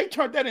meme. They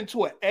turned that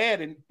into an ad,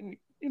 and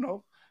you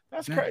know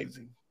that's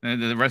crazy.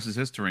 And the rest is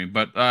history.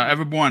 But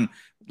everyone,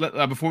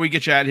 before we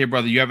get you out of here,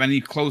 brother, you have any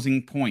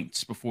closing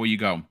points before you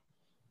go?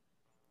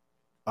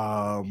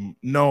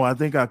 No, I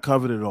think I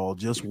covered it all.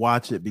 Just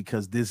watch it,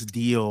 because this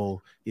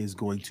deal is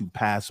going to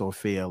pass or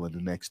fail in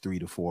the next 3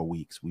 to 4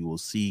 weeks. We will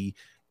see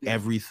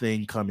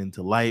everything come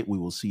into light. We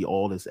will see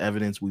all this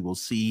evidence. We will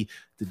see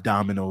the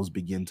dominoes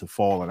begin to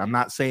fall. And I'm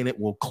not saying it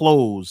will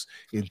close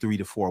in 3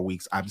 to 4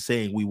 weeks. I'm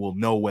saying we will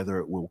know whether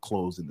it will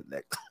close in the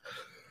next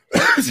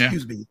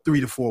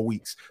 3 to 4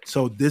 weeks.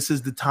 So this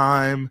is the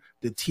time.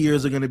 The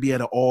tears are going to be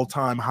at an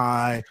all-time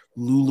high.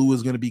 Lulu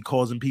is going to be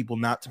causing people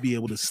not to be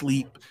able to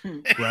sleep,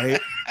 right?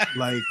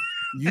 Like,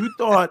 you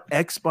thought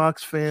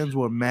Xbox fans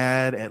were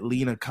mad at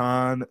Lena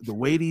Khan. The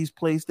way these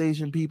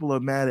PlayStation people are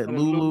mad at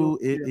Lulu,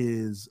 it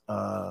is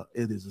a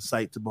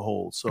sight to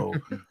behold. So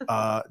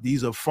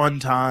these are fun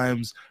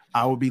times.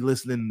 I will be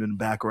listening in the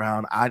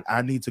background.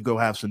 I need to go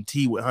have some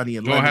tea with honey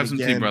and lemon. Go have some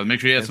tea, brother.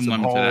 Make sure you have some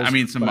lemon for that. I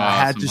mean, some.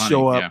 I had some to honey,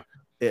 show up.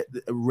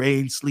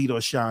 Rain, sleet, or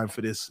shine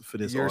for this.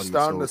 You're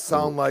starting to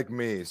sound like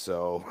me,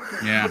 so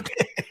yeah.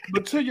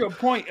 But to your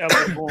point,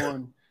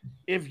 Ellerborn,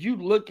 if you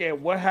look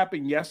at what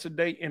happened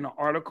yesterday in the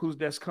articles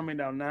that's coming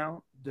out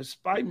now,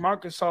 despite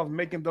Microsoft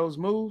making those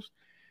moves,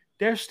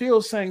 they're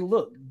still saying,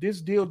 "Look,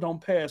 this deal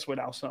don't pass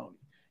without Sony,"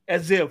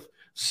 as if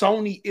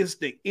Sony is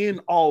the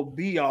end all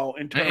be all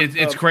in terms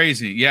it's of,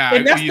 crazy. Yeah.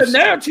 and that's the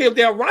narrative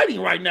they're writing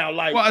right now.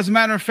 Like, well, as a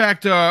matter of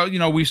fact,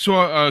 we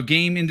saw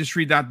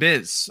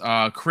GameIndustry.biz.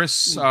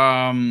 Chris,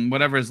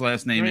 whatever his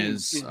last name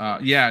is,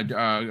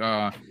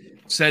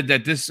 said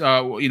that this,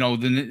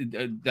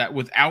 that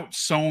without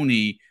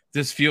Sony,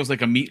 this feels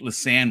like a meatless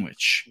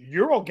sandwich.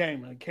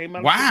 Eurogamer came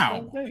out.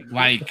 Wow,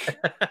 like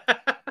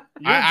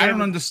I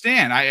don't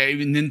understand.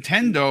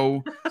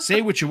 Nintendo,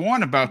 say what you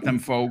want about them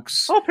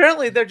folks. Oh,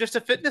 apparently they're just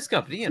a fitness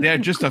company. They're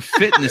just a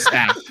fitness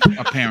app,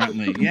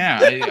 apparently. Yeah,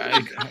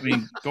 I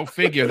mean, go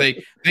figure.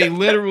 They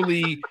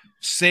literally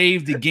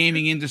saved the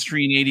gaming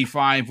industry in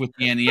 '85 with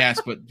the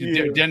NES, but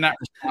they're not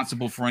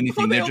responsible for anything.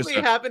 Well, they they're only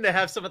just happen to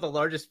have some of the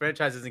largest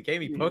franchises in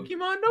gaming.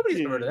 Pokemon,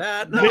 nobody's heard of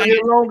that. No,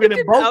 they're longer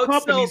than both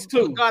companies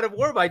too. God of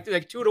War by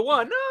like 2 to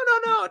 1. No,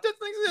 it doesn't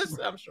exist.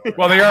 I'm sure.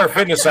 Well, they are a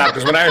fitness app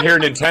because when I hear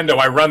Nintendo,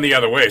 I run the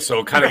other way, so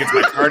it kind of gets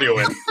my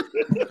cardio in.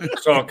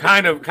 So it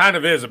kind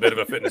of is a bit of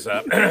a fitness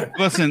app.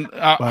 Listen,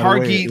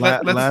 Hargy,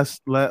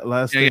 last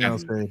thing I'll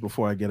say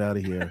before I get out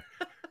of here.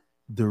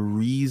 The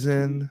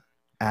reason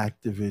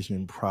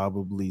Activision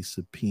probably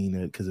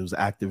subpoenaed, because it was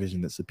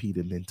Activision that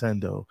subpoenaed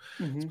Nintendo,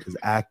 because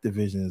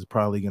Activision is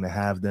probably going to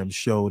have them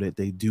show that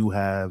they do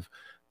have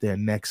their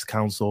next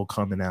console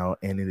coming out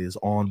and it is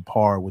on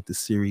par with the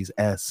Series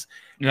S,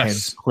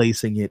 and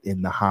placing it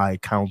in the high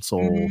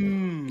console,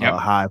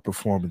 high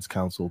performance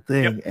console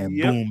thing, and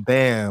boom,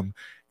 bam,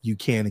 you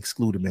can't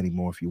exclude them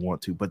anymore if you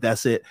want to. But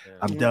that's it.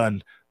 I'm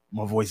done.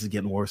 My voice is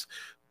getting worse.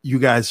 You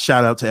guys,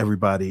 shout out to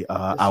everybody.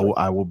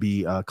 I will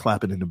be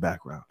clapping in the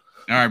background.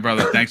 All right,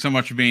 brother. Thanks so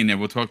much for being there.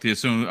 We'll talk to you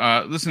soon.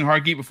 Listen,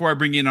 Hargeet, before I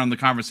bring you in on the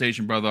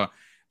conversation, brother,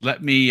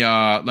 let me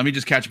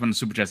just catch up on the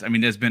super chats. I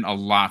mean, there's been a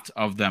lot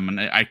of them, and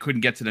I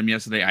couldn't get to them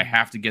yesterday. I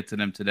have to get to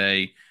them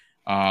today.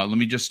 Let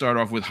me just start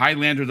off with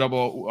Highlander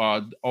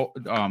 001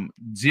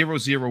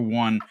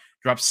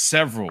 drops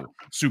several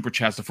super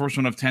chats. The first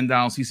one of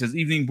 $10. He says,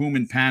 "Evening Boom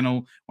and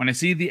panel. When I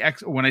see an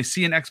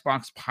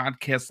Xbox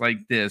podcast like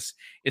this,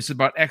 it's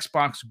about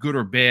Xbox good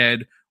or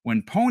bad.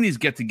 When ponies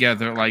get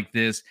together like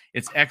this,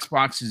 it's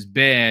Xbox is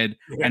bad,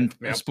 and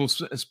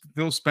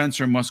Phil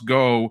Spencer must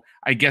go.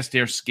 I guess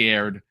they're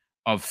scared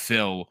of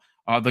Phil."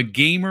 The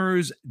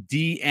Gamers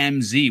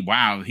DMZ,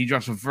 wow, he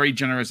drops a very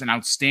generous and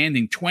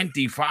outstanding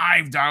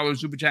 $25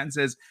 super chat and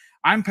says,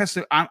 I'm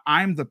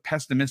the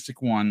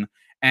pessimistic one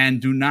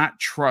and do not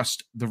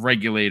trust the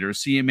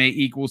regulators. CMA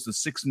equals the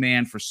sixth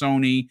man for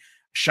Sony.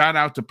 Shout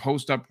out to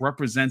Post Up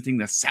representing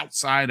the south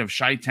side of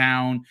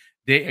Chi-Town.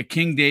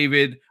 King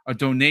David, a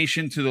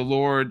donation to the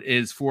Lord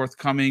is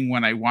forthcoming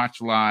when I watch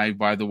live,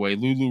 by the way.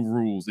 Lulu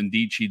rules.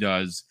 Indeed, she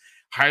does.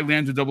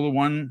 Highlander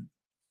 001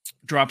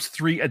 drops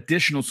 3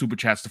 additional super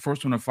chats. The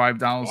first one of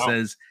 $5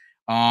 says,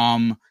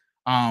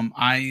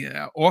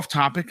 off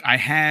topic, I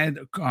had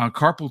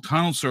carpal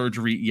tunnel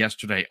surgery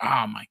yesterday.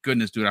 Oh, my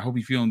goodness, dude. I hope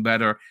you're feeling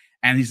better.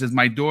 And he says,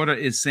 my daughter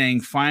is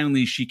saying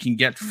finally she can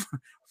get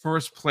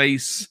first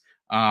place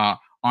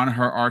on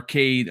her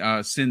arcade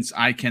since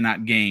I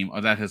cannot game.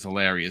 Oh, that is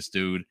hilarious,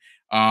 dude.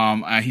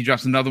 He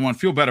drops another one.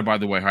 Feel better, by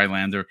the way,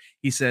 Highlander.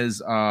 He says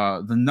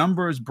the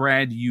numbers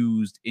Brad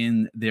used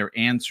in their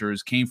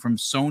answers came from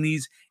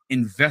Sony's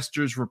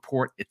investors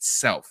report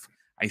itself.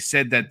 I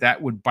said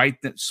that would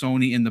bite that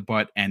Sony in the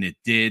butt, and it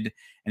did.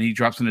 And he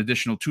drops an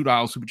additional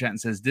 $2 super chat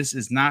and says, This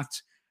is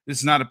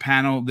not a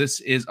panel. This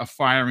is a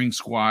firing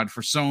squad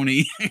for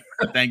Sony.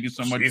 Thank you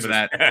so much for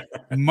that.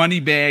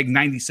 Moneybag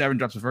 97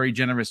 drops a very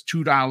generous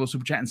 $2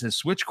 super chat and says,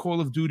 Switch Call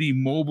of Duty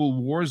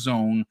Mobile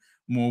Warzone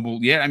mobile.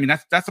 Yeah, I mean,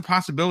 that's a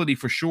possibility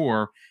for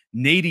sure.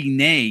 Nady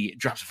Nay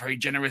drops a very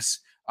generous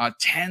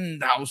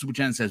 $10 super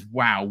chat and says,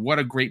 wow, what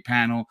a great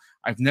panel.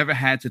 I've never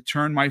had to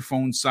turn my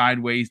phone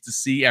sideways to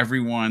see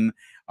everyone.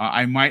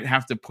 I might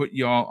have to put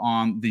y'all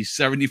on the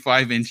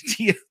 75-inch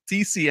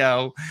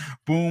TCL.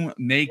 Boom,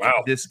 make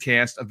this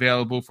cast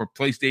available for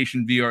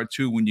PlayStation VR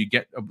 2 when you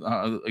get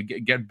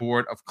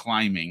bored of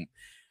climbing.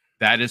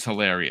 That is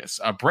hilarious.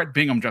 Brett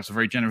Bingham drops a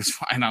very generous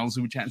 $5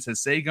 super chat and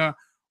says, Sega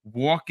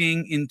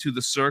walking into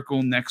the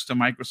circle next to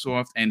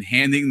Microsoft and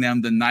handing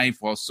them the knife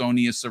while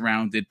Sony is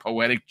surrounded.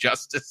 Poetic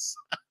justice.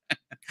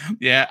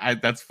 Yeah,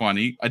 that's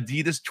funny.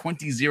 Adidas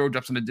 20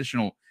 drops an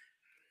additional.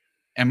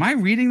 Am I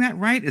reading that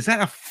right? Is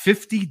that a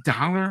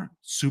 $50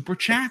 super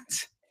chat?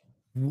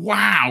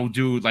 Wow,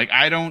 dude. Like,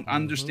 I don't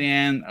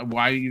understand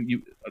why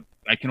you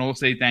I can all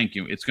say thank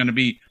you. It's going to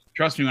be,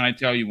 trust me when I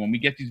tell you, when we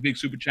get these big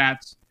super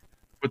chats,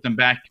 put them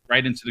back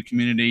right into the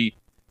community.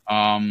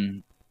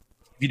 If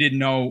you didn't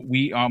know,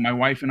 we, my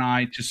wife and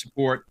I, to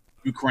support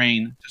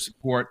Ukraine, to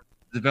support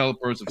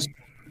developers of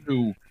Stalker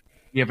 2,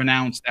 we have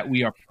announced that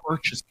we are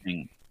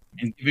purchasing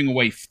and giving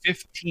away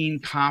 15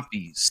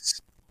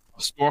 copies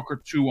of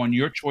Stalker 2 on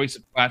your choice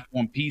of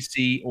platform,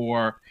 PC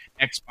or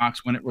Xbox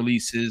when it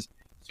releases,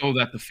 so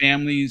that the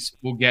families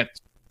will get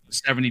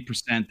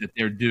 70% that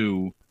they're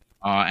due.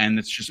 And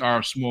it's just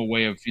our small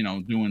way of,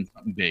 doing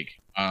something big.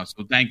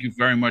 So thank you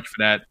very much for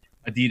that.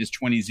 Adidas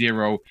 20.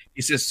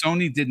 He says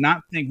Sony did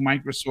not think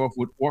Microsoft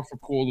would offer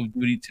Call of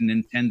Duty to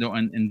Nintendo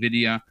and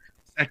Nvidia.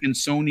 second,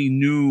 Sony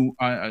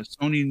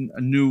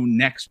knew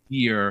next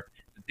year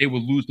that they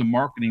would lose the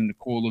marketing to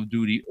Call of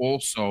Duty.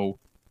 Also,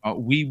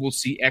 we will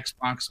see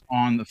Xbox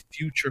on the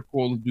future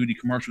Call of Duty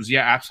commercials.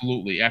 Yeah,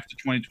 absolutely. After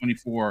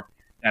 2024,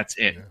 that's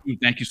it. Yeah.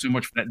 Thank you so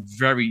much for that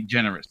very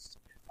generous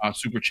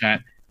super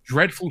chat.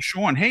 Dreadful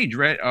Sean, hey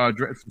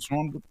Dreadful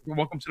Sean,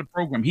 welcome to the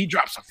program. He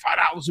drops a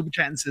 $5 super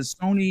chat and says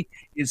Sony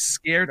is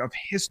scared of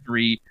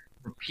history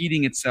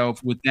repeating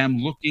itself with them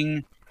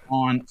looking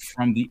on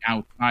from the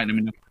outside. I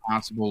mean, that's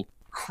possible.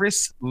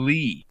 Chris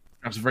Lee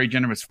drops a very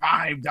generous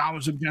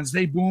 $5 super chat.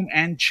 Say boom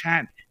and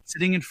chat,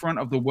 sitting in front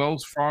of the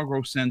Wells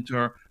Fargo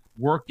Center,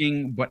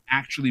 working but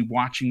actually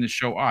watching the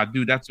show. Ah,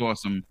 dude, that's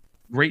awesome.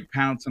 Great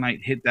panel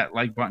tonight. Hit that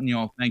like button,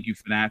 y'all. Thank you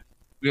for that.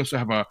 We also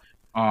have a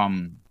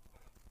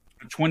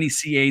 20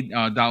 CA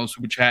dollar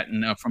super chat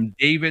and from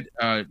David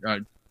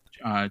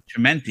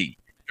Chimenti,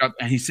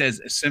 and he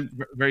says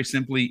very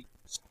simply,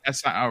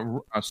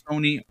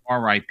 Sony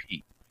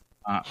RIP.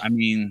 I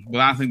mean,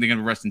 well, I don't think they're going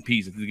to rest in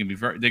peace. They're going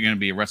to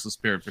be a restless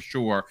spirit for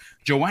sure.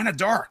 Joanna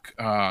Dark,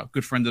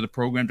 good friend of the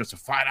program, just a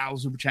 $5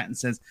 super chat and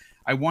says,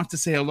 I want to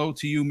say hello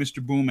to you,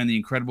 Mr. Boom, and the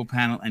incredible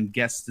panel and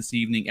guests this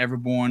evening.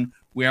 Everborn,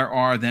 where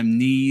are them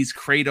knees?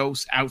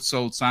 Kratos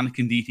outsold Sonic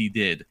and DT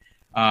did.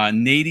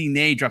 Nady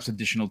Nay drops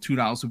additional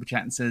 $2 super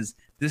chat and says,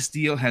 this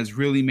deal has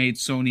really made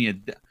Sony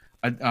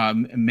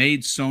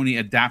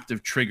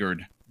adaptive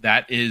triggered.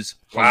 That is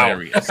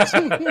hilarious.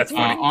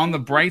 On the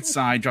bright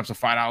side, drops a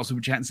 $5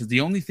 super chat and says,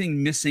 the only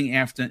thing missing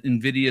after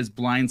NVIDIA's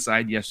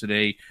blindside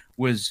yesterday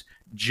was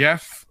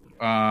Jeff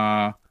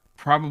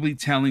probably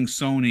telling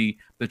Sony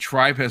the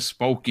tribe has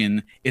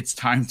spoken. It's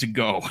time to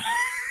go.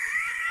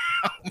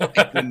 Oh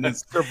my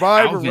goodness.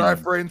 Survivor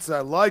reference. I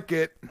like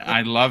it.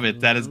 I love it.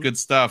 That is good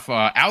stuff.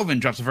 Alvin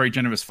drops a very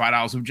generous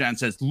 $5 super chat and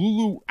says,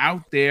 Lulu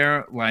out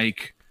there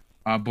like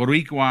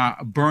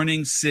Boricua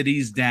burning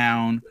cities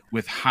down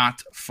with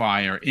hot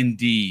fire.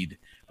 Indeed.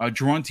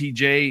 Drawn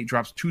TJ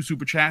drops 2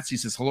 super chats. He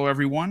says, hello,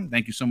 everyone.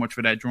 Thank you so much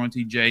for that, Drawn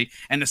TJ.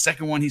 And the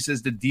second one, he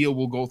says, the deal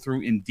will go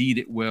through. Indeed,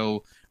 it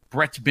will.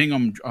 Brett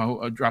Bingham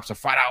drops a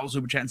 $5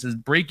 super chat and says,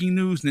 breaking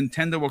news,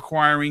 Nintendo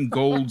acquiring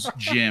Gold's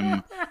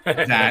Gym.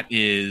 That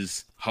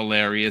is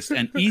hilarious.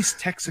 And East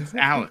Texas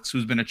Alex,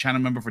 who's been a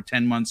channel member for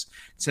 10 months,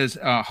 says,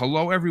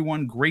 hello,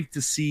 everyone. Great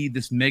to see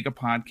this mega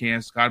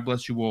podcast. God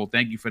bless you all.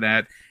 Thank you for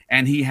that.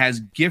 And he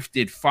has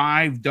gifted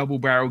 5 Double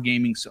Barrel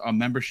Gaming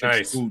memberships.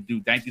 Nice. Ooh,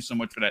 dude, thank you so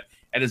much for that.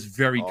 That is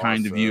very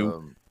kind of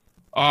you.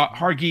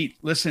 Hargeet,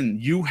 listen,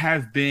 you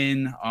have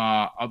been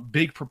a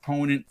big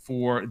proponent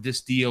for this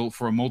deal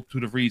for a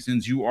multitude of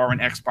reasons. You are an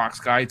Xbox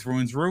guy through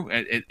and through.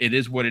 It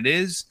is what it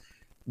is.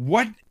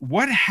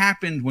 What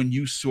happened when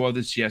you saw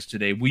this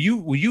yesterday? Were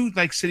you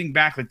like sitting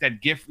back like that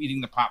GIF eating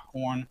the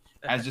popcorn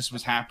as this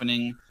was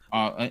happening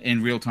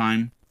in real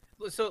time?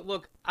 So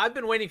look, I've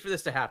been waiting for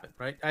this to happen,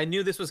 right? I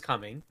knew this was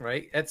coming,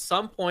 right? At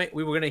some point,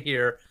 we were going to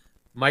hear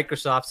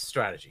Microsoft's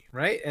strategy,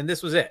 right? And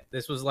this was it.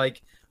 This was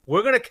like,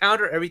 we're going to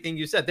counter everything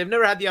you said. They've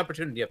never had the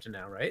opportunity up to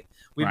now, right?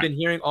 We've been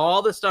hearing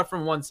all the stuff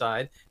from one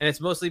side, and it's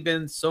mostly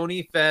been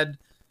Sony-fed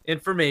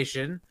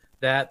information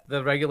that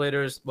the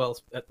regulators, well,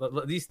 at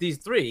least these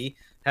 3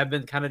 have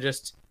been kind of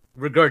just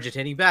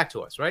regurgitating back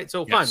to us, right?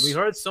 So fine, we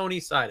heard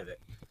Sony's side of it.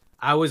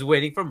 I was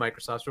waiting for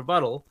Microsoft's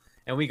rebuttal,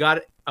 and we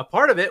got a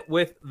part of it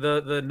with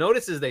the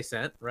notices they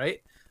sent,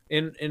 right?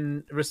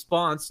 In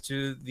response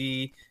to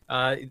the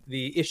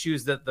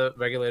issues that the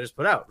regulators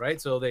put out, right?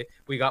 So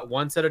we got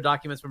one set of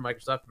documents from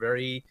Microsoft,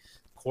 very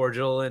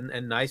cordial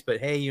and nice, but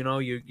hey,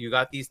 you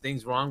got these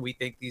things wrong. We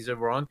think these are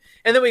wrong.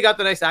 And then we got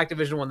the nice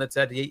Activision one that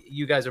said, hey,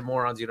 you guys are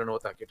morons. You don't know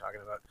what the heck you're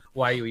talking about.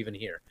 Why are you even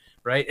here,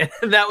 right?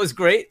 And that was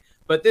great.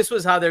 But this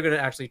was how they're going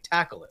to actually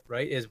tackle it,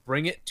 right? Is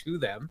bring it to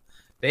them.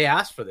 They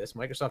asked for this.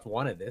 Microsoft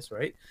wanted this,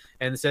 right?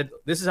 And said,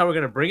 this is how we're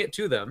going to bring it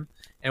to them.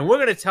 And we're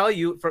going to tell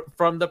you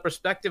from the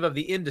perspective of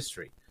the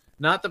industry,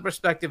 not the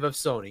perspective of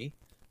Sony,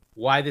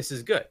 why this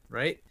is good,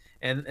 right?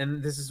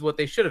 And this is what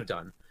they should have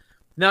done.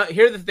 Now,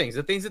 here are the things.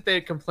 The things that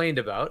they complained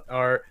about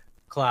are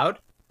cloud.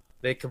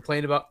 They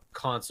complained about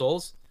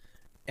consoles.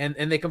 And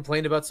they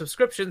complained about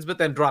subscriptions, but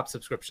then dropped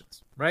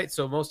subscriptions, right?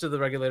 So most of the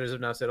regulators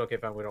have now said, okay,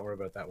 fine, we don't worry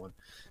about that one.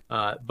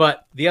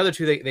 But the other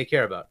 2 they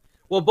care about.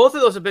 Well, both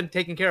of those have been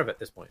taken care of at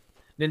this point.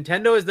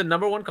 Nintendo is the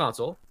number 1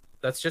 console.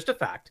 That's just a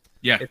fact.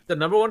 Yeah. It's the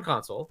number 1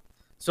 console.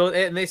 So,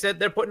 and they said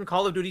they're putting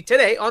Call of Duty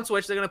today on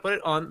Switch. They're going to put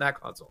it on that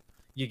console.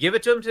 You give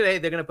it to them today,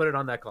 they're going to put it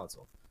on that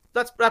console.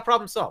 That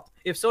problem solved.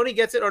 If Sony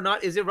gets it or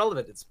not is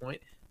irrelevant at this point.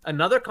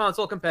 Another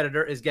console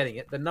competitor is getting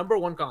it. The number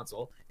 1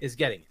 console is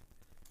getting it.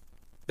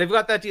 They've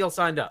got that deal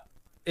signed up.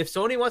 If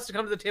Sony wants to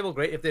come to the table,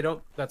 great. If they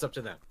don't, that's up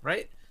to them,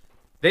 right?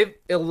 They've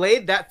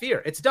allayed that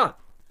fear. It's done.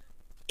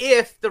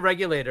 If the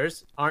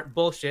regulators aren't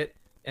bullshit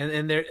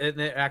and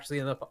they're actually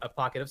in the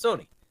pocket of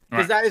Sony,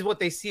 because that is what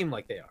they seem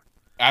like they are.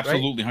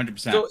 Absolutely, right? 100%.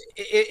 So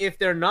if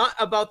they're not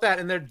about that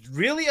and they're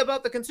really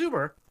about the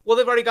consumer, well,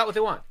 they've already got what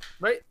they want,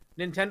 right?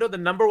 Nintendo, the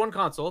number 1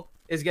 console,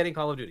 is getting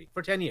Call of Duty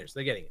for 10 years.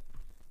 They're getting it,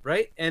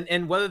 right?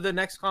 And whether the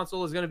next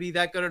console is going to be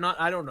that good or not,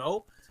 I don't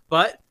know.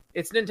 But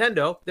it's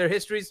Nintendo. Their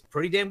history's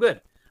pretty damn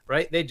good,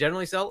 right? They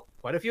generally sell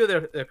quite a few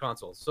of their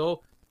consoles.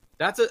 So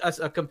that's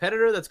a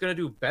competitor that's going to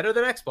do better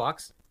than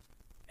Xbox,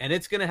 and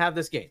it's going to have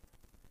this game.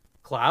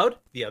 Cloud,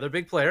 the other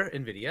big player,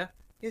 NVIDIA,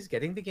 is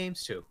getting the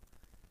games too.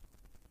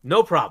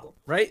 No problem,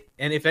 right?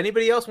 And if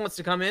anybody else wants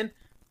to come in,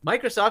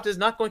 Microsoft is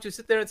not going to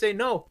sit there and say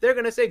no. They're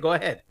going to say, go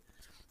ahead.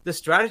 The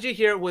strategy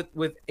here with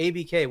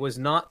ABK was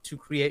not to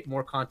create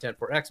more content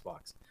for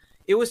Xbox.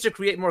 It was to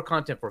create more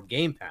content for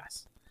Game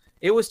Pass.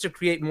 It was to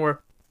create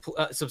more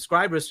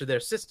subscribers to their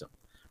system.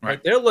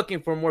 Right? They're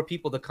looking for more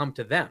people to come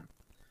to them.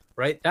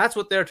 Right? That's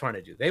what they're trying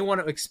to do. They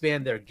want to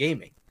expand their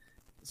gaming.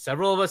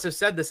 Several of us have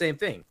said the same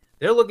thing.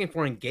 They're looking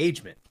for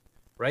engagement.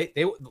 Right?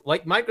 They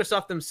like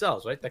Microsoft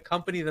themselves, right? The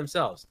company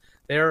themselves.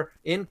 They're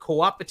in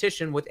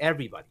co-opetition with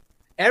everybody.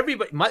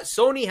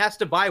 Sony has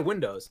to buy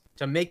Windows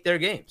to make their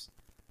games.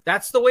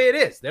 That's the way it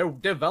is. They're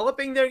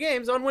developing their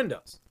games on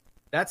Windows.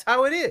 That's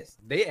how it is.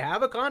 They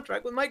have a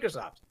contract with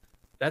Microsoft.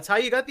 That's how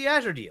you got the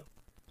Azure deal,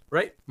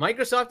 right?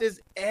 Microsoft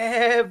is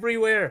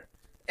everywhere.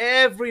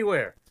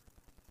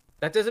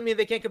 That doesn't mean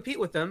they can't compete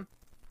with them,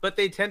 but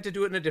they tend to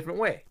do it in a different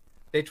way.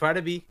 They try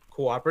to be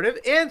cooperative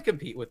and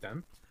compete with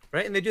them,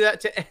 right? And they do that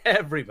to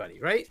everybody,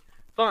 right?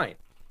 Fine.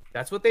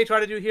 That's what they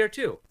try to do here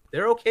too.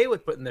 They're okay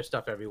with putting their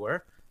stuff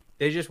everywhere.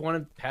 They just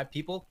want to have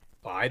people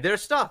buy their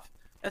stuff.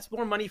 That's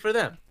more money for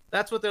them.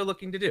 That's what they're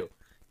looking to do.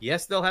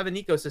 Yes, they'll have an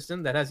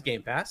ecosystem that has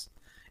Game Pass,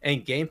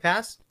 and Game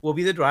Pass will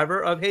be the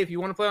driver of, hey, if you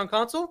want to play on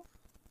console,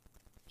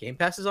 Game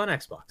Pass is on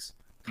Xbox.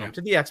 Come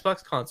to the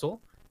Xbox console,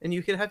 and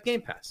you can have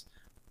Game Pass.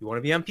 You want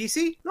to be on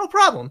PC? No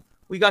problem.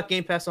 We got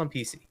Game Pass on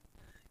PC.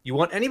 You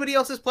want anybody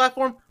else's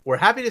platform? We're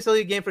happy to sell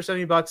you a game for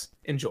 $70.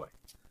 Enjoy.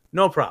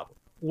 No problem.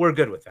 We're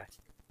good with that.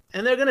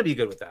 And they're going to be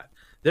good with that.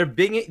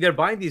 They're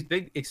buying these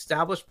big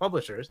established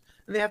publishers,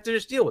 and they have to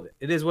just deal with it.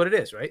 It is what it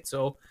is, right?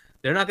 So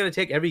they're not going to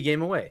take every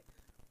game away.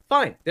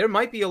 Fine. There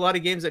might be a lot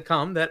of games that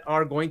come that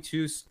are going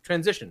to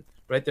transition,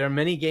 right? There are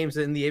many games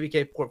in the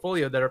ABK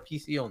portfolio that are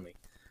PC only.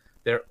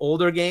 They're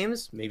older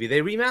games. Maybe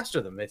they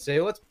remaster them. They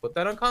say, let's put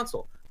that on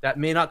console. That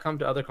may not come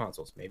to other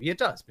consoles. Maybe it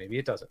does. Maybe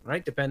it doesn't,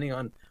 right? Depending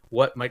on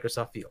what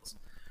Microsoft feels.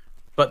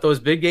 But those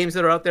big games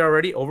that are out there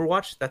already,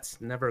 Overwatch,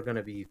 that's never going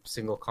to be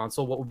single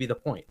console. What would be the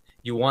point?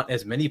 You want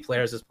as many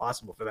players as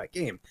possible for that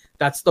game.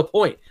 That's the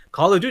point.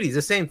 Call of Duty is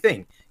the same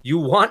thing. You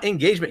want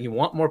engagement. You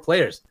want more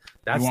players.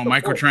 That's you want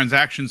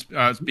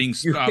microtransactions being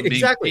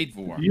exactly. paid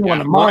for. You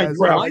want to mind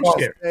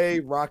share. Say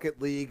Rocket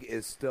League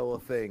is still a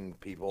thing,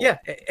 people. Yeah,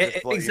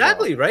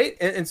 exactly, right?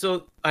 And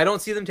so I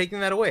don't see them taking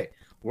that away.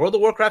 World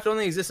of Warcraft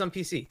only exists on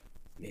PC.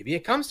 Maybe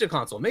it comes to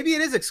console. Maybe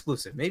it is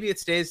exclusive. Maybe it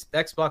stays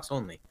Xbox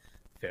only.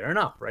 Fair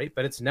enough, right?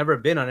 But it's never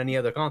been on any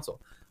other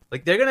console.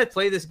 Like, they're going to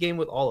play this game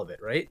with all of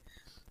it, right?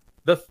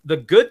 The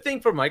good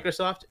thing for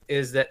Microsoft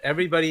is that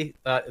everybody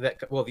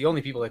the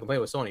only people that complain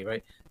with Sony,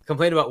 right,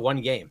 complain about one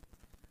game.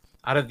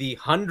 Out of the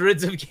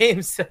hundreds of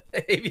games that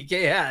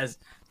ABK has,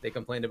 they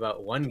complained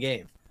about one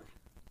game.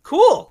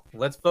 Cool.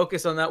 Let's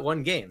focus on that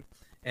one game.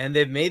 And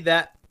they've made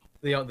that,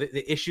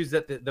 the issues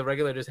that the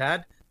regulators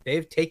had,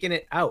 they've taken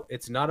it out.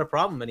 It's not a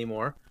problem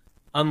anymore,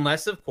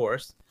 unless, of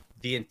course,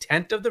 the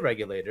intent of the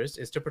regulators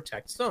is to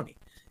protect Sony.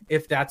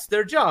 If that's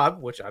their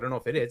job, which I don't know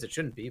if it is, it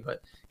shouldn't be,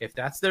 but if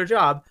that's their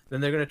job, then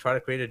they're going to try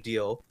to create a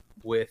deal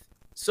with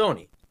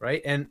Sony,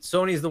 right? And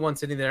Sony's the one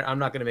sitting there, I'm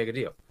not going to make a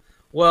deal.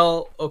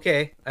 Well,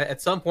 okay,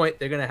 at some point,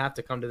 they're going to have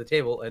to come to the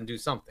table and do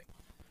something,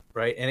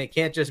 right? And it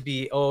can't just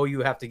be, oh,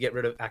 you have to get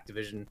rid of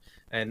Activision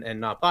and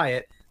not buy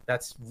it.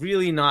 That's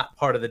really not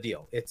part of the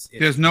deal.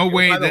 There's no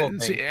way that,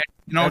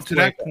 to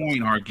that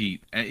point, Hargeet,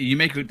 you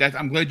make that.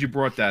 I'm glad you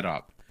brought that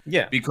up.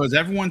 Yeah, because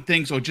everyone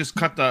thinks, just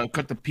cut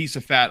the piece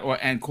of fat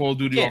and Call of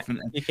Duty off. And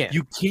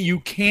you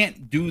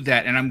can't do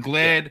that. And I'm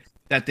glad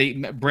that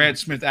Brad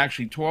Smith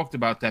actually talked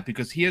about that,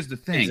 because here's the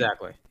thing.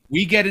 Exactly.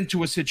 We get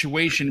into a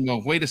situation and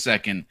go, wait a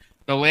second.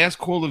 The last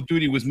Call of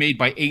Duty was made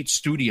by 8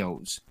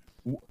 studios.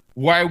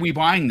 Why are we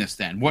buying this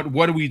then? What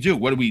do we do?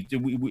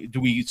 Do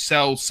we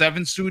sell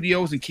 7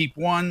 studios and keep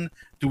 1?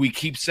 Do we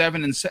keep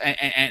 7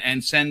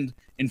 and send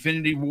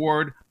Infinity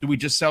Ward? Do we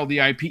just sell the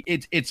IP?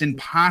 It's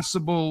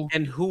impossible.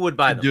 And who would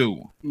buy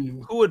them?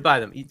 Who would buy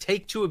them?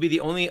 Take-Two would be the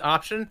only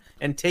option,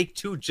 and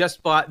Take-Two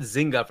just bought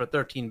Zynga for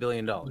 $13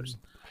 billion.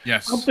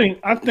 Yes,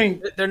 I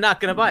think they're not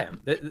going to buy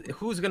them.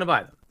 Who's going to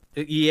buy them?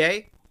 The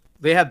EA.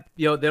 They have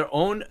their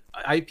own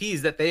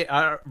IPs that they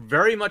are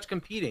very much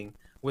competing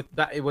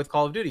with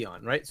Call of Duty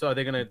on, right? So are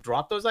they going to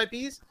drop those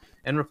IPs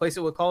and replace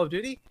it with Call of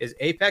Duty? Is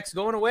Apex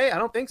going away? I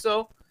don't think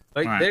so.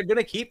 Like, they're going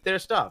to keep their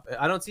stuff.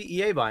 I don't see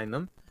EA buying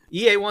them.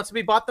 EA wants to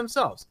be bought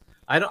themselves.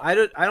 I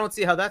don't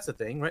see how that's a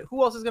thing, right?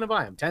 Who else is going to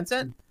buy them?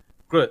 Tencent?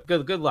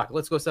 Good luck.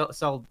 Let's go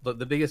sell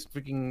the biggest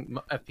freaking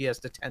FPS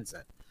to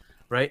Tencent,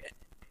 right?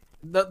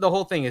 the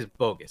whole thing is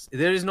bogus.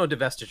 There is no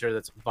divestiture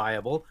that's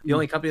viable. The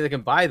only company that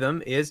can buy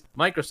them is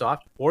Microsoft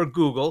or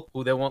Google,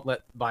 who they won't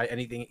let buy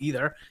anything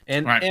either,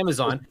 and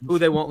Amazon, who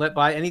they won't let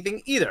buy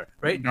anything either.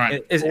 Right?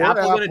 Is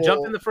Apple going to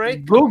jump in the fray?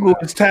 Google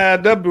is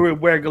tied up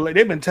with regulators.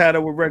 They've been tied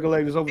up with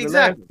regulators over the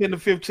last 10 to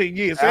 15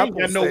 years. They ain't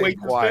got no way to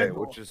quiet,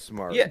 which is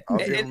smart. Yeah, I'll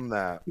give them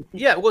that.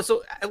 Yeah, well,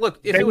 so look,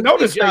 if it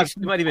was Steve Jobs,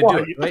 he might even do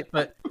it, right?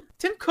 But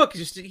Tim Cook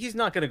he's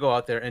not going to go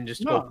out there and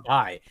just go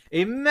buy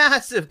a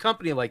massive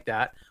company like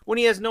that when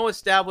he has no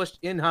established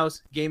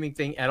in-house gaming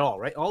thing at all,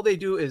 right? All they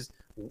do is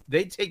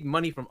they take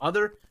money from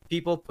other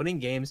people putting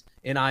games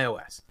in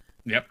iOS.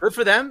 Yep. Good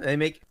for them. They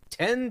make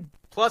 10+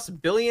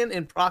 billion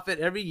in profit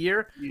every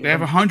year. They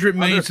have 100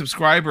 million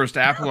subscribers to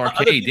Apple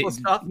Arcade.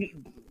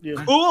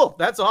 Cool.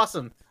 That's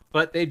awesome.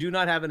 But they do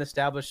not have an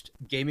established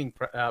gaming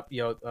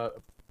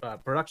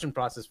production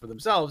process for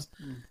themselves.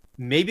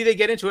 Maybe they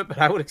get into it, but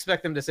I would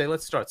expect them to say,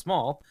 let's start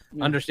small,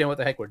 understand what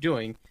the heck we're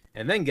doing,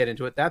 and then get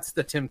into it. That's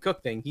the Tim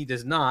Cook thing. He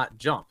does not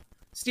jump.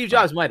 Steve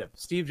Jobs might have.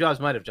 Steve Jobs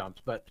might have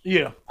jumped, but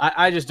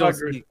I just don't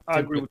see I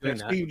agree with that.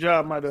 Steve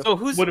Jobs might have. So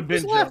who's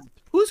left?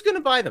 Who's going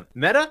to buy them?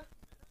 Meta?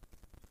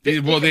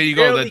 Well, there you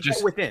go. That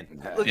just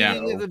within.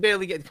 They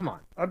barely get. Come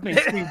on. I think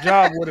Steve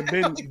Jobs would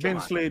have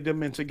been slid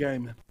them into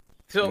gaming.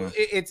 So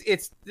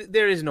it's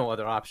there is no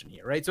other option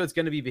here, right? So it's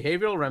going to be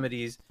behavioral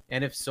remedies,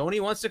 and if Sony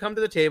wants to come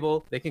to the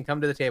table, they can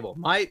come to the table.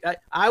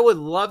 I would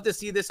love to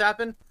see this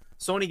happen.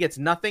 Sony gets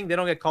nothing; they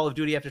don't get Call of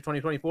Duty after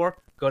 2024.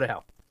 Go to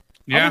hell.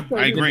 Yeah,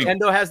 I agree.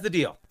 Nintendo has the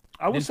deal.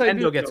 I would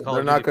Nintendo say gets Call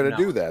they're of not Duty going to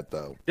do that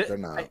though. They're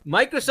not.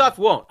 Microsoft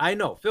won't. I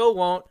know. Phil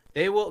won't.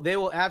 They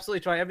will absolutely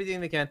try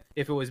everything they can.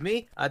 If it was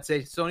me, I'd say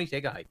Sony,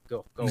 take a hike.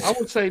 Go. I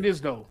would say this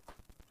though.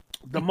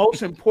 The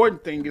most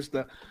important thing is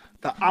the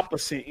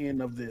opposite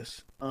end of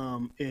this.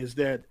 Is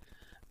that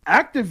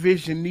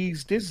Activision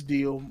needs this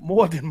deal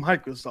more than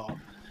Microsoft.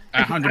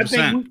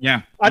 100%.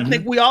 Yeah. I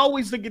think we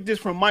always look at this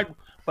from Microsoft,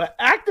 but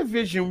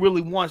Activision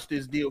really wants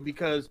this deal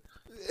because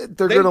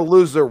they're going to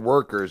lose their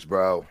workers,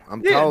 bro.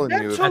 I'm telling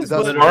you.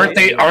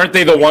 Aren't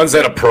they the ones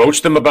that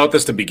approached them about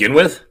this to begin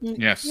with?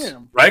 Yes. Yeah.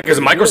 Right? Because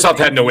Microsoft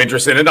had no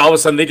interest in it. All of a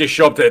sudden, they just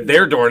show up at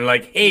their door and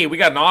like, hey, we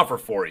got an offer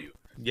for you.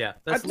 Yeah,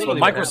 that's so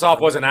Microsoft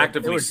wasn't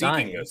actively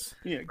seeking this.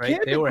 Yeah,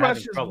 right? Candy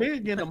Crush is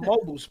big in the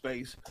mobile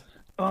space.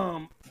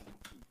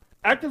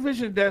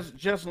 Activision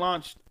just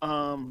launched,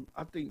 I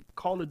think,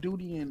 Call of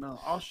Duty in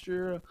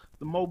Austria,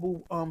 the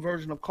mobile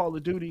version of Call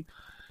of Duty.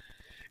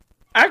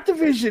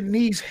 Activision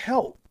needs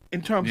help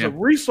in terms of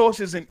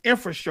resources and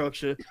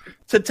infrastructure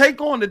to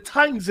take on the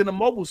titans in the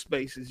mobile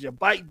spaces, your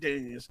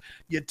ByteDance,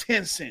 your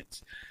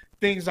Tencent,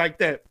 things like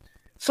that.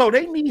 So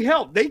they need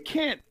help. They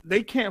can't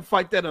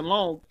fight that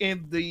alone.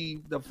 And the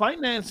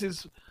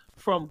finances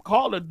from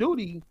Call of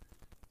Duty,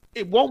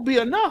 it won't be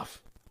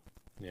enough.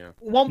 Yeah.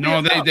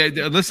 They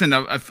listen.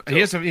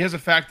 Here's a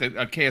fact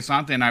that Kay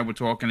Asante and I were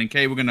talking, and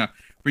Kay, we're gonna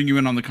bring you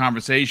in on the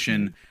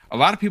conversation. A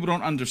lot of people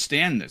don't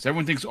understand this.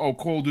 Everyone thinks, "Oh,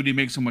 Call of Duty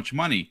makes so much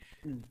money."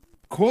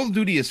 Call of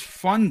Duty is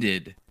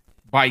funded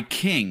by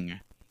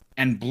King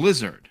and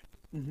Blizzard.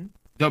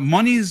 The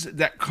monies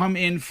that come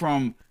in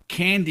from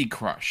Candy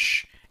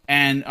Crush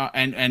and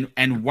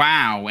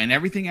WoW and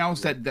everything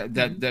else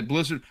that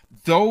Blizzard,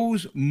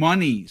 those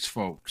monies,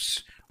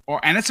 folks.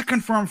 And it's a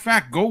confirmed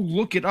fact. Go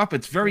look it up.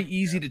 It's very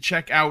easy to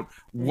check out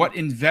what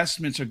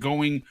investments are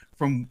going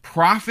from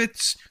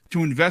profits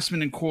to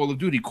investment in Call of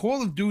Duty.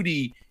 Call of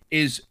Duty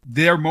is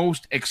their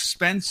most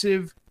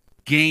expensive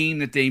game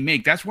that they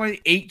make. That's why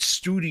 8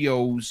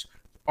 studios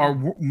are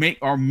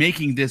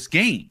making this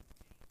game,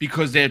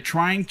 because they're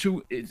trying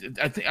to.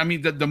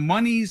 The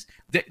monies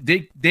that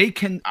they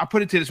can. I'll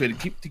put it this way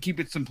to keep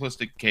it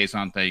simplistic. Case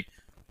Ante.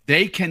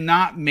 They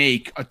cannot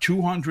make a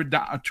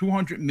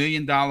 $200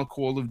 million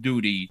Call of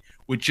Duty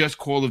with just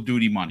Call of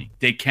Duty money.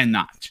 They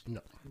cannot.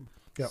 No.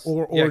 Yeah,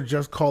 or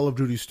just Call of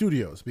Duty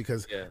Studios,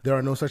 because there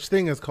are no such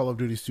thing as Call of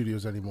Duty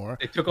Studios anymore.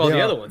 They took all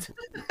the other ones.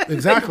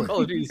 Exactly.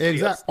 Call of Duty Studios.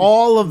 Exactly.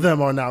 All of them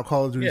are now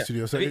Call of Duty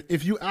Studios. So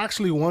if you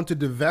actually want to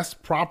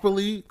divest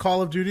properly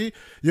Call of Duty,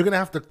 you're going to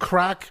have to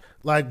crack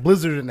like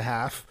Blizzard in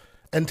half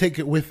and take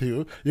it with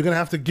you. You're going to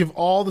have to give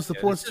all the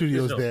support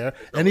studios there.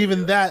 And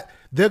even that,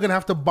 they're going to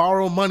have to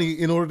borrow money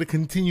in order to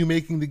continue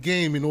making the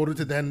game in order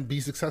to then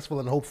be successful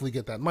and hopefully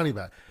get that money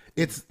back.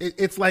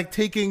 It's like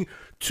taking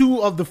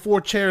 2 of the 4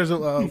 chairs,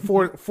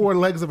 four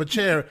legs of a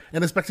chair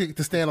and expecting it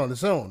to stand on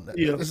its own.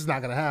 Yeah. This is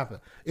not going to happen.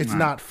 It's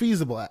not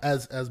feasible,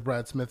 as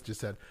Brad Smith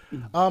just said.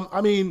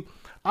 I mean,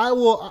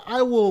 so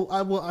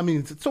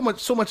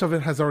much of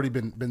it has already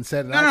been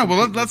said.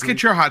 Well, let's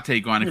get your hot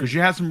take on it, because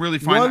you have some really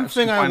fine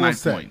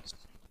points.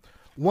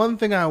 One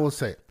thing I will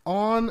say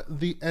on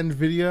the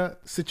NVIDIA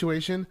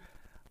situation,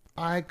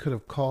 I could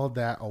have called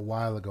that a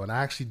while ago, and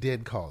I actually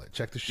did call it.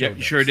 Check the show notes.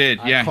 You sure did.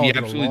 Yeah, he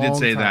absolutely did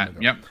say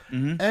that. Yep.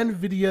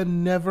 NVIDIA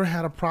never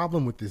had a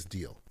problem with this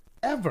deal,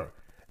 ever.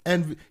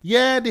 And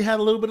they had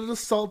a little bit of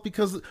assault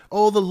because, the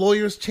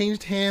lawyers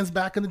changed hands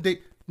back in the day.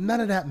 None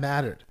of that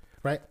mattered,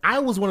 right? I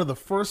was one of the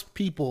first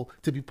people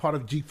to be part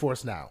of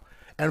GeForce Now.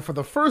 And for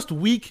the first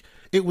week,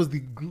 It was the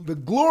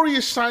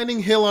glorious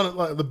shining hill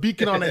on the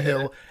beacon on a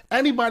hill.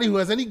 Anybody who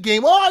has any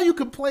game, you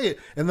can play it.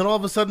 And then all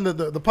of a sudden,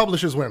 the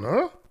publishers went,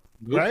 huh?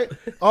 Right?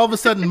 All of a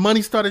sudden,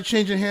 money started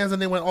changing hands,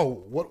 and they went,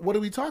 "Oh, what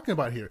are we talking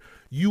about here?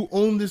 You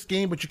own this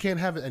game, but you can't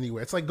have it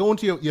anywhere." It's like going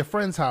to your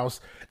friend's house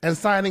and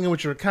signing in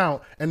with your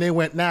account, and they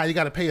went, "Nah, you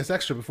got to pay us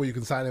extra before you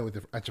can sign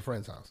in at your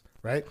friend's house."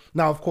 Right?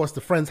 Now, of course,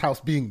 the friend's house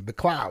being the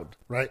cloud,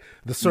 right?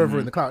 The server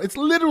in the cloud. It's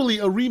literally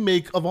a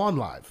remake of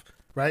OnLive,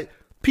 right?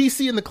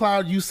 PC in the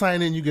cloud, you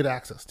sign in, you get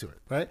access to it,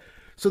 right?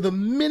 So the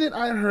minute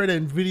I heard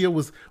NVIDIA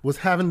was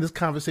having this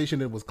conversation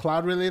that was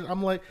cloud related,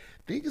 I'm like,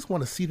 they just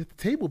want a seat at the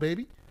table,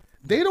 baby.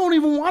 They don't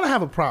even want to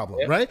have a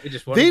problem, right?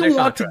 They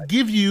want to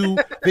give you,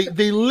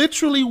 they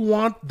literally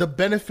want the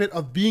benefit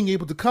of being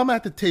able to come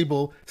at the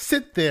table,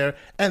 sit there,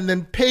 and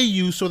then pay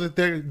you so that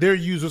their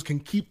users can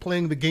keep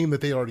playing the game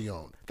that they already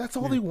own. That's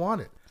all they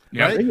wanted.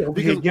 Right?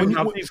 Because giving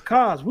out these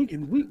cars, we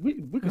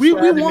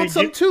want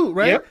some too,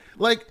 right? Yep.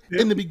 Like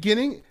in the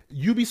beginning,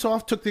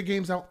 Ubisoft took their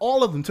games out.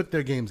 All of them took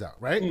their games out,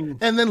 right?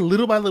 And then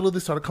little by little, they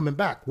started coming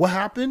back. What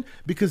happened?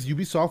 Because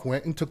Ubisoft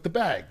went and took the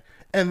bag.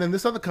 And then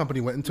this other company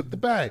went and took the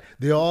bag.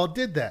 They all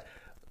did that.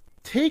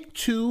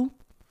 Take-Two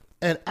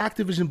and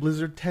Activision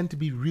Blizzard tend to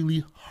be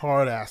really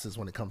hard asses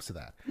when it comes to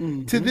that.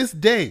 To this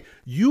day,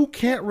 you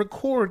can't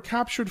record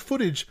captured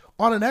footage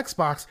on an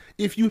Xbox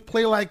if you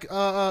play like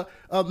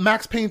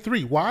Max Payne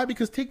 3. Why?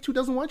 Because Take-Two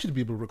doesn't want you to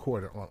be able to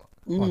record it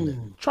on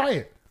it. Try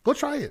it. Go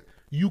try it.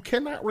 You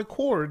cannot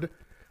record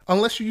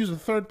unless you use a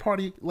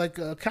third-party like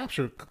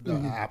capture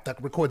app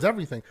that records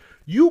everything.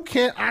 You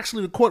can't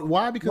actually record.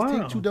 Why? Because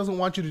Take-Two doesn't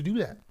want you to do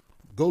that.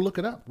 Go look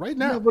it up right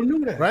now. Never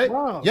knew that. Right?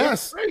 Wow,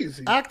 yes.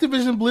 crazy.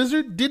 Activision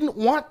Blizzard didn't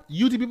want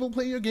you to be able to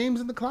play your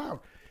games in the cloud.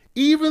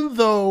 Even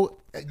though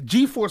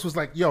GeForce was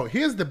like, yo,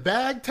 here's the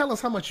bag. Tell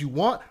us how much you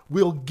want.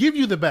 We'll give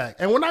you the bag.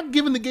 And we're not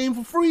giving the game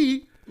for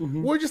free.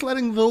 We're just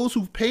letting those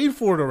who've paid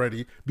for it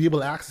already be able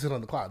to access it on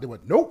the cloud. They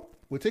went, nope,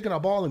 we're taking our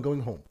ball and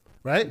going home.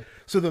 Right?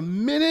 So the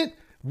minute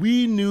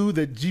we knew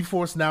that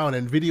GeForce Now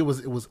and NVIDIA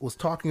was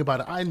talking about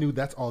it, I knew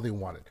that's all they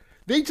wanted.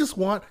 They just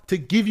want to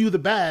give you the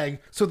bag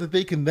so that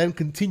they can then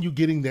continue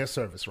getting their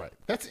service right.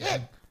 That's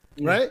it,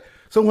 right?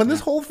 So when this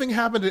whole thing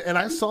happened and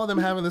I saw them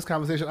having this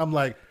conversation, I'm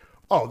like,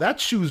 oh, that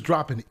shoe's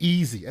dropping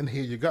easy, and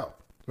here you go,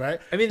 right?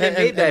 I mean, they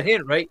made that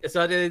hint, right?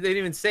 So they didn't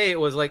even say it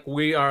was like,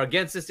 we are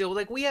against this deal.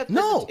 Like, we have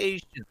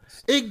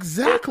hesitations.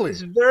 Exactly.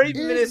 It's very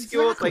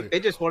minuscule. It's like they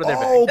just wanted their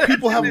bag. Oh,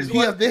 people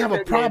have they have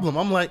a problem.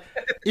 I'm like,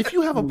 if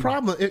you have a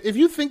problem, if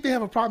you think they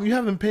have a problem, you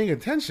haven't been paying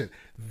attention.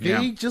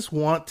 They just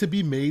want to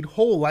be made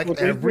whole like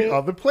every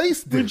other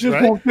place did. We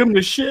just want them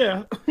to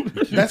share.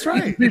 That's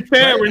right. Be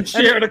fair and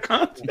share the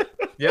content.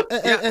 Yep.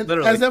 And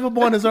as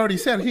Everborn has already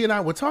said, he and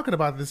I were talking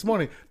about it this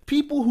morning.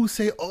 People who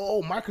say,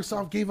 "Oh,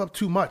 Microsoft gave up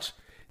too much,"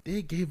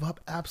 they gave up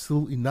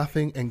absolutely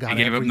nothing and got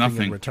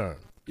everything in return.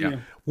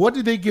 Yeah. What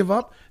did they give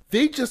up?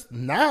 They just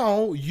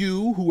now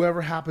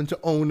whoever happened to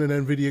own an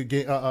NVIDIA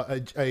game,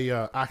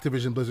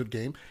 Activision Blizzard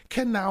game,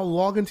 can now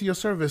log into your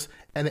service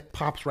and it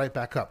pops right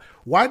back up.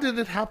 Why did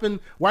it happen?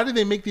 Why did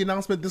they make the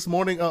announcement this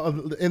morning,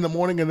 in the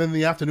morning, and then in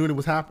the afternoon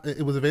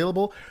it was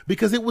available?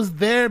 Because it was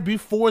there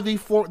before they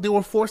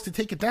were forced to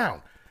take it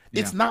down.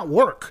 Yeah. It's not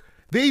work.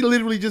 They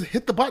literally just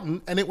hit the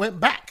button and it went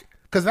back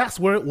because that's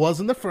where it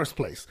was in the first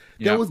place.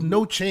 There was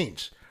no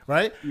change,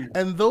 right? Yeah.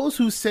 And those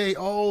who say,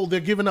 "Oh, they're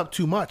giving up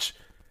too much."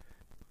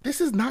 This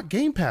is not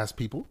Game Pass,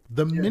 people.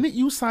 The minute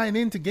you sign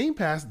into Game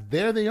Pass,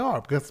 there they are,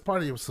 because it's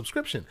part of your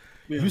subscription.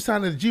 You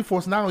sign into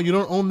GeForce Now and you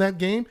don't own that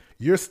game,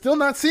 you're still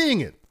not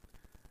seeing it.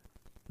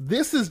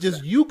 This is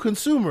just you,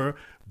 consumer,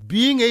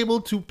 being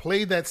able to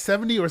play that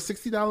 $70 or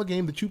 $60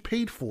 game that you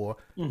paid for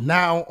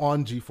now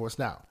on GeForce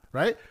Now,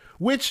 right?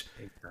 Which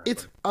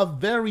it's a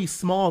very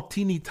small,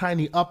 teeny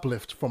tiny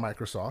uplift for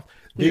Microsoft.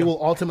 They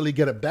will ultimately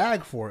get a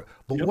bag for it.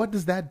 But what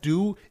does that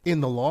do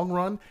in the long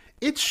run?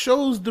 It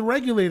shows the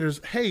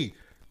regulators, hey,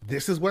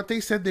 this is what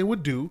they said they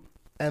would do,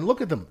 and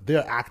look at them.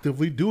 They're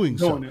actively doing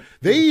so.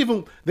 They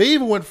even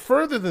went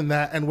further than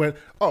that and went,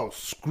 oh,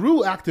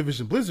 screw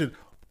Activision Blizzard,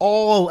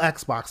 all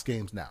Xbox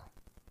games now.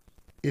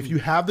 If you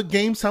have the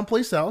game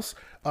someplace else,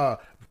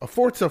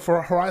 Forza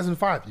for Horizon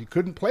 5, you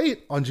couldn't play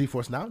it on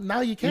GeForce Now.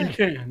 Now you can. You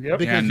can,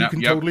 because you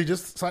can totally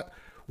just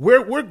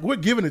we're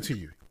giving it to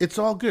you. It's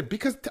all good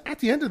because at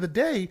the end of the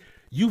day,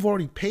 you've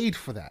already paid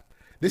for that.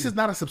 This is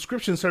not a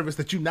subscription service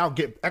that you now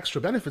get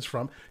extra benefits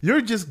from. You're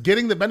just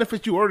getting the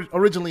benefits you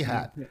originally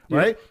had,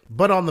 right?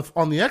 But on the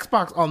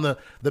Xbox, on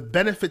the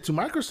benefit to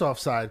Microsoft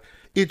side,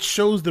 it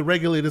shows the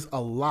regulators a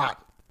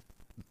lot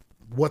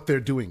what they're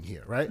doing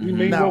here, right? We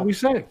made what we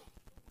say.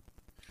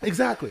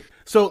 Exactly.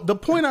 So the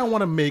point I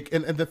want to make,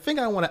 and the thing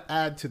I want to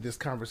add to this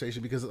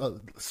conversation, because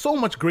so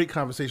much great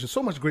conversation,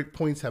 so much great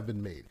points have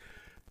been made.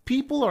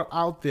 People are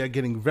out there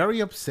getting very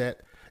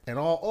upset and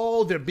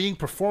they're being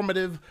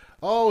performative.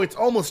 Oh, it's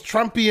almost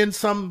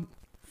Trumpian.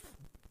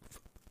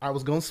 I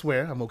was gonna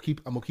swear. I'm gonna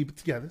keep it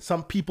together.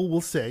 Some people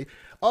will say,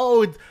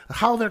 "Oh,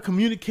 how they're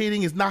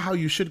communicating is not how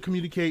you should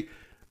communicate."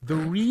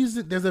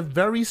 There's a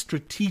very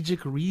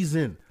strategic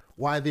reason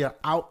why they are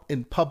out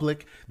in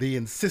public. They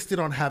insisted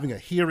on having a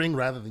hearing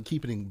rather than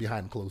keeping it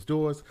behind closed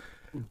doors.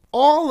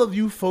 All of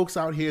you folks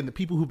out here and the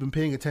people who've been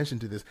paying attention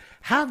to this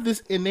have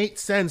this innate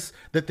sense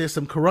that there's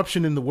some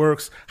corruption in the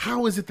works.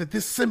 How is it that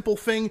this simple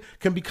thing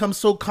can become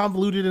so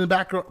convoluted in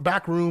the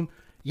back room?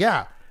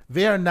 Yeah,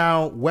 they are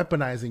now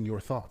weaponizing your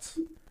thoughts.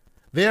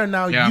 They are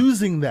now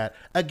using that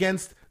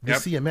against the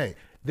CMA.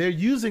 They're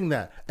using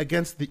that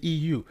against the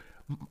EU.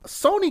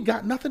 Sony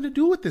got nothing to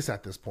do with this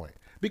at this point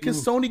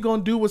because Sony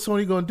gonna do what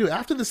Sony gonna do.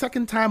 After the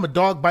second time a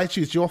dog bites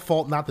you, it's your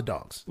fault, not the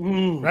dog's.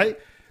 Right?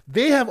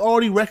 They have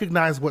already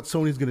recognized what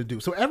Sony's going to do.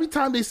 So every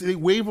time they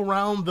wave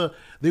around the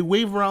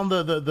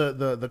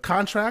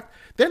contract,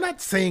 they're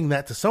not saying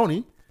that to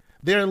Sony.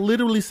 They're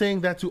literally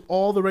saying that to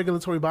all the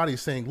regulatory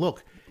bodies, saying,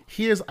 "Look,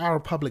 here's our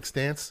public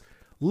stance.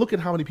 Look at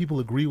how many people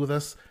agree with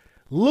us.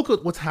 Look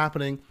at what's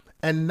happening,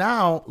 and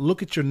now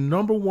look at your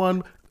number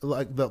one,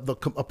 like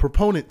a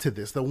proponent to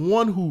this, the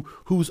one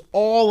who's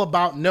all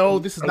about no,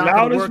 this is not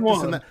going to work.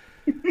 This and that.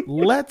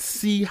 Let's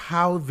see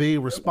how they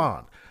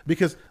respond."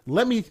 Because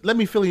let me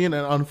fill you in,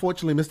 and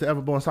unfortunately, Mr.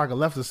 Everborn Saga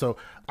left us, so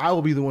I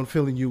will be the one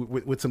filling you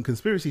with some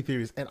conspiracy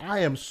theories. And I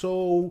am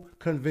so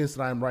convinced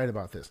that I am right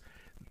about this.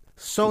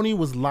 Sony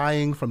was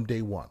lying from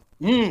day one.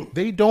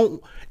 They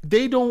don't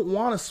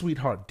want a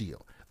sweetheart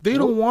deal. They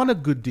don't want a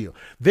good deal.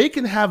 They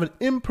can have an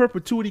in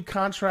perpetuity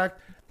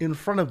contract in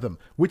front of them,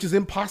 which is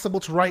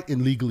impossible to write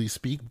in legally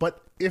speak.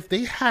 But if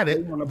they had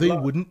it, they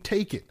wouldn't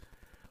take it.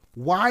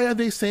 Why are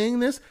they saying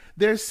this?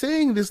 They're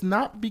saying this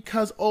not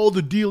because,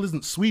 the deal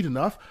isn't sweet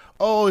enough.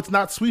 It's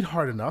not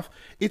sweetheart enough.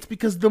 It's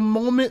because the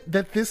moment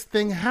that this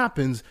thing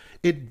happens,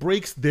 it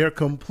breaks their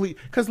complete...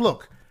 Because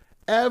look,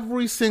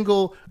 every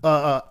single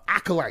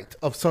acolyte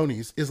of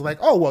Sony's is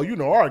like,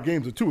 our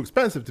games are too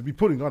expensive to be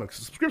putting on a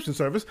subscription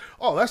service.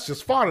 That's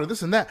just fodder,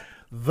 this and that.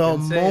 The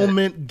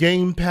moment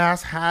Game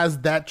Pass has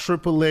that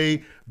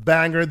AAA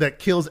banger that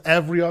kills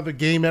every other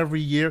game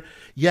every year,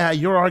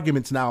 your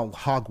argument's now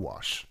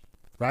hogwash.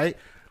 Right?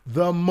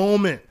 The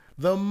moment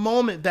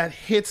that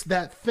hits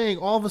that thing,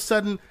 all of a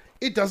sudden,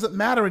 it doesn't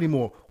matter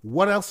anymore.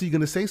 What else are you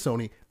going to say,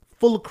 Sony?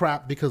 Full of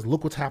crap, because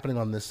look what's happening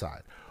on this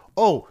side.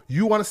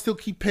 You want to still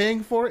keep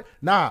paying for it?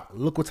 Nah,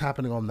 look what's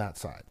happening on that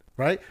side.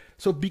 Right?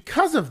 So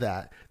because of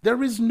that,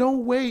 there is no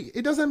way,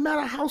 it doesn't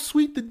matter how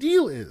sweet the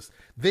deal is.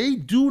 They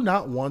do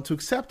not want to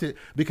accept it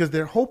because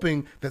they're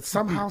hoping that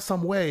somehow,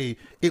 some way,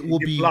 it will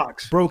be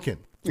broken.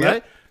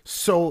 Right?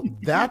 So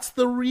that's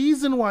the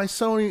reason why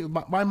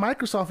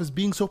Microsoft is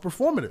being so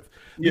performative.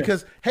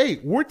 Because, hey,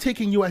 we're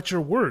taking you at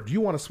your word.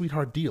 You want a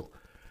sweetheart deal.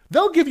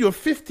 They'll give you a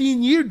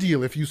 15-year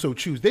deal if you so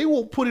choose. They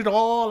will put it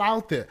all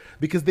out there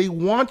because they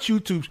want you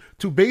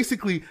to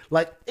basically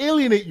like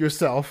alienate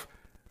yourself,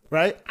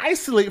 right?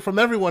 Isolate from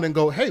everyone and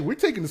go, hey, we're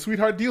taking the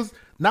sweetheart deals.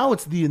 Now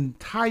it's the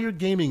entire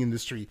gaming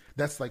industry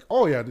that's like,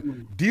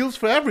 deals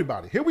for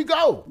everybody. Here we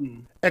go.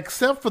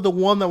 Except for the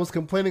one that was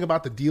complaining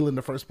about the deal in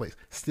the first place.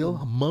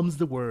 Still mums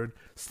the word,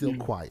 still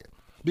quiet.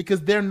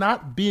 Because they're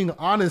not being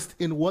honest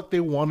in what they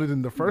wanted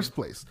in the first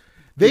place.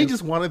 They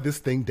just wanted this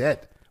thing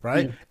dead,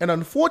 right? And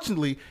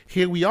unfortunately,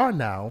 here we are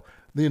now,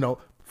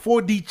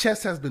 4D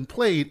chess has been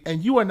played,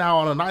 and you are now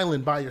on an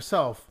island by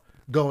yourself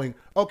going,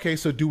 okay,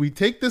 so do we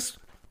take this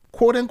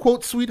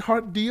quote-unquote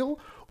sweetheart deal,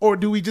 or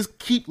do we just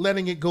keep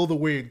letting it go the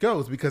way it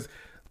goes? Because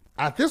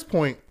at this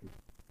point,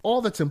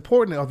 all that's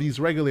important are these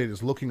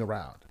regulators looking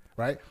around,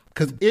 right?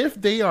 Because if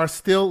they are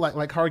still,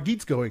 like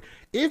Hargeet's going,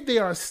 if they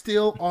are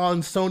still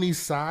on Sony's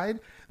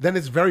side, then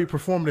it's very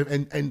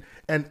performative.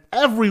 And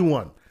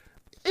everyone,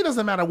 it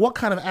doesn't matter what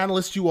kind of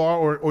analyst you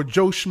are or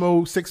Joe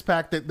Schmo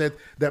six-pack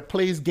that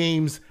plays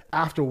games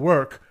after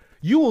work,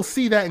 you will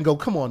see that and go,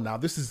 come on now,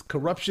 this is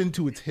corruption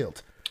to its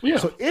hilt. Yeah.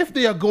 So if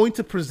they are going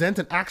to present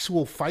an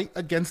actual fight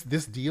against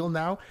this deal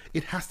now,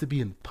 it has to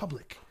be in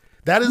public.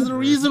 That is the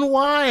reason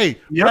why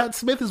Brad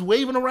Smith is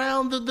waving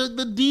around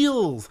the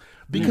deals,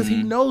 because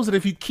he knows that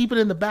if you keep it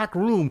in the back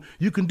room,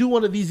 you can do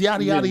one of these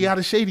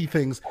yada shady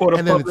things,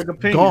 and then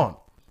it's gone.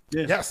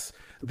 Yes.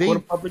 They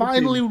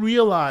finally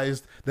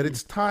realized that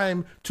it's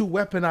time to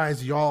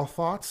weaponize y'all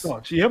thoughts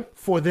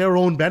for their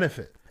own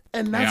benefit.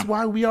 And that's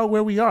why we are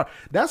where we are.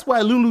 That's why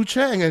Lulu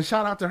Chang, and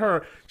shout out to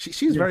her,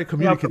 she's very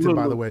communicative,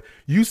 by the way.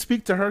 You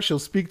speak to her, she'll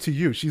speak to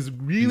you. She's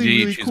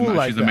really cool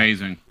like that. She's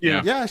amazing.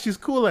 Yeah, she's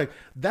cool. Like,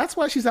 that's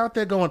why she's out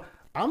there going,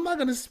 I'm not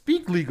going to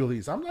speak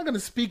legalese. I'm not going to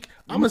speak.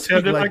 I'm going to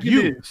speak like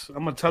you.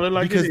 I'm going to tell it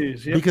like it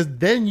is. Because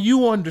then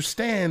you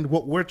understand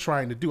what we're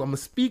trying to do. I'm going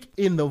to speak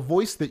in the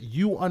voice that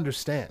you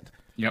understand.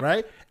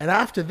 Right? And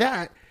after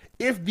that,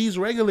 if these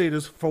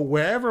regulators, for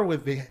wherever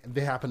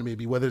they happen to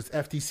be, whether it's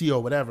FTC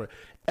or whatever,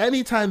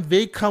 anytime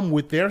they come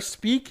with their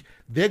speak,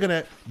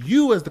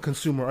 you as the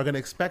consumer are going to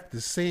expect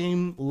the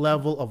same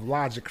level of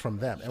logic from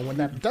them. And when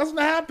that doesn't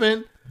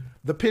happen,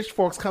 the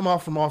pitchforks come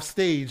off from off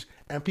stage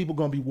and people are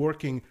going to be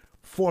working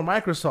for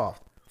Microsoft,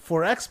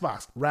 for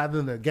Xbox, rather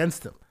than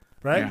against them.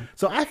 Right? Yeah.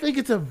 So I think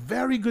it's a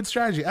very good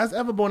strategy. As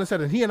Everborn has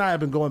said, and he and I have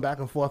been going back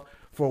and forth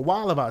for a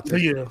while about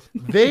this.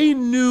 They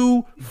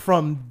knew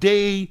from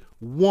day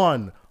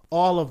one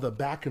all of the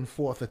back and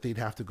forth that they'd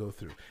have to go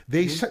through.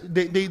 They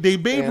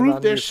Babe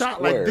Ruth their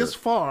shot like this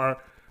far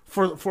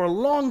for a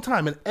long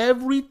time, and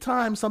every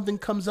time something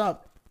comes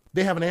up,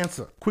 they have an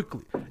answer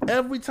quickly.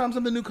 Every time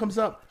something new comes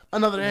up,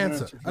 another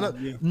answer.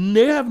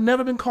 They have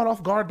never been caught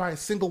off guard by a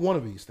single one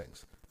of these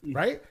things,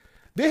 right?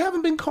 They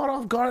haven't been caught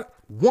off guard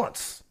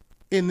once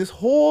in this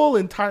whole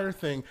entire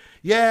thing.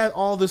 Yeah,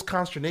 all this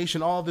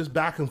consternation, all this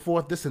back and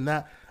forth, this and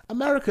that.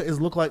 America is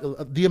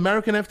the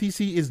American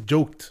FTC is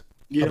joked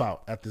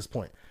about at this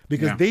point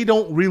because they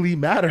don't really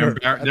matter.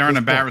 They're an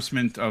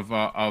embarrassment of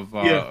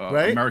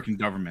American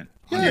government.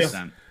 Yes.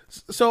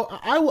 So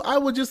I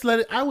would just let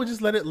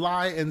it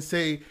lie and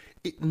say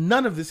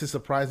none of this is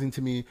surprising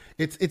to me.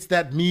 It's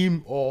that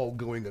meme all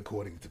going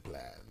according to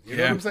plan. You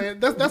know what I'm saying?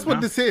 That's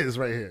what this is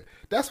right here.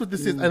 That's what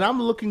this is, and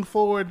I'm looking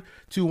forward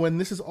to when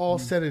this is all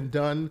said and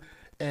done,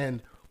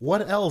 and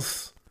what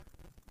else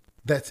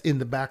that's in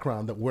the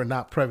background that we're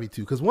not privy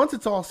to. Because once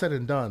it's all said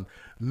and done,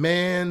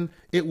 man,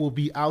 it will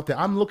be out there.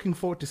 I'm looking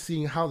forward to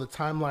seeing how the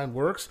timeline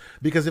works,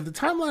 because if the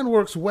timeline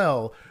works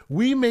well,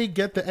 we may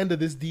get the end of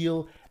this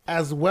deal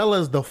as well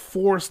as the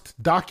forced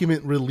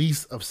document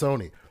release of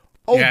Sony.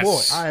 Oh boy,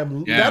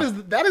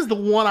 that is the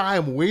one I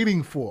am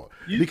waiting for,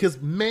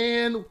 because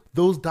man,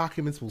 those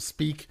documents will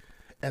speak,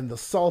 and the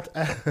salt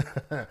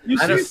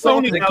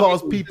Sony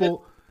calls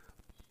people.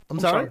 I'm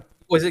sorry.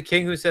 Was it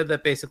King who said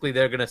that basically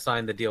they're going to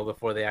sign the deal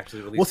before they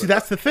actually release? Well, see,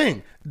 that's the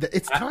thing.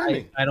 It's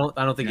timing. I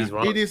don't think he's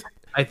wrong. It is.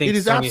 I think it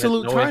is Sony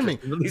absolute has no timing.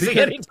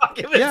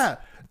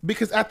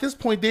 Because at this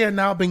point they are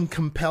now being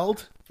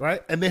compelled,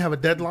 right? And they have a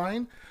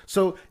deadline.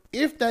 So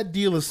if that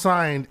deal is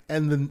signed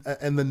and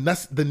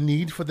the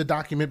need for the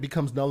document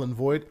becomes null and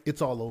void,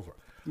 it's all over.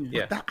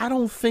 Yeah, I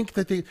don't think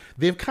that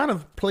they've kind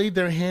of played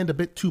their hand a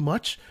bit too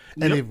much,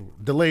 and they've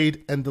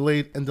delayed,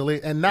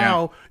 and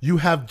now you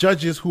have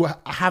judges who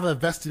have a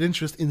vested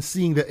interest in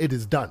seeing that it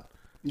is done,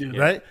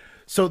 right?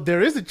 So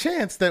there is a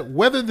chance that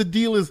whether the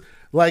deal is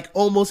like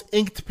almost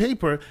inked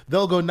paper,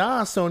 they'll go,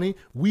 nah, Sony,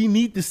 we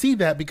need to see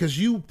that because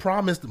you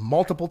promised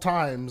multiple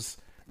times,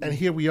 and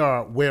here we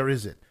are. Where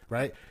is it,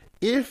 right?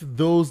 If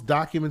those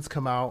documents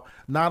come out,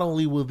 not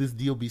only will this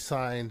deal be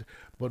signed,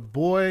 but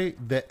boy,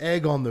 the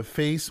egg on the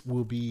face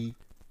will be,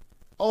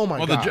 oh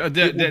my God,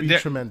 it will be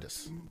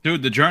tremendous.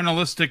 Dude, the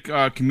journalistic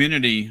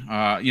community,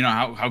 you know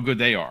how good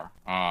they are.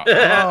 Are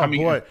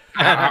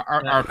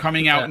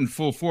coming out in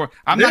full force.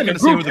 I'm not going to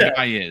say who the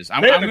guy is.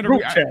 I'm going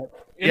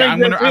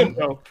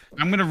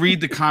to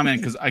read the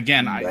comment because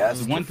again,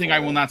 the one thing I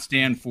will not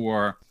stand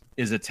for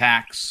is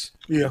attacks.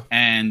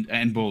 And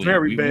bullying.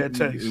 Very bad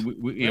taste.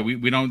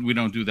 We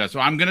don't do that. So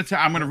I'm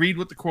gonna read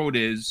what the quote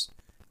is,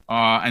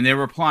 and they're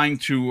replying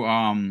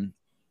to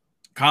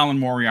Colin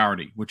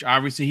Moriarty, which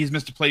obviously he's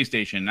Mr.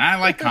 PlayStation, and I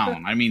like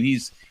Colin. I mean, he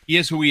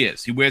is who he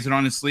is. He wears it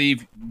on his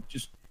sleeve.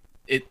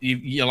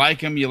 You like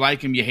him,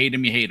 you hate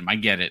him. I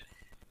get it.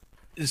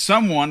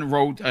 Someone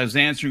wrote as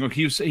answering.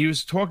 He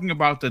was talking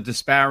about the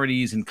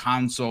disparities in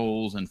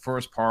consoles and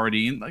first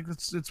party, and like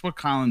it's what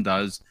Colin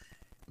does.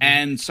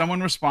 And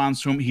someone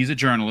responds to him. He's a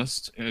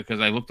journalist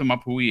because I looked him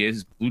up who he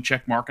is, blue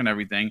check mark and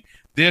everything.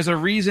 There's a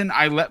reason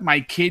I let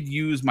my kid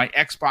use my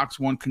Xbox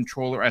One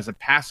controller as a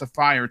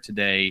pacifier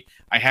today.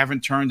 I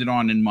haven't turned it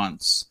on in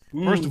months.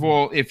 First of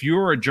all, if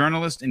you're a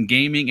journalist in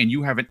gaming and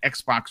you have an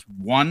Xbox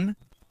One,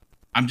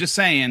 I'm just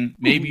saying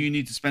maybe you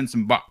need to spend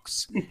some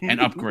bucks and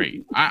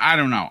upgrade. I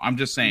don't know. I'm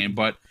just saying.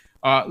 But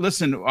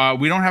listen,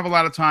 we don't have a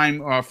lot of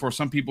time for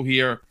some people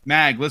here.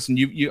 Mag, listen,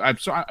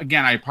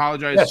 I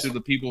apologize to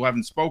the people who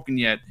haven't spoken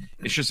yet.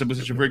 It's just it was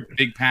such a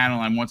big panel.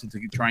 I wanted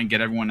to try and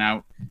get everyone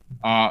out.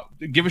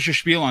 Give us your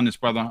spiel on this,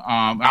 brother.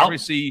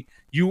 Obviously,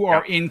 you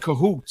are in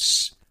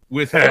cahoots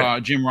with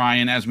Jim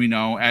Ryan, as we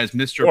know, as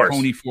Mr.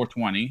 Pony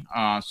 420.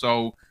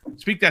 So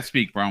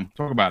speak, bro.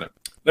 Talk about it.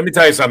 Let me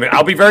tell you something.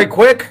 I'll be very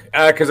quick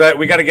because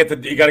you got to get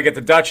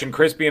the Dutch and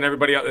Crispy and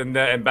everybody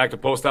and back to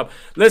post up.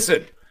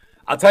 Listen.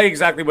 I'll tell you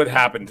exactly what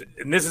happened,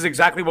 and this is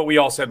exactly what we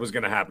all said was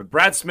going to happen.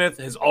 Brad Smith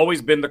has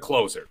always been the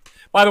closer.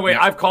 By the way,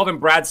 I've called him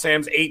Brad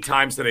Sams 8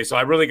 times today, so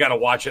I really got to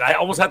watch it. I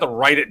almost had to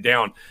write it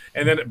down.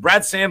 And then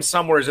Brad Sams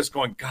somewhere is just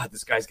going, God,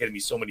 this guy's getting me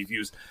so many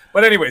views.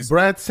 But anyways.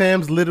 Brad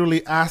Sams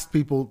literally asked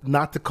people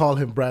not to call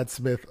him Brad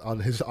Smith on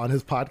his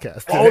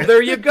podcast today. Oh,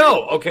 there you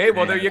go. Okay,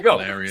 well, there you go.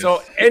 Hilarious.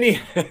 So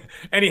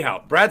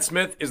anyhow, Brad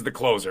Smith is the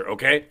closer,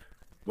 okay?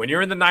 When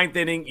you're in the 9th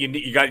inning,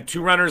 you got 2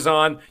 runners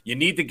on. You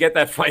need to get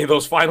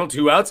those final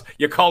 2 outs.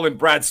 You call in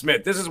Brad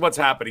Smith. This is what's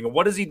happening. And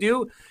what does he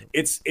do?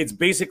 It's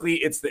basically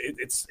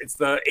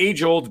the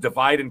age-old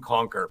divide and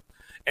conquer.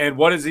 And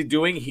what is he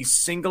doing? He's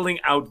singling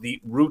out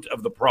the root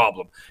of the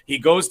problem. He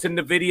goes to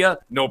NVIDIA,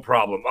 no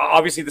problem.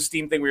 Obviously, the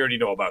Steam thing we already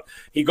know about.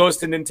 He goes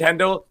to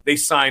Nintendo, they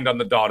signed on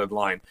the dotted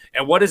line.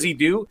 And what does he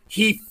do?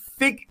 He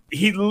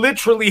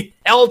literally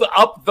held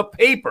up the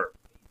paper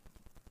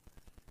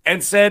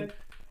and said,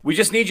 we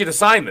just need you to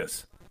sign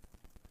this.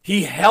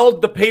 He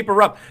held the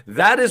paper up.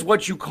 That is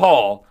what you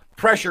call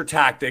pressure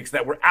tactics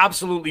that were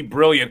absolutely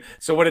brilliant.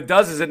 So what it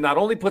does is it not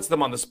only puts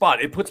them on the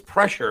spot, it puts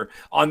pressure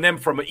on them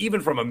from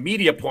a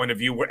media point of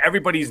view where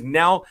everybody's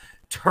now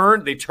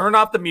they turn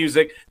off the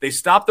music, they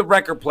stop the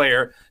record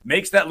player,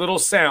 makes that little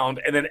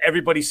sound, and then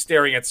everybody's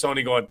staring at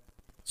Sony going,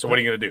 so what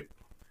are you going to do?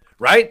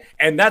 Right?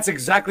 And that's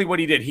exactly what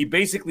he did. He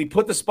basically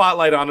put the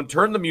spotlight on him,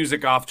 turned the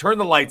music off, turned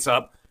the lights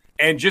up,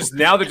 and just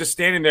now they're just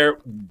standing there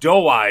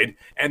doe-eyed,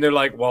 and they're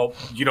like, well,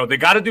 they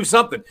got to do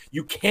something.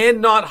 You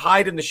cannot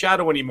hide in the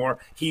shadow anymore.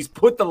 He's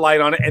put the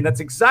light on it, and that's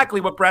exactly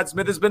what Brad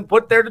Smith has been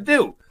put there to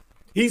do.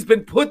 He's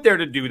been put there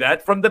to do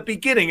that from the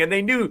beginning, and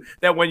they knew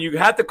that when you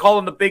had to call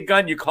him the big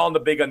gun, you call him the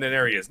big gun, then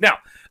there he is. Now,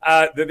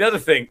 the other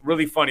thing,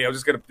 really funny, I was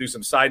just going to do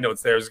some side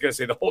notes there. I was going to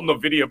say the whole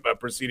NVIDIA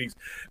proceedings.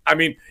 I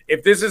mean,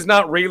 if this is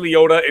not Ray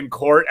Liotta in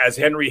court as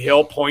Henry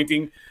Hill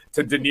pointing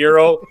to De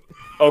Niro,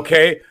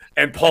 okay,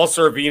 and Paul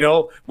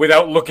Sorvino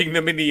without looking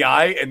them in the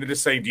eye and then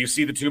just saying, do you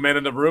see the two men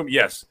in the room?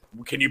 Yes.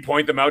 Can you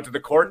point them out to the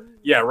court?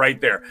 Yeah, right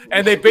there.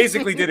 And they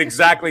basically did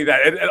exactly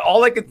that. And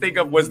all I could think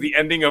of was the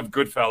ending of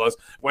Goodfellas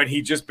when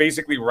he just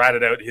basically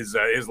ratted out his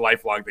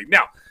lifelong thing.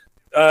 Now,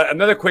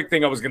 another quick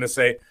thing I was going to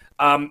say,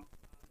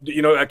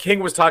 King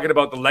was talking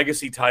about the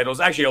legacy titles.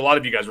 Actually, a lot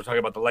of you guys were talking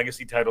about the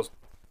legacy titles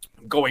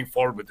going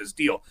forward with this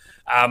deal.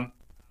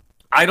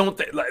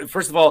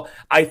 First of all,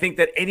 I think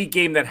that any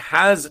game that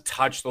has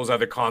touched those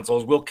other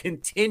consoles will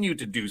continue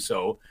to do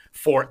so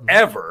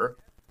forever.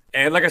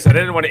 And like I said, I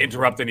didn't want to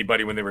interrupt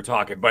anybody when they were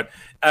talking, but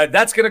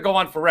that's going to go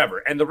on forever.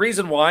 And the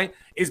reason why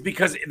is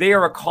because they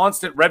are a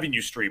constant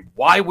revenue stream.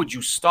 Why would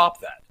you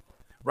stop that?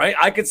 Right?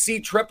 I could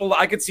see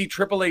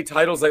AAA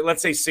titles like,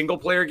 let's say, single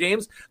player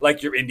games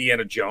like your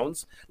Indiana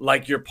Jones,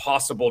 like your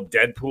possible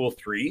Deadpool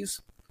 3s.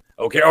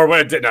 Okay, or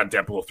not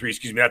Deadpool 3,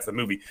 excuse me, that's the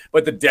movie,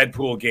 but the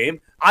Deadpool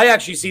game. I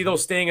actually see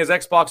those staying as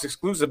Xbox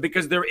exclusive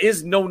because there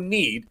is no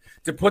need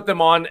to put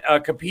them on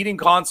competing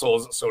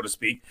consoles, so to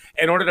speak,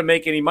 in order to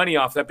make any money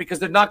off that because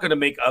they're not going to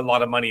make a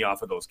lot of money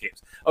off of those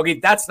games. Okay,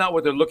 that's not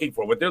what they're looking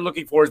for. What they're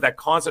looking for is that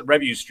constant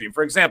revenue stream.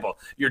 For example,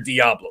 your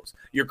Diablos,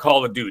 your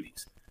Call of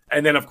Duties.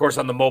 And then, of course,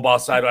 on the mobile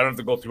side, I don't have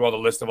to go through all the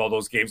list of all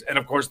those games. And,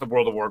 of course, the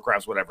World of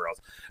Warcrafts, whatever else,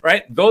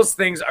 right? Those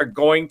things are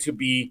going to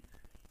be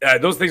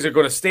those things are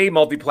going to stay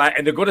multi-plat,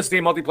 and they're going to stay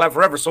multi-plat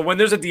forever. So when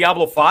there's a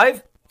Diablo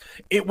 5,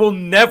 it will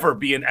never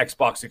be an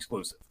Xbox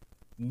exclusive.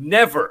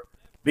 Never.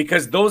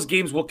 Because those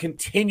games will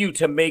continue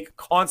to make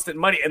constant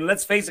money. And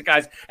let's face it,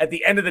 guys, at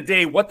the end of the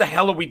day, what the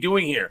hell are we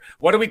doing here?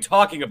 What are we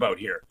talking about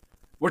here?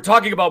 We're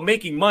talking about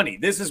making money.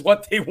 This is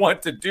what they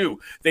want to do.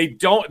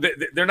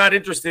 They're not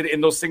interested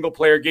in those single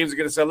player games that are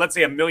going to sell, let's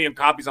say, 1 million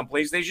copies on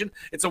PlayStation.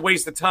 It's a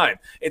waste of time.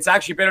 It's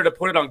actually better to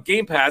put it on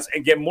Game Pass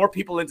and get more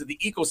people into the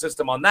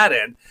ecosystem on that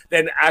end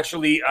than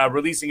actually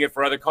releasing it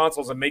for other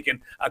consoles and making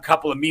a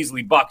couple of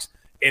measly bucks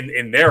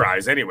in their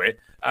eyes anyway.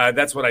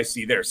 That's what I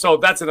see there. So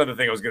that's another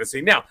thing I was going to say.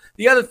 Now,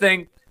 the other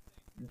thing,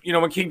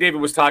 when King David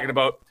was talking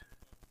about,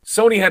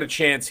 Sony had a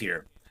chance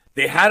here.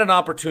 They had an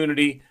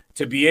opportunity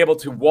to be able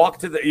to walk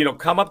to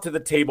come up to the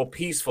table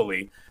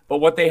peacefully. But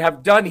what they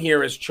have done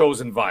here is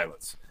chosen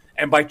violence.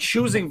 And by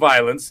choosing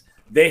violence,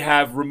 they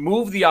have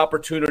removed the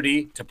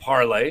opportunity to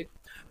parlay.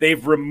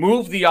 They've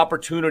removed the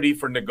opportunity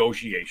for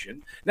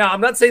negotiation. Now, I'm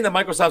not saying that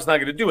Microsoft's not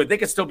going to do it. They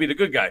could still be the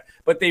good guy.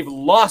 But they've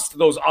lost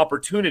those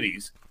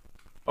opportunities,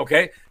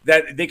 okay,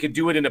 that they could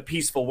do it in a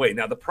peaceful way.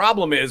 Now, the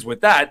problem is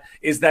with that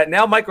is that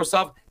now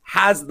Microsoft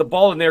has the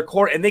ball in their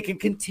court, and they can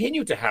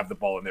continue to have the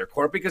ball in their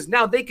court because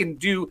now they can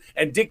do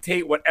and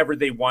dictate whatever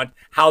they want,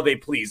 how they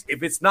please.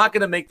 If it's not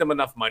going to make them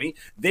enough money,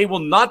 they will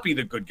not be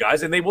the good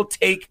guys, and they will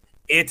take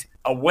it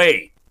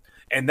away.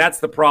 And that's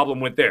the problem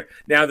with there.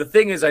 Now, the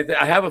thing is, I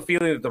have a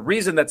feeling that the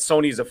reason that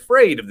Sony is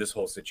afraid of this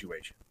whole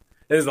situation,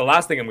 this is the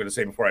last thing I'm going to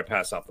say before I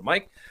pass off the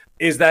mic,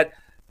 is that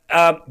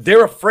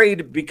they're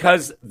afraid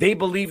because they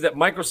believe that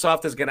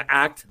Microsoft is going to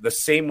act the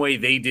same way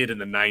they did in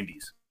the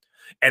 90s.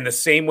 And the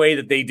same way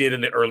that they did in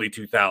the early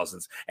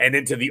 2000s and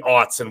into the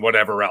aughts and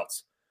whatever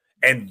else.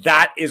 And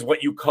that is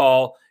what you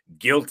call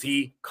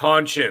guilty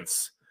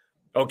conscience.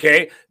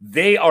 Okay?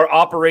 They are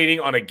operating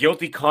on a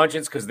guilty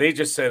conscience because they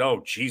just said,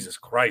 oh, Jesus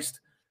Christ.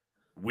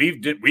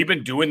 We've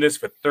been doing this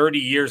for 30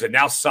 years, and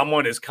now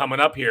someone is coming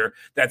up here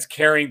that's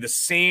carrying the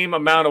same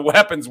amount of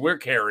weapons we're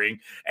carrying.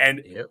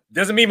 And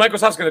doesn't mean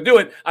Microsoft's going to do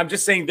it. I'm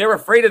just saying they're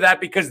afraid of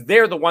that because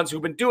they're the ones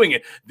who've been doing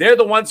it. They're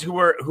the ones who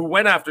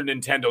went after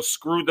Nintendo,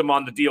 screwed them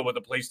on the deal with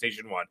the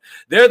PlayStation 1.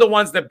 They're the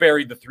ones that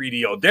buried the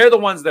 3DO. They're the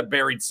ones that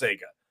buried Sega,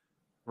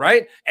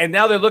 right? And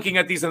now they're looking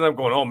at these and they're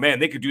going, oh, man,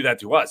 they could do that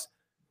to us.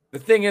 The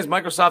thing is,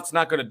 Microsoft's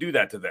not going to do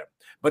that to them.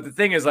 But the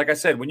thing is, like I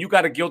said, when you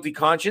got a guilty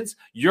conscience,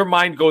 your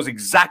mind goes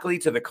exactly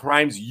to the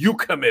crimes you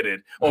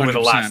committed over 100%. The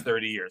last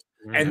 30 years.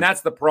 Mm-hmm. And that's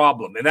the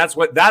problem. And that's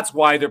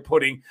why they're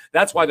putting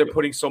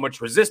so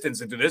much resistance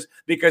into this,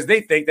 because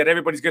they think that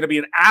everybody's going to be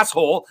an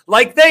asshole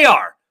like they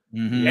are.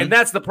 Mm-hmm. And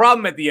that's the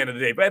problem at the end of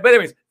the day. But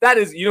anyways, that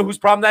is, whose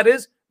problem that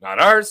is? Not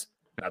ours.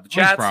 Not the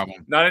chat's,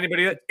 not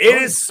anybody. It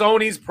is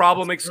Sony's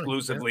problem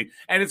exclusively,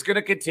 and it's going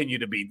to continue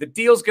to be. The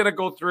deal's going to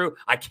go through.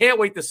 I can't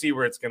wait to see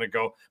where it's going to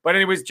go. But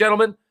anyways,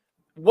 gentlemen,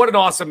 what an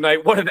awesome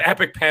night. What an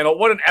epic panel.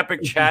 What an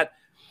epic chat.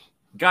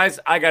 Guys,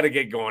 I got to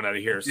get going out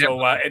of here.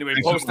 So anyway,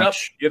 post up.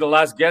 You're the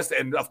last guest.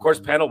 And, of course,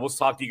 panel, we'll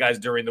talk to you guys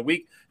during the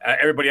week.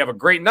 Everybody have a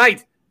great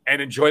night,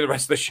 and enjoy the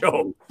rest of the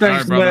show.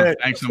 Thanks, All right, brother. man.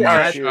 Thanks so To much.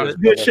 add to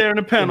it- Good sharing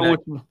the panel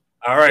with you.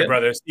 All right, Yeah.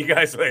 brother. See you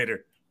guys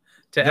later.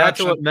 To add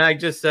to what Mag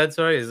just said,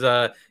 sorry, is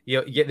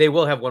they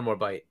will have one more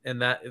bite,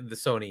 and that the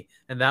Sony,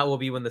 and that will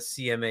be when the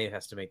CMA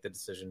has to make the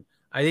decision.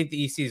 I think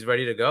the EC is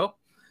ready to go.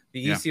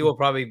 The EC will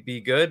probably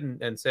be good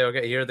and say,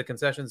 okay, here are the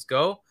concessions,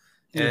 go.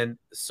 And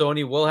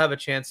Sony will have a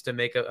chance to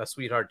make a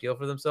sweetheart deal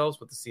for themselves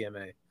with the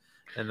CMA,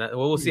 and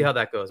we'll see how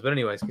that goes. But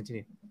anyways,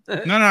 continue.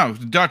 No,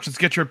 Dutch. Let's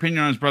get your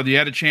opinion on this, brother. You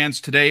had a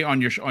chance today on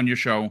your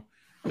show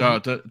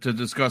to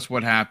discuss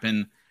what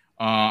happened.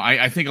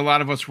 I think a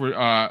lot of us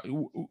were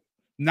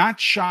not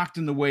shocked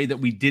in the way that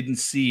we didn't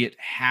see it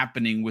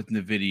happening with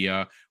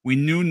NVIDIA. We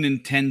knew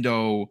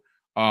Nintendo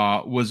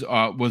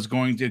was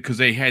going to, because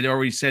they had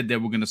already said they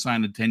were going to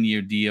sign a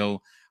 10-year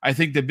deal. I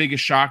think the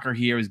biggest shocker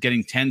here is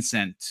getting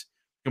Tencent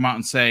come out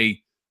and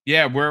say,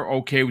 yeah, we're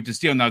okay with this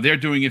deal. Now, they're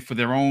doing it for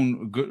their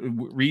own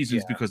good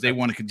reasons because they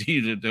want to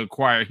continue to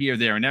acquire here,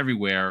 there, and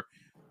everywhere.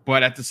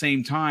 But at the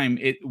same time,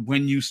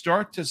 when you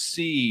start to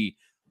see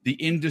the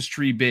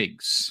industry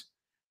bigs,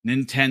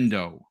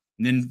 Nintendo,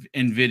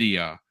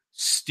 NVIDIA,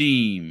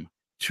 Steam,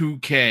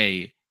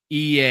 2K,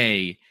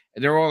 EA,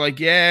 they're all like,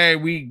 yeah,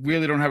 we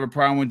really don't have a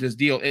problem with this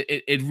deal.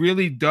 It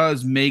really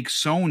does make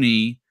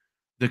Sony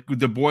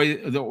the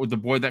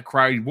boy that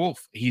cried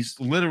wolf. He's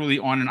literally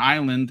on an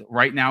island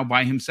right now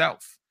by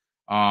himself.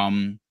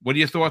 What are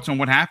your thoughts on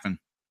what happened?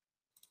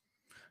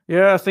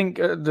 Yeah, I think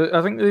the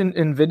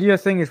Nvidia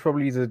thing is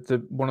probably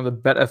the one of the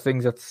better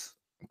things that's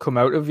come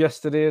out of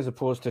yesterday, as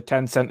opposed to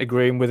Tencent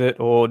agreeing with it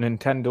or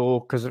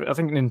Nintendo, because I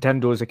think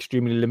Nintendo is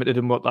extremely limited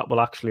in what that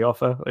will actually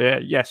offer.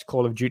 Yes,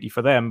 Call of Duty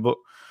for them, but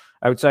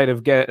outside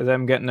of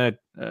them getting a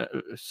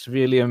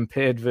severely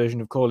impaired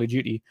version of Call of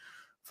Duty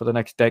for the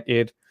next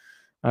decade,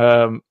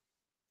 I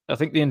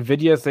think the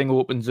Nvidia thing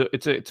opens up.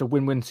 It's a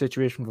win-win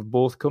situation for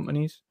both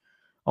companies.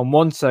 On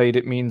one side,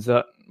 it means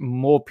that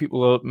more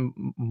people are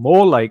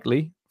more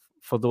likely,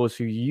 for those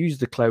who use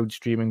the cloud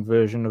streaming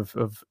version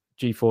of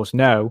GeForce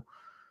Now,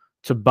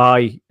 to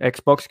buy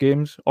Xbox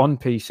games on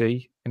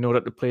PC in order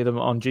to play them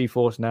on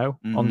GeForce Now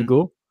on the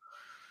go,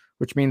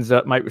 which means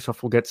that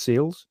Microsoft will get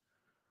sales.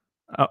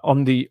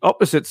 On the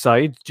opposite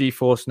side,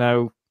 GeForce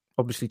Now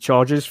obviously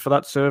charges for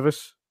that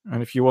service.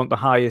 And if you want the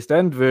highest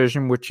end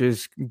version, which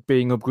is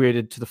being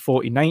upgraded to the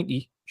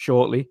 4090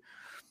 shortly,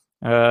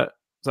 that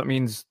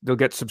means they'll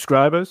get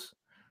subscribers.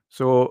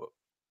 So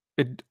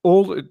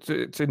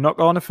it's a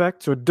knock-on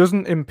effect. So it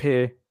doesn't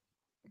impair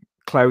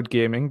cloud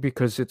gaming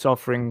because it's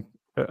offering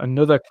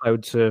another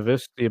cloud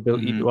service the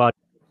ability to add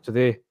to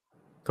their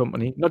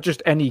company, not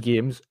just any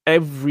games,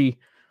 every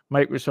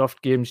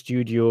Microsoft Game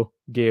Studio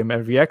game,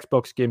 every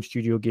Xbox Game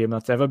Studio game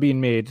that's ever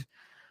been made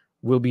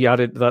will be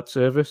added to that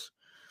service,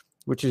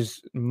 which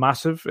is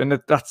massive, and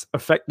that's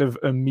effective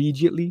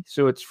immediately.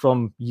 So it's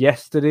from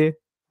yesterday.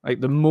 Like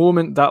the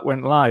moment that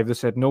went live, they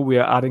said, no, we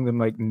are adding them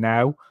like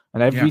now.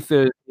 And every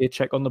Thursday,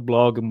 check on the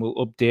blog and we'll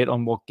update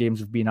on what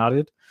games have been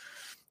added.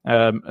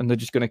 And they're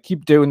just going to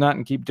keep doing that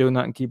and keep doing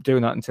that and keep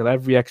doing that until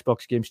every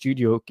Xbox Game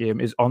Studio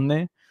game is on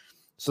there.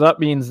 So that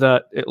means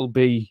that it'll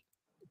be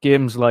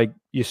games like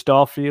your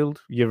Starfield,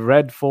 your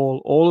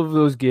Redfall, all of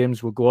those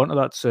games will go onto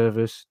that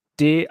service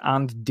day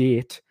and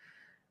date.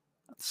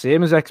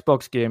 Same as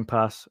Xbox Game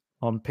Pass,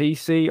 on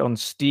PC, on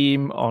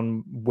Steam,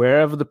 on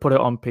wherever they put it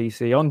on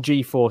PC, on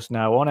GeForce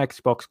Now, on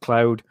Xbox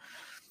Cloud,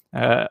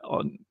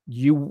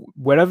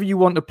 wherever you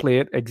want to play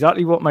it,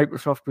 exactly what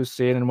Microsoft was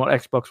saying and what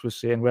Xbox was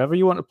saying, wherever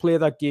you want to play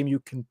that game, you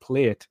can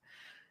play it.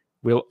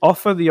 We'll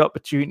offer the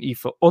opportunity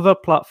for other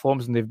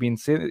platforms, and they've been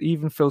saying,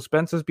 even Phil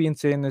Spencer's been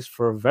saying this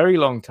for a very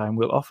long time,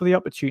 we'll offer the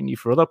opportunity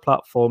for other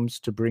platforms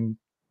to bring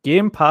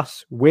Game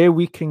Pass where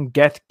we can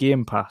get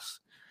Game Pass.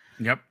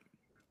 Yep.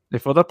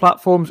 If other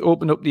platforms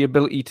open up the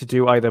ability to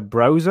do either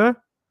browser,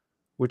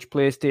 which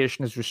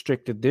PlayStation has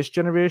restricted this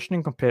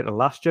generation compared to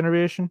last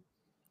generation,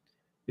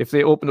 if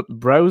they open up the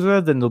browser,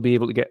 then they'll be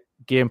able to get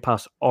Game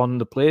Pass on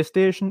the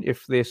PlayStation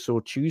if they so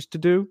choose to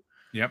do.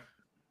 Yep.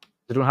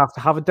 They don't have to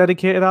have a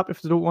dedicated app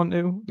if they don't want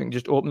to. They can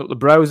just open up the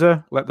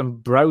browser, let them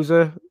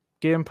browser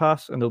Game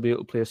Pass, and they'll be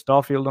able to play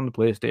Starfield on the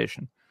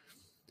PlayStation.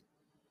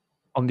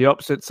 On the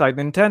opposite side,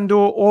 Nintendo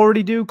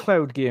already do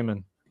cloud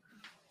gaming.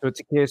 So it's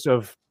a case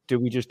of, do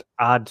we just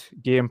add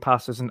Game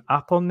Pass as an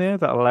app on there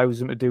that allows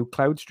them to do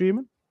cloud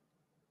streaming?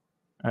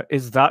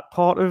 Is that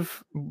part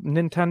of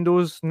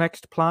Nintendo's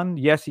next plan?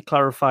 Yes, he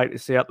clarified to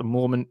say at the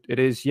moment it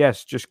is,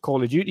 yes, just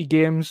Call of Duty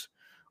games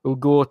will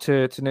go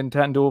to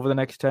Nintendo over the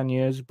next 10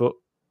 years. But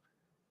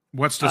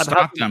what's to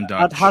stop them,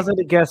 Dutch? I'd hazard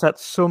a guess at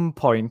some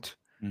point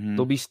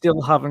they'll be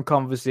still having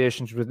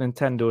conversations with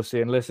Nintendo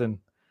saying, listen,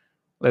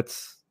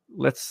 let's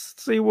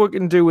see what we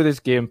can do with this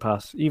Game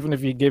Pass, even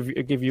if you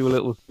give you a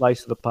little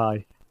slice of the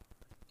pie.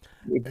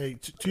 Hey,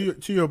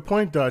 to your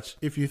point, Dutch,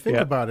 if you think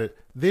about it,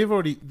 they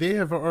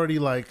have already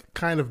like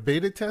kind of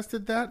beta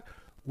tested that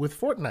with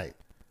Fortnite.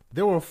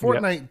 There were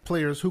Fortnite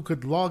players who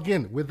could log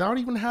in without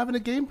even having a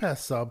Game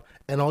Pass sub,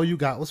 and all you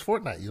got was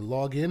Fortnite. You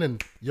log in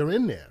and you're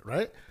in there,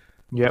 right?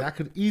 Yeah, that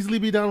could easily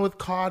be done with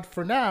COD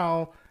for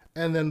now,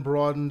 and then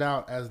broadened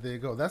out as they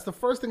go. That's the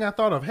first thing I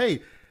thought of.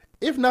 Hey,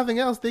 if nothing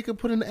else, they could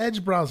put an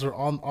Edge browser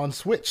on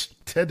Switch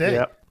today.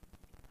 Yeah.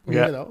 You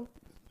Yeah. know,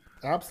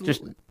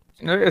 absolutely.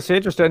 I say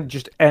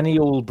just any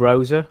old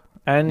browser.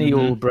 Any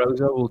old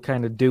browser will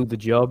kind of do the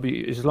job.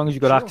 As long as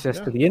you've got Sure, access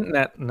yeah. to the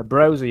internet and the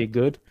browser, you're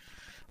good.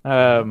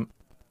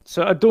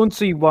 So I don't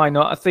see why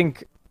not. I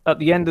think at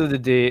the end of the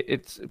day,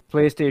 it's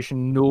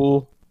PlayStation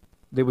know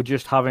they were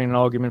just having an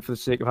argument for the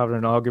sake of having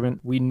an argument.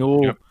 We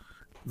know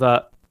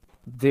that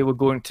they were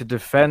going to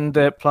defend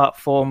their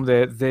platform,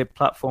 their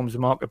platform's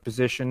market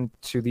position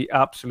to the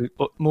absolute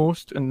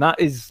utmost. And that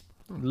is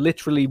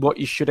literally what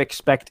you should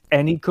expect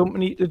any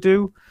company to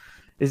do,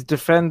 is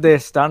defend their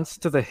stance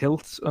to the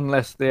hilt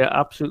unless they're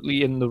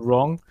absolutely in the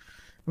wrong.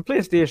 And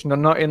PlayStation are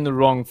not in the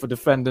wrong for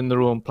defending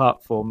their own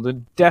platform.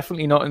 They're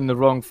definitely not in the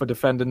wrong for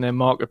defending their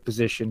market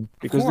position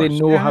because they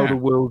know how the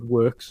world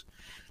works.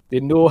 They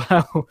know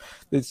how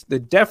they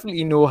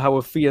definitely know how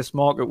a fierce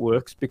market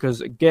works because,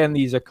 again,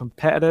 these are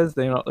competitors.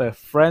 They're not their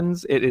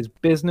friends. It is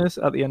business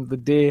at the end of the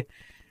day,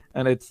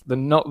 and they're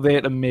not there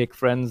to make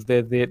friends.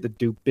 They're there to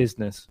do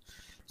business.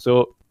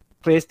 So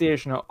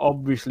PlayStation are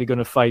obviously going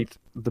to fight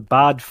the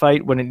bad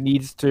fight when it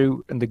needs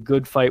to and the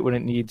good fight when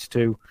it needs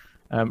to.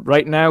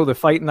 Right now, they're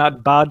fighting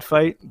that bad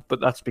fight, but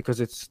that's because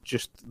it's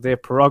just their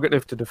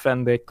prerogative to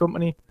defend their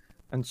company,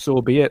 and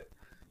so be it.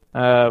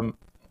 But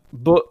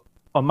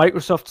on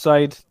Microsoft's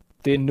side,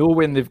 they know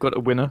when they've got a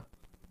winner.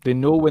 They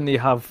know when they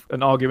have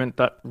an argument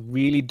that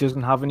really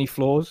doesn't have any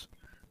flaws.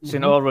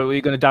 Saying, all right, we're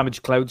going to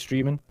damage cloud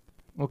streaming.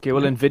 Okay,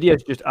 well,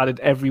 NVIDIA's just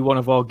added every one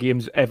of our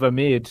games ever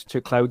made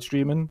to cloud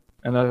streaming,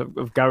 and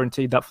I've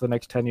guaranteed that for the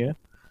next 10 years.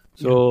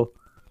 So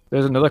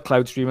there's another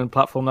cloud streaming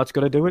platform that's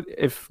going to do it.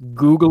 If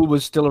Google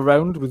was still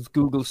around with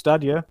Google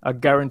Stadia, I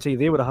guarantee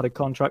they would have had a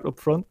contract up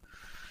front.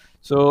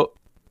 So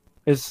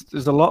there's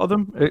a lot of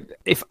them.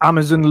 If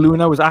Amazon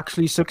Luna was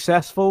actually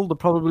successful, they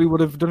probably would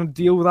have done a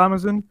deal with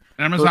Amazon.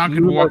 Amazon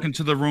could walk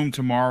into the room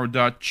tomorrow,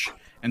 Dutch,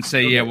 and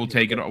say, "Yeah, we'll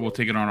take it. We'll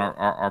take it on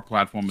our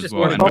platform as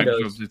well." And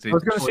Microsoft would say, I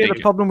was going to say the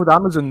problem with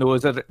Amazon though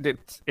is that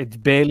it's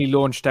barely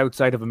launched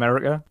outside of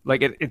America.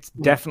 Like it's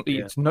definitely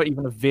it's not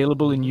even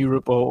available in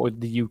Europe or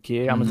the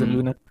UK. Amazon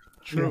Luna.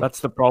 True. That's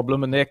the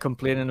problem, and they're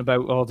complaining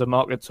about the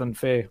market's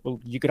unfair.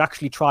 Well, you could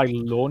actually try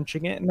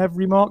launching it in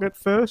every market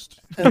first.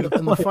 And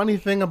the funny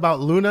thing about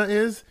Luna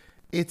is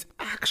it's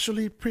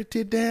actually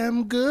pretty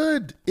damn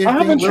good. If I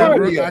haven't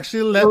tried it yet.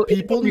 Actually let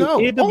people know.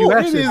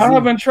 AWS I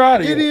haven't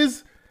tried it. It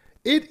is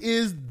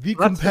the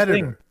That's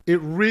competitor. It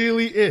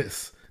really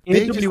is.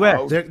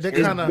 AWS. They're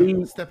kind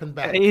of stepping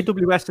back.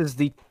 AWS is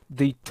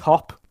the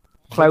top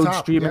cloud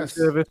streaming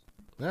service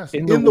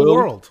in the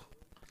world.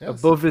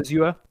 Above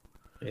Azure.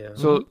 Yeah.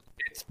 So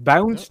it's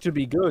bound to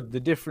be good. The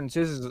difference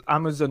is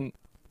Amazon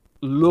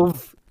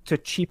love to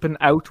cheapen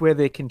out where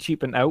they can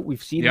cheapen out.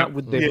 We've seen that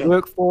with their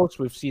workforce.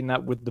 We've seen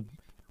that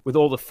with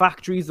all the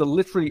factories. They'll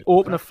literally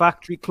open a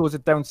factory, close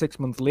it down 6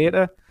 months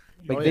later.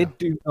 They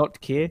do not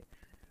care.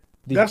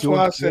 That's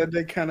why I said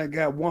they kind of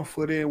got 1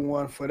 foot in,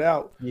 1 foot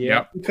out.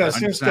 Yeah, because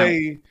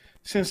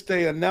since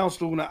they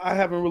announced Luna, I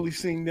haven't really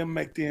seen them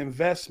make the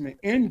investment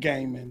in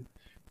gaming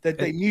that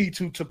they need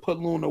to put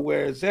Luna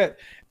where it's at.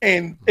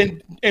 And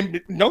don't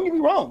get me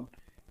wrong,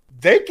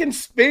 they can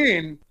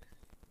spin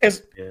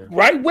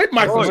right with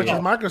Microsoft. Which is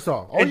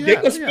Microsoft. They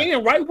can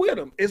spin right with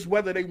them. It's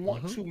whether they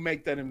want to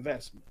make that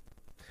investment.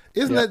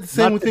 Isn't that the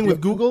same thing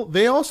with Google?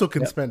 They also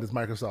can spend as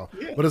Microsoft.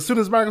 Yeah. But as soon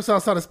as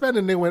Microsoft started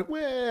spending, they went,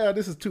 well,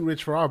 this is too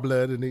rich for our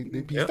blood, and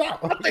they peaced out.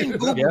 I think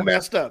Google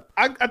messed up.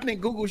 I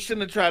think Google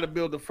shouldn't have tried to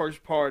build the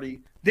first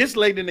party this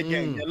late in the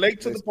game. They're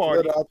late to the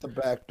party. Out the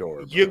back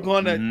door. You're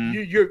gonna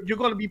you're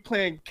gonna be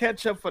playing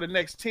catch up for the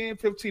next 10,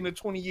 15, or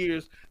 20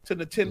 years to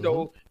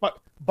Nintendo. But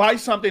buy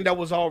something that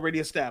was already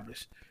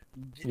established.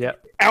 Yeah.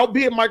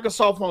 Albeit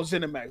Microsoft on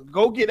ZeniMax.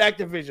 Go get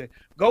Activision.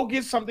 Go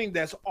get something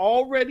that's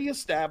already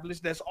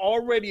established, that's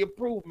already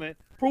proven,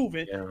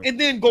 and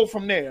then go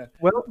from there.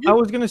 Well, I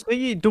was going to say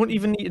you don't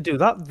even need to do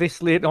that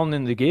this late on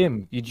in the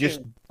game. You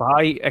just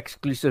buy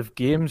exclusive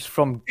games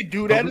from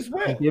as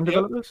well. Game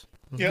developers.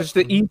 Just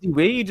the easy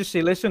way. You just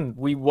say, listen,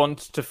 we want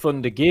to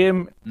fund a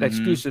game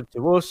exclusive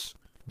to us.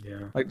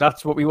 Yeah. Like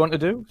that's what we want to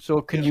do.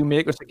 So can you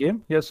make us a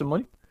game? Here's some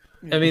money.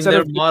 I mean,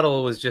 their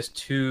model was just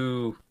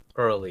too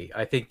early.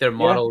 I think their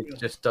model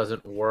just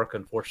doesn't work,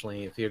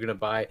 unfortunately. If you're going to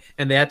buy,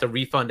 and they have to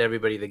refund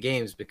everybody the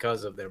games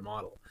because of their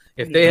model.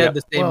 If they had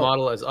the same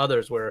model as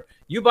others, where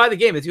you buy the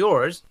game, it's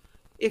yours.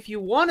 If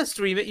you want to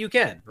stream it, you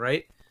can,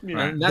 right?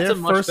 And that's their a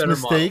much better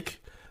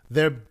mistake.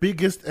 Their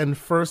biggest and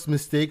first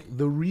mistake.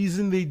 The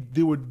reason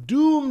they were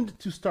doomed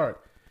to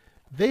start.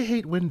 They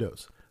hate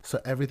Windows,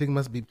 so everything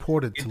must be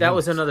ported to That Linux.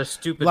 was another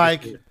stupid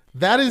mistake.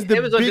 That is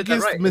the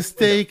biggest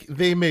mistake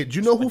they made. Do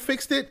you know who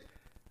fixed it?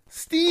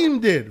 Steam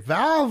did.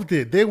 Valve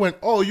did. They went,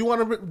 oh, you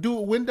want to do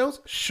it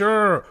Windows?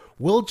 Sure.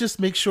 We'll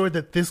just make sure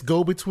that this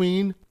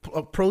go-between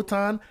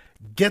Proton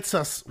gets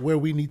us where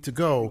we need to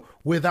go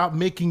without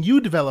making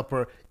you,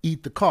 developer,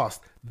 eat the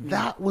cost.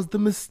 That was the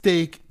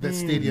mistake that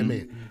Stadia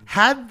made.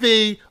 Had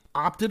they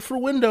opted for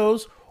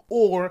Windows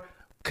or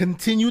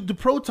continued the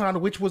Proton,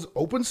 which was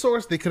open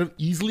source, they could have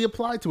easily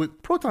applied to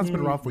it. Proton's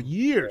been around for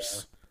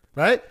years,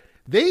 right?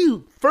 They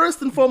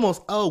first and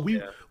foremost,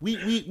 we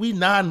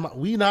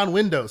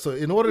non-Windows. So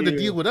in order to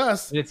deal with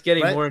us, And it's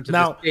getting right? more into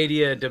Now, the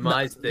Stadia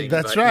demise thing.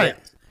 That's but right.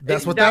 yes.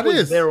 That's what that that was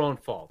is. their own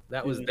fault.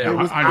 That was their It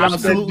was I-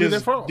 absolutely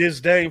their fault.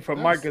 Disdain from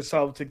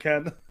Microsoft to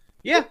Canada.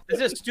 Yeah, it's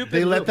just stupid.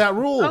 They let that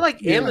rule. It's not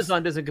like Yes.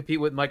 Amazon doesn't compete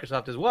with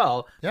Microsoft as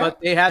well, Yeah. but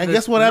they had. And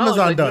this guess what knowledge,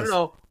 Amazon like, does?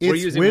 we're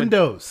It's using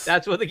Windows.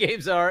 That's what the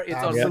games are. It's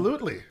on.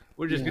 Absolutely.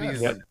 We're just going to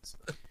use Yeah. Windows.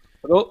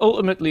 But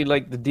ultimately,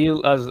 like the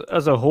deal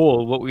as a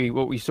whole, what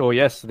we saw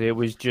yesterday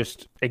was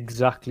just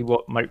exactly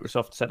what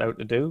Microsoft set out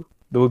to do.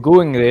 They were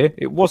going there.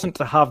 It wasn't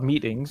to have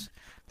meetings.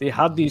 They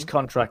had these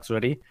contracts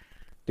ready.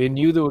 They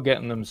knew they were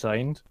getting them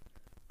signed.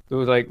 They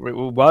were like, right,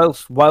 well,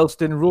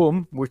 whilst in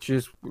Rome, which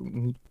is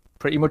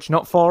pretty much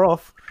not far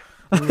off.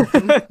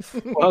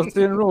 Whilst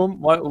in Rome,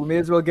 we may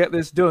as well get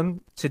this done.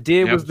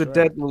 Today was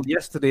the well,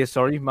 yesterday,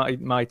 sorry,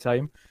 my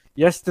time.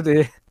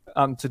 Yesterday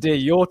and today,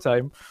 your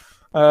time,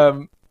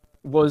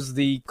 was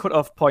the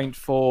cutoff point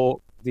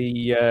for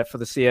the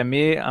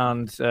CMA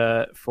and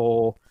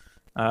for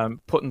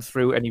putting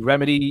through any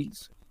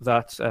remedies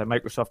that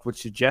Microsoft would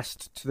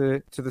suggest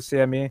to the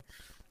CMA.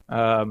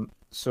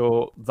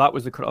 So that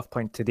was the cutoff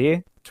point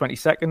today,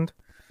 22nd.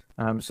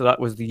 So that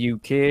was the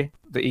UK.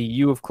 The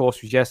EU, of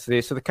course, was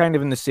yesterday. So they're kind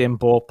of in the same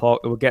ballpark.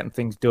 They were getting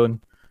things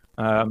done,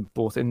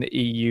 both in the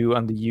EU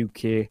and the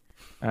UK,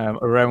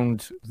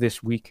 around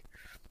this week.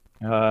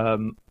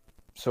 So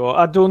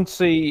I don't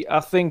see. I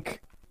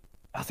think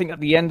at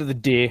the end of the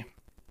day,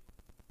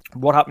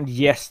 what happened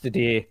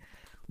yesterday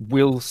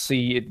will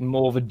see it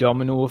more of a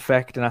domino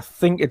effect, and I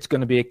think it's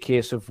going to be a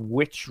case of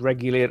which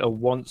regulator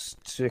wants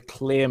to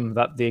claim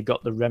that they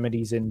got the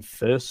remedies in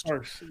first.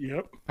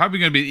 Yep. Probably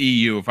going to be the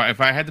EU.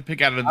 If I had to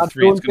pick out of the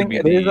three, it's going to be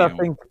the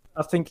EU.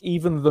 I think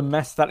even the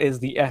mess that is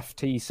the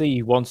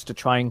FTC wants to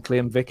try and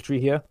claim victory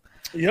here.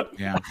 Yep.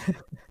 Yeah.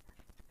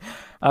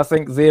 I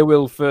think they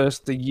will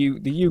first.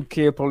 The UK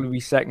will probably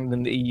be second,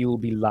 and the EU will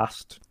be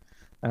last.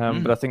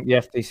 But I think the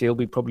FTC will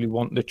be probably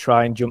wanting to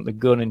try and jump the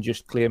gun and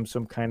just claim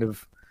some kind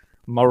of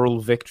moral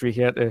victory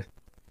here to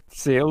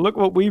say, oh, look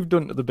what we've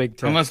done to the Big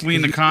Ten. Unless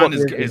Lena Khan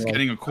is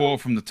getting a call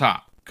from the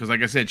top. Because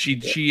like I said,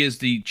 she is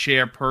the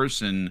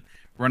chairperson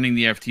running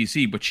the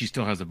FTC, but she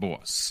still has a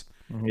boss.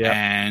 Yeah.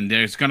 And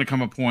there's going to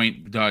come a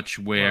point, Dutch,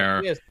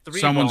 where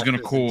someone's going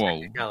to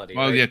call. Well,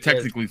 right? yeah,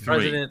 technically three.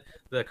 President,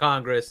 the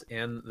Congress,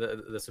 and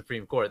the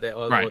Supreme Court,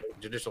 the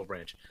judicial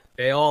branch.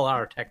 They all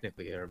are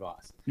technically her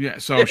boss. Yeah,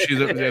 so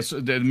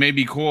there may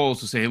be calls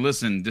to say, hey,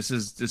 listen, this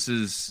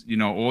is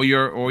all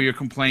your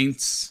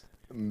complaints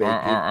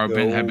have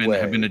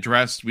been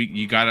addressed.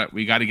 We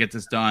gotta get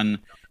this done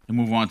and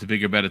move on to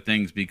bigger, better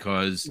things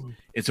because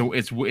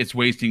it's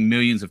wasting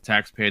millions of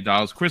taxpayer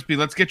dollars. Crispy,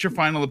 let's get your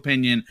final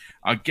opinion.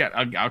 I'll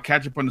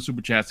catch up on the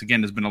super chats again.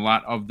 There's been a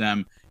lot of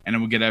them, and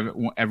then we'll get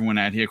everyone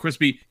out here.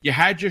 Crispy, you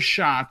had your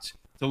shot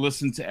to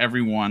listen to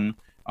everyone.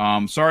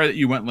 Sorry that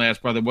you went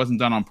last, brother. It wasn't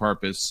done on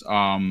purpose.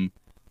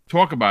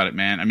 Talk about it,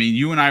 man. I mean,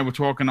 you and I were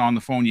talking on the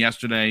phone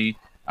yesterday.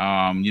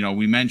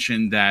 We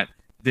mentioned that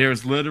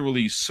there's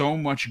literally so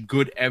much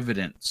good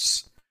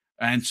evidence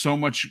and so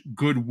much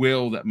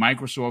goodwill that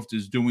Microsoft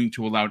is doing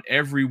to allow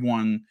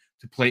everyone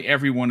to play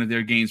every one of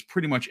their games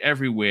pretty much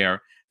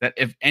everywhere, that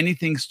if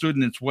anything stood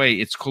in its way,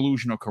 it's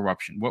collusion or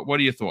corruption. What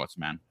are your thoughts,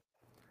 man?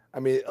 I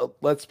mean,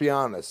 let's be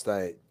honest.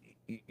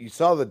 You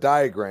saw the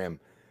diagram.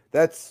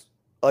 That's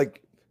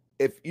like,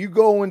 if you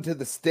go into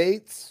the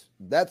States,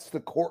 that's the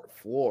court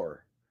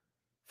floor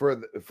for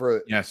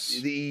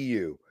the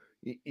EU.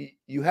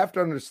 You have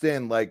to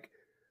understand, like,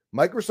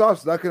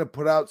 Microsoft's not going to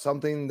put out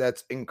something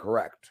that's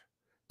incorrect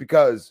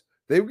because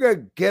they're going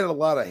to get a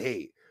lot of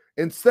hate.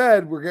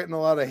 Instead, we're getting a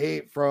lot of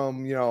hate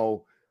from,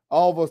 all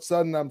of a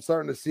sudden I'm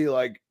starting to see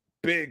like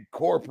big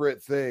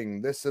corporate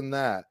thing, this and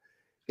that.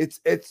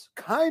 It's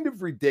kind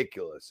of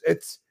ridiculous.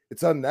 It's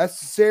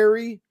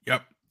unnecessary.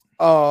 Yep.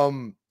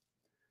 I'm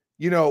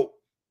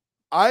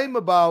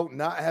about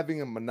not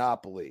having a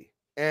monopoly,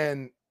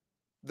 and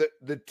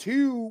the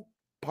two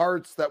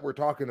parts that we're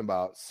talking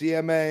about,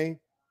 CMA,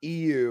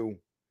 EU,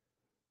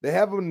 they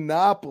have a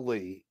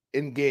monopoly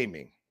in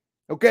gaming.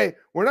 Okay,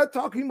 we're not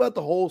talking about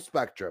the whole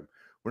spectrum.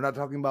 We're not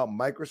talking about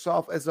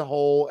Microsoft as a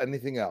whole,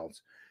 anything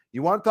else.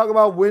 You want to talk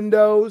about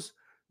Windows?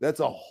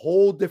 That's a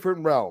whole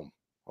different realm.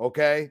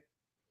 Okay,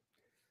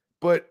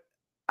 but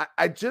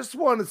I just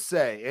want to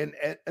say,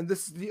 and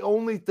this is the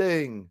only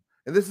thing,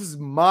 and this is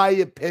my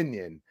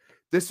opinion.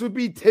 This would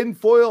be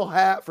tinfoil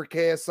hat for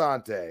Kay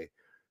Asante.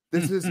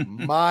 This is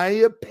my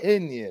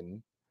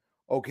opinion.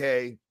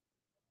 Okay.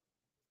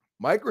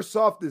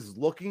 Microsoft is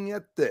looking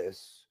at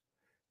this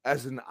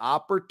as an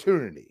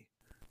opportunity.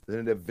 The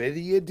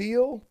NVIDIA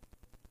deal,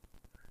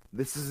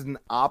 this is an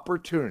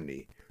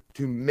opportunity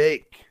to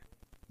make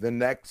the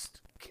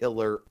next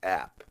killer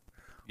app.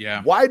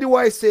 Yeah. Why do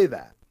I say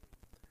that?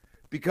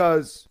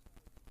 Because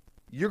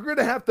you're going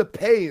to have to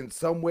pay in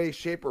some way,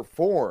 shape, or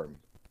form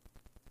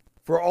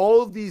for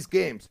all of these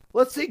games.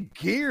 Let's say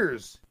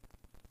Gears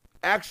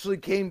actually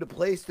came to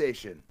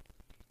PlayStation.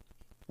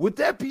 Would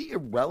that be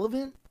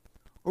irrelevant?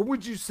 Or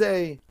would you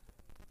say,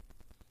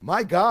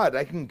 my God,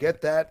 I can get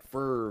that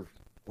for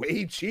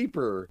way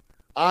cheaper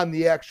on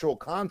the actual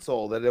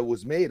console that it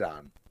was made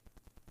on.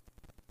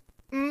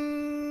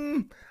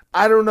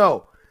 I don't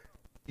know.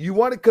 You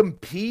want to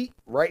compete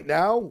right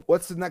now?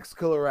 What's the next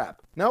killer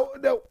app? Now,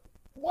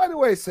 why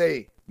do I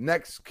say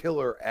next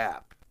killer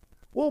app?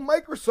 Well,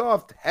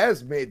 Microsoft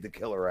has made the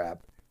killer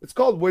app. It's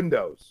called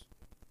Windows.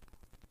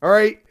 All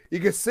right? You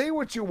can say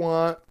what you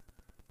want,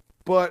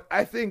 but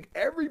I think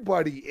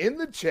everybody in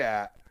the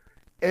chat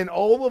and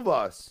all of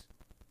us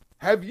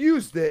have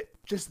used it,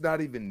 just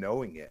not even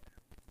knowing it.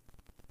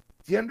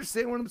 Do you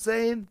understand what I'm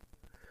saying?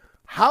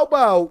 How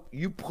about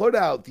you put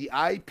out the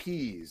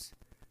IPs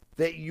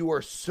that you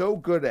are so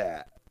good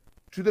at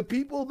to the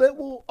people that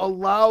will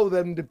allow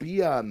them to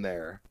be on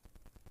there,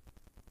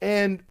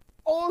 and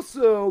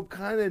also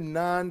kind of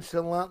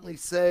nonchalantly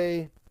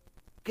say,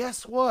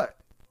 guess what?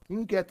 You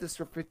can get this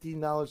for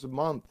 $15 a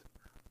month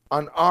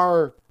on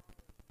our,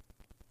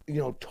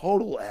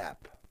 Total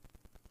app.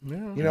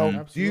 Yeah, Do you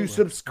absolutely.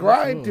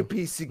 subscribe to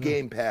Absolutely. PC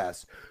Game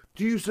Pass?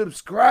 Do you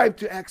subscribe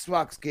to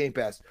Xbox Game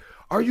Pass?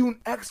 Are you an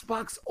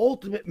Xbox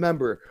Ultimate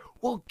member?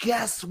 Well,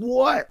 guess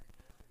what?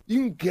 You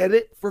can get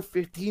it for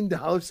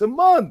 $15 a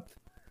month.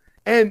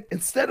 And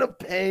instead of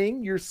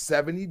paying your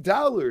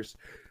 $70,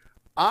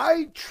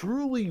 I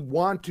truly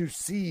want to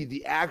see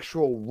the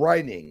actual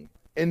writing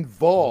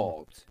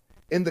involved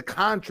in the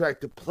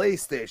contract of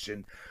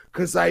PlayStation,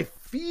 because I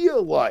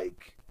feel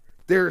like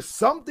there's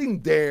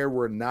something there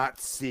we're not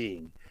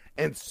seeing.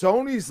 And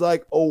Sony's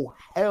like, oh,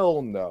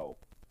 hell no.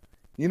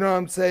 You know what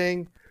I'm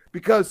saying?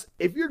 Because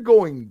if you're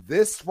going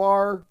this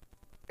far,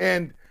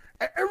 and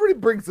everybody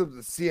brings up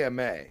the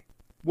CMA,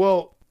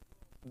 well,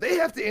 they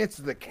have to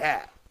answer the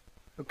cat.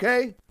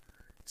 Okay?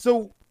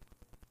 So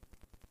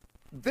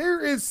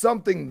there is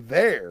something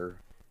there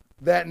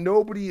that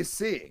nobody is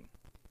seeing.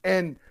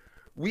 And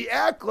we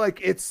act like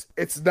it's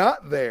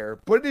not there,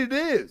 but it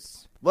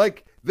is.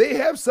 Like, they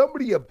have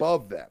somebody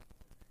above them.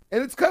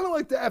 And it's kind of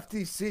like the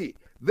FTC.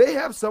 They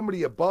have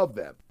somebody above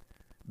them.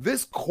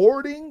 This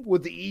courting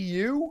with the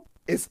EU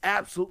is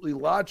absolutely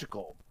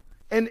logical.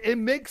 And it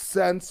makes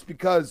sense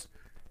because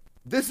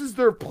this is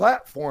their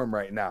platform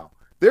right now.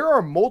 There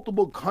are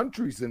multiple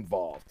countries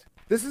involved.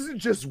 This isn't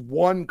just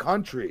one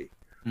country,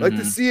 like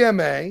the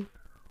CMA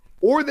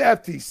or the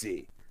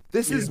FTC.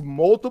 This is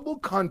multiple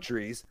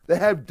countries that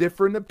have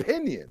different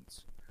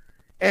opinions.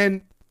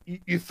 And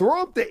you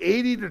throw up the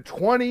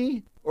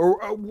 80-20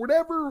 or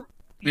whatever.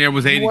 Yeah, it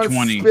was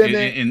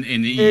 80-20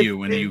 in the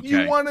EU and the UK. If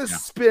you want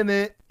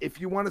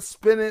to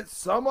spin it,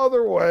 some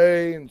other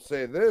way and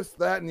say this,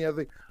 that, and the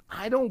other thing,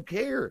 I don't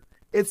care.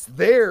 It's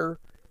there.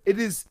 It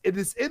is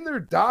in their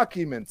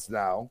documents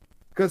now,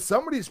 because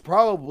somebody's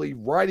probably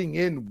writing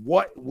in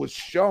what was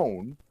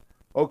shown.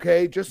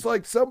 Okay, just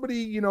like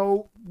somebody,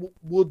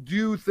 will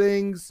do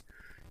things,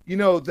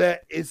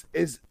 that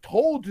is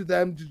told to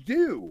them to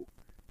do.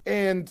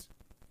 And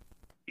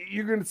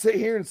you're going to sit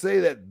here and say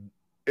that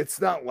it's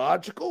not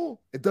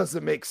logical? It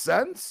doesn't make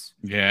sense?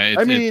 Yeah.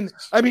 I mean,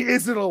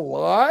 is it a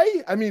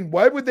lie? I mean,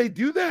 why would they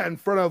do that in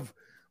front of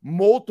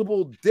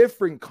multiple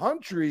different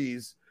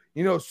countries,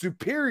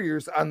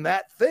 superiors on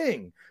that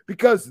thing?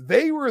 Because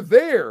they were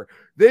there.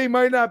 They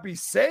might not be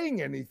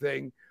saying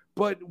anything,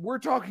 but we're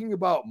talking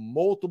about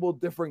multiple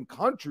different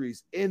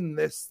countries in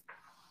this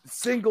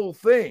single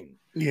thing.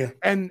 Yeah.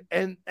 And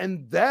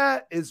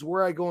that is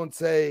where I go and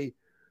say,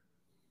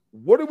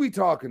 what are we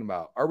talking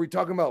about? Are we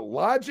talking about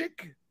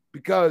logic?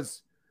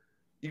 Because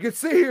you could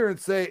sit here and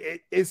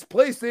say, is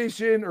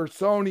PlayStation or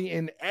Sony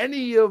in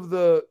any of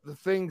the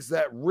things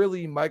that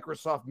really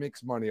Microsoft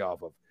makes money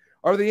off of?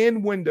 Are they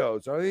in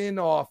Windows? Are they in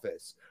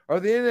Office? Are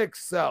they in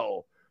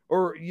Excel?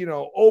 Or,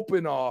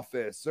 Open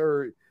Office?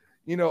 Or,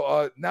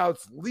 now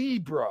it's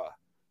Libra.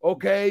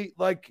 Okay?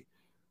 Like,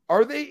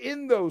 are they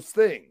in those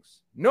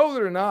things? No,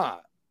 they're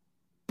not.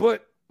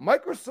 But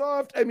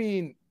Microsoft,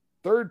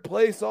 third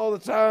place all the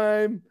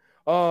time.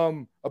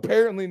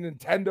 Apparently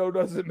Nintendo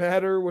doesn't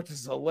matter, which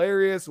is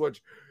hilarious.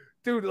 Which,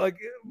 dude, like,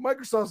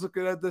 Microsoft's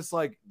looking at this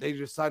like they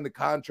just signed a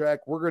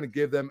contract. We're going to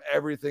give them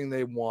everything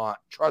they want.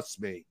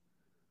 Trust me,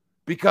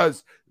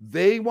 because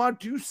they want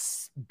to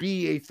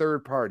be a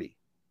third party.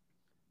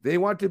 They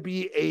want to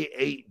be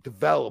a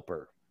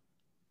developer.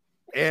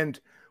 And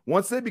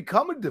once they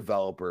become a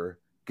developer,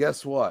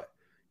 guess what?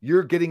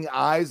 You're getting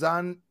eyes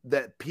on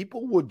that.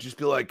 People would just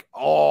be like,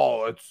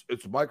 oh,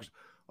 it's Microsoft.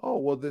 Oh,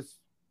 well, this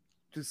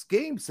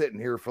game sitting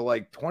here for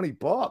like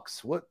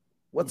 $20.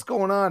 What's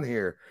going on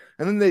here?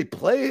 And then they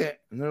play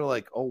it and they're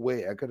like, oh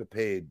wait, I could have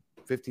paid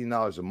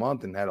 $15 a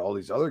month and had all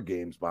these other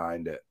games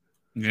behind it.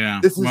 Yeah.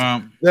 This is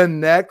the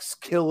next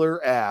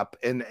killer app.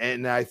 And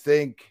I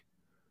think,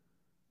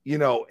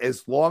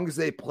 as long as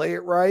they play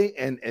it right,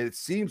 and it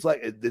seems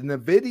like the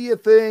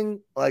NVIDIA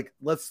thing, like,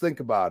 let's think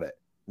about it.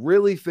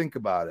 Really think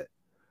about it.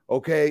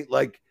 Okay.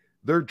 Like,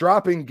 they're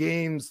dropping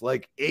games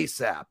like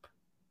ASAP.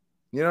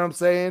 You know what I'm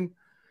saying?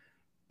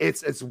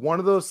 It's one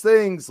of those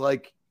things,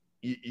 like,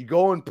 you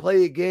go and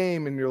play a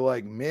game and you're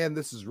like, man,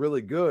 this is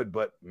really good,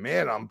 but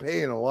man, I'm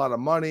paying a lot of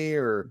money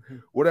or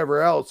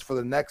whatever else for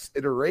the next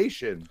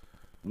iteration.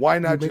 Why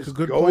not just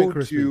go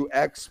to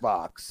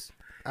Xbox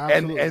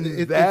Absolutely. And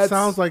it that's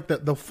sounds like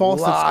the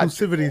false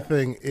logical. exclusivity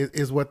thing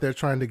is what they're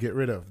trying to get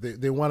rid of.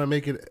 They want to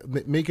make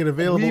it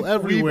available We've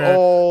everywhere,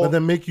 all- but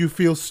then make you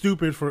feel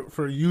stupid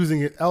for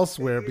using it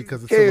elsewhere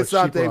because it's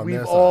so much cheaper on we've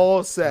their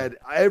all said,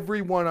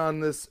 everyone on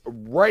this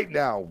right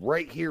now,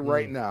 right here,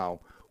 right Mm. now,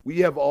 we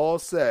have all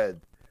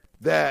said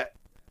that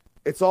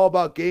it's all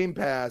about Game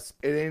Pass.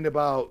 It ain't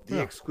about the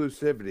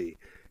exclusivity.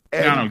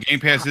 And No, Game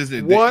Pass is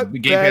the what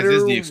Game Pass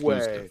is the better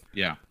exclusive. way-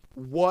 Yeah.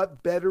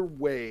 What better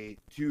way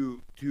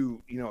to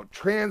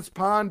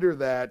transponder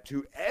that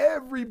to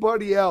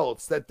everybody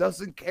else that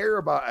doesn't care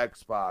about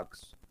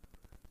Xbox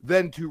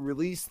than to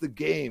release the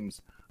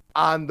games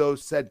on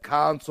those said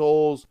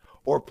consoles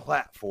or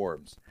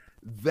platforms?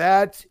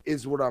 That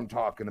is what I'm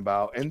talking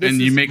about, and this And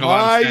you is make a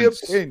lot of my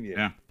sense.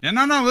 opinion. Yeah.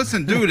 No.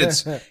 Listen, dude,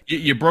 it's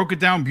you broke it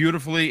down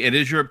beautifully. It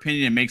is your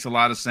opinion. It makes a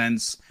lot of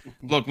sense.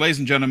 Look, ladies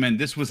and gentlemen,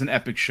 this was an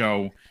epic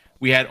show.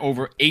 We had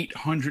over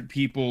 800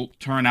 people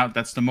turn out.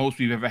 That's the most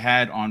we've ever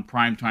had on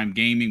Primetime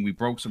Gaming. We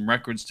broke some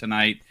records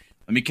tonight.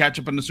 Let me catch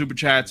up on the super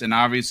chats, and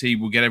obviously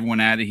we'll get everyone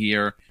out of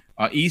here.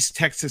 East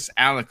Texas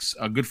Alex,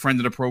 a good friend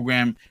of the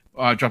program,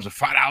 drops a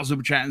 $5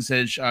 super chat and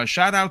says,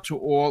 shout out to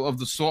all of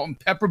the salt and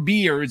pepper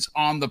beers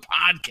on the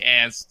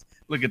podcast.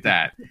 Look at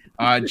that.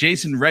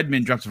 Jason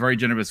Redmond drops a very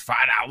generous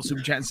 $5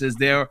 super chat and says,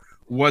 there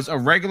was a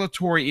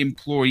regulatory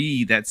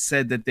employee that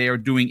said that they are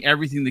doing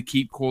everything to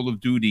keep Call of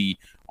Duty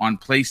on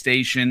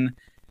PlayStation.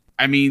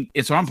 I mean,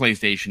 it's on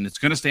PlayStation. It's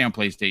going to stay on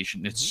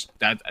PlayStation. It's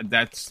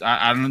that's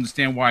I don't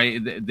understand why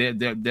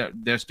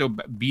they're still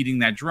beating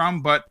that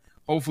drum, but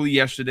hopefully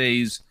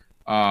yesterday's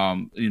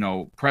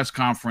press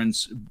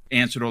conference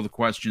answered all the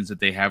questions that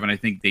they have, and I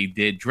think they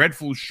did.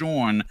 Dreadful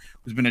Sean,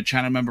 who's been a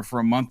channel member for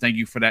a month, thank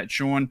you for that,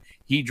 Sean.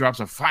 He drops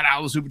a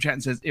 $5 super chat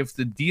and says, if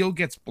the deal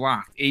gets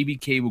blocked,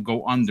 ABK will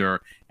go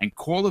under and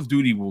Call of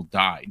Duty will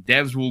die.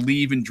 Devs will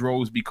leave in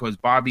droves because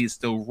Bobby is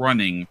still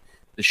running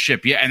the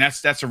ship. Yeah, and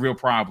that's a real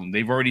problem.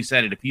 They've already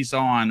said it. If he's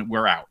on,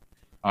 we're out,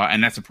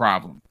 and that's a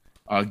problem.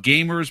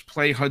 Gamers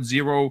Play HUD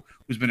Zero,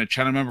 who's been a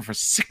channel member for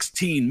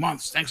 16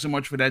 months. Thanks so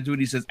much for that, dude.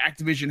 He says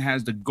Activision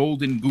has the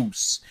golden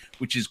goose,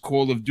 which is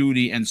Call of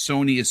Duty, and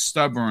Sony is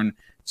stubborn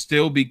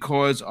still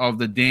because of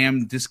the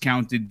damn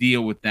discounted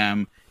deal with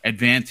them.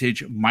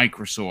 Advantage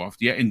Microsoft.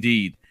 Yeah,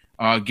 indeed.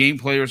 Game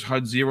Players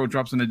HUD Zero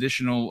drops an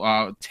additional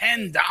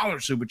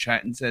 $10 super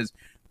chat and says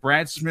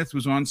Brad Smith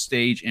was on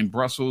stage in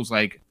Brussels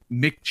like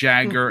Mick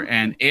Jagger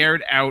and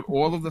aired out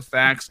all of the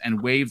facts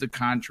and waved the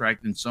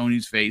contract in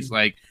Sony's face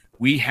like,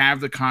 we have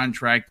the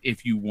contract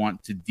if you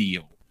want to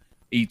deal.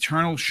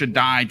 Eternal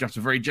Shaddai drops a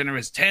very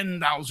generous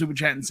 $10 super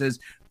chat and says,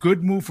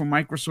 good move for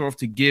Microsoft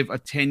to give a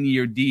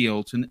 10-year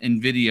deal to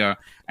NVIDIA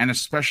and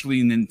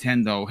especially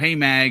Nintendo. Hey,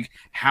 Mag,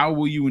 how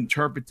will you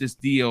interpret this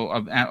deal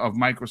of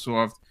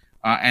Microsoft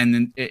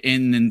and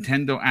in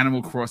Nintendo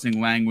Animal Crossing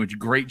language?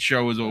 Great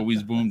show as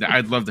always, Boom.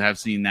 I'd love to have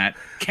seen that.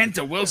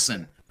 Kenta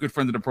Wilson, good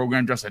friend of the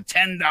program, drops a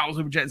 $10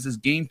 super chat and says,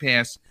 Game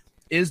Pass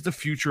is the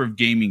future of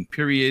gaming,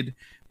 period.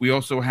 We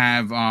also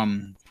have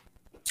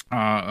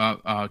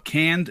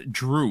Canned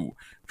Drew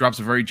drops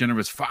a very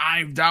generous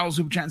 $5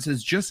 super chat and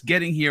says, just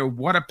getting here.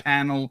 What a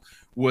panel.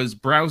 Was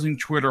browsing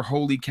Twitter.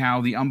 Holy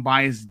cow. The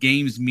unbiased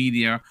games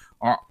media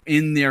are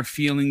in their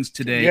feelings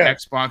today. Yeah.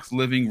 Xbox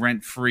living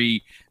rent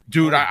free.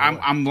 Dude,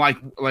 I'm like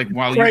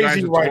while Crazy you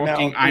guys are right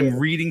talking, now. I'm Yeah.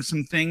 reading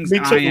some things. Me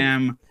And too. I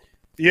am.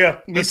 Yeah,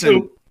 me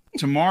Listen, too.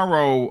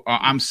 tomorrow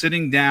I'm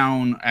sitting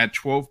down at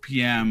 12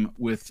 p.m.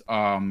 with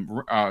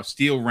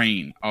Steel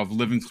Rain of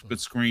Living Split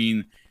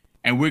Screen,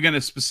 and we're going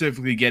to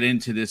specifically get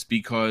into this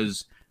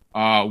because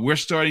we're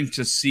starting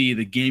to see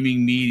the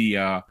gaming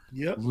media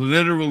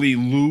literally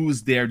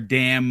lose their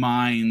damn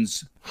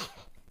minds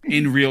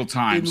in real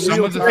time. In Some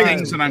real of the time.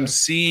 things that I'm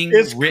seeing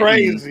It's written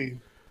crazy.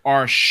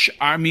 are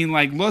I mean,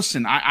 like,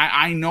 listen,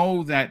 I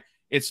know that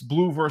it's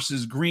blue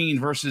versus green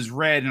versus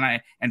red,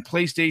 and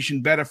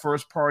PlayStation better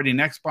first party and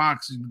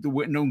Xbox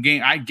no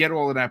game. I get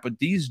all of that, but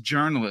these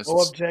journalists, No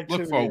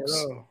objectivity look, folks,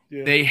 at all.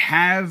 Yeah.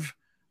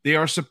 they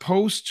are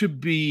supposed to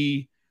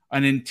be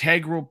an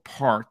integral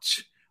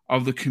part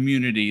of the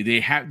community.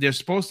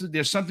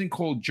 There's something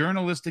called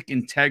journalistic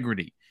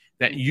integrity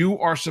that you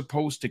are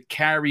supposed to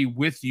carry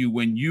with you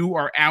when you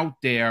are out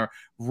there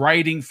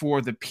writing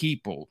for the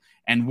people.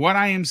 And what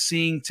I am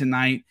seeing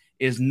tonight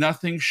is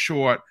nothing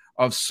short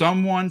of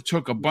someone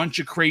took a bunch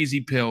of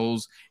crazy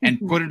pills and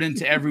put it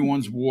into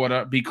everyone's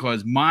water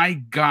because, my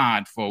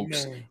God,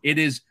 folks, it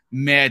is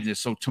madness.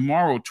 So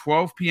tomorrow,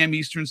 12 p.m.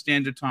 Eastern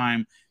Standard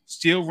Time,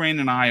 Steel Rain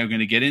and I are going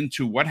to get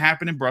into what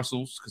happened in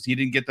Brussels because he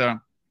didn't get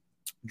to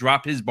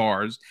drop his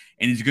bars,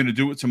 and he's going to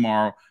do it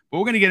tomorrow. But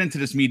we're going to get into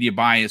this media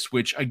bias,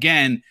 which,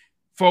 again,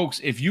 folks,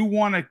 if you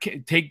want to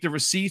take the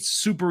receipts,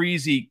 super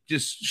easy.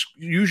 Just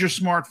use your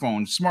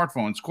smartphone.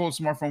 It's called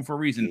a smartphone for a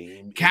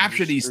reason.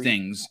 Capture these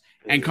things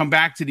and come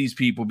back to these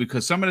people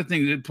because some of the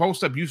things that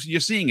post up, you're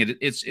seeing it.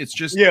 It's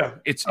just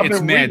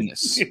it's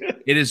madness.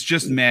 It is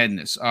just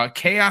madness.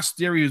 Chaos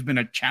Theory, who's been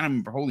a channel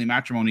member for Holy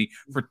Matrimony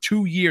for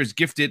 2 years,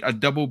 gifted a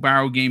Double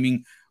Barrel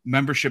Gaming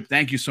membership.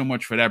 Thank you so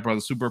much for that, brother.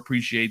 Super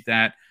appreciate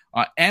that.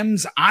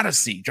 M's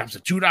Odyssey drops a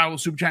 $2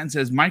 super chat and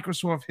says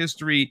Microsoft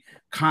history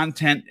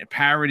content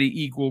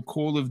parity equal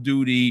Call of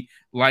Duty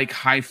like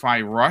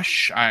Hi-Fi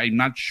Rush. I'm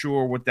not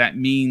sure what that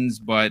means,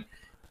 but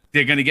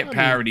they're going to get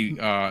parity.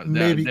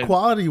 Maybe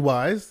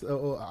quality-wise.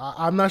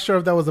 I'm not sure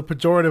if that was a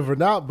pejorative or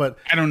not, but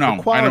I don't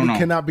know. Quality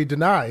cannot be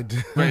denied.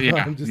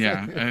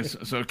 Yeah.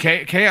 So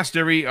Chaos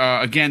Theory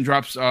again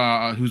drops.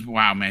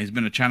 He's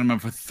been a channel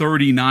member for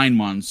 39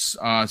 months.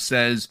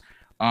 Says,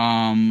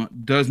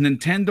 does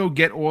Nintendo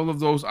get all of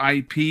those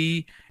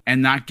IP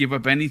and not give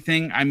up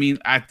anything? I mean,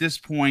 at this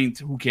point,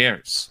 who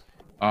cares?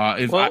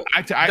 If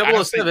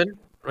 007.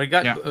 We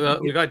got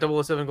 007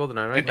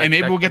 GoldenEye, right? And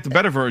maybe we'll get the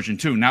better version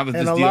too. Now that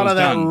this deal is done. And a lot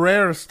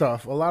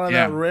of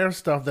that rare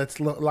stuff that's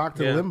locked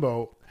in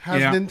limbo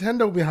has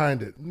Nintendo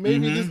behind it.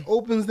 Maybe this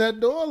opens that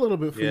door a little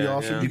bit for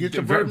y'all, so you get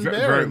your Burton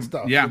Bear and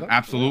stuff. Yeah,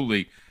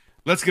 absolutely.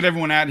 Let's get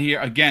everyone out of here.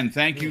 Again,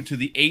 thank you to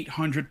the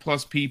 800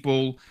 plus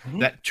people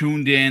that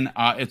tuned in.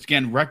 It's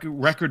again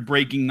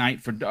record-breaking night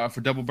for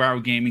Double Barrel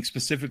Gaming,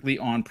 specifically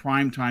on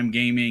Primetime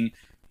Gaming.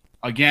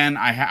 Again,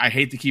 I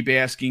hate to keep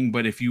asking,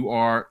 but if you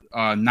are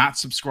not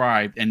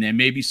subscribed, and there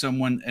may be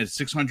someone,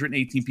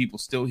 618 people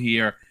still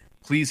here,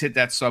 please hit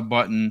that sub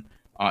button.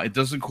 It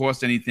doesn't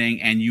cost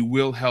anything, and you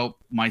will help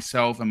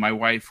myself and my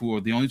wife, who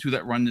are the only two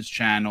that run this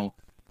channel,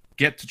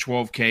 get to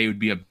 12K. It would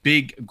be a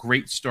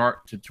great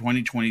start to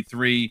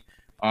 2023.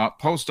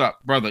 Post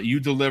up, brother. You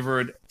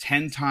delivered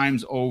 10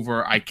 times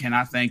over. I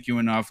cannot thank you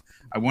enough.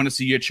 I want to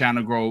see your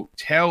channel grow.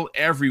 Tell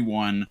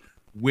everyone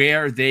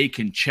where they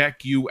can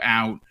check you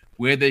out,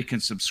 where they can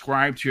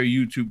subscribe to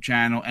your YouTube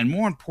channel, and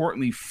more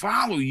importantly,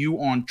 follow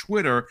you on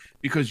Twitter,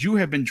 because you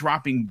have been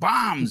dropping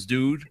bombs,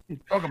 dude.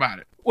 Talk about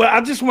it. Well, I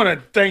just want to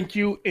thank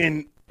you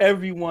and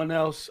everyone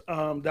else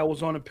that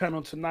was on the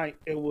panel tonight.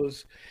 It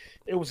was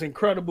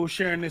incredible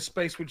sharing this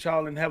space with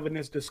y'all and having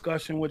this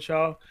discussion with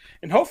y'all.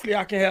 And hopefully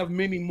I can have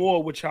many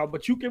more with y'all.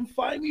 But you can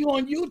find me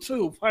on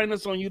YouTube. Find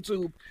us on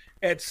YouTube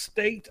at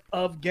State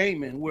of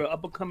Gaming. We're an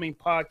up-and-coming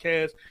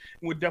podcast,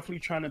 and we're definitely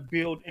trying to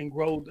build and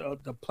grow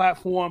the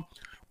platform.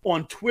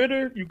 On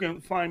Twitter, you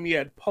can find me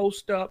at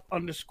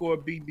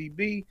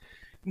postup_BBB.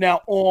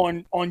 Now,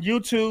 on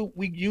YouTube,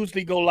 we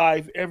usually go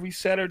live every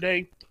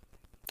Saturday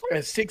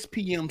at 6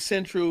 p.m.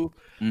 Central,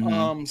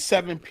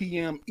 7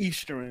 p.m.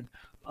 Eastern.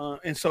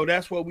 And so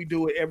that's what we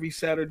do it every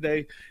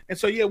Saturday. And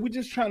so, we're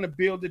just trying to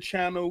build the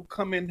channel,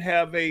 come and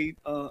have a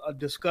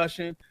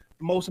discussion.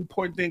 The most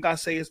important thing I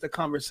say is the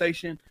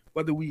conversation.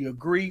 Whether we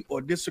agree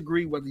or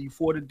disagree, whether you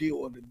for the deal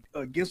or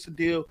against the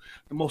deal,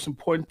 the most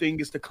important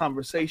thing is the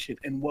conversation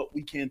and what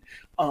we can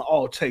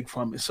all take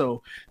from it.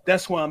 So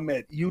that's why I'm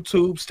at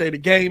YouTube, State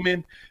of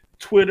Gaming,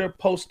 Twitter,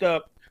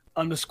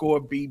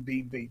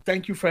 postup_BBB.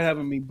 Thank you for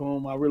having me,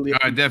 Boom. I really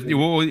appreciate it.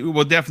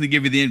 We'll definitely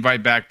give you the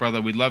invite back, brother.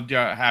 We loved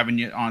having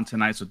you on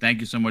tonight, so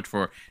thank you so much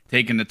for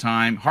taking the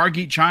time.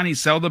 Hargeet Chani,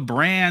 sell the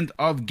brand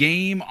of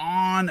Game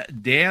On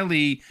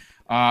Daily.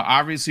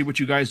 Obviously, what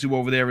you guys do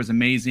over there is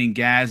amazing.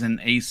 Gaz and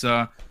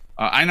Asa.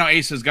 I know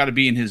Asa's got to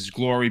be in his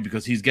glory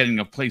because he's getting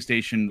a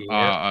PlayStation,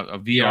 a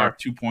VR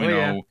 2.0. Oh,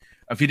 yeah.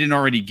 If he didn't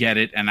already get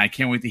it, and I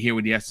can't wait to hear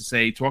what he has to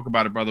say. Talk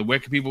about it, brother. Where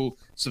can people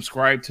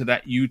subscribe to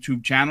that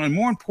YouTube channel? And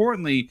more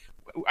importantly,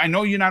 I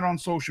know you're not on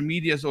social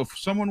media, so if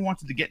someone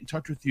wanted to get in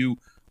touch with you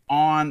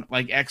on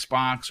like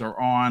Xbox or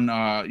on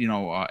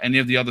any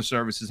of the other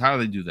services, how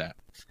do they do that?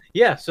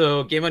 Yeah,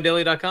 so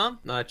GameOnDaily.com.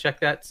 Check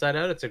that site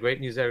out. It's a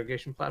great news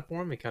aggregation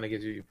platform. It kind of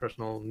gives you your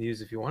personal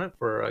news if you want it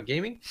for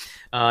gaming.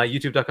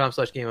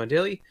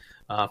 YouTube.com/GameOnDaily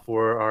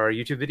for our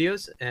YouTube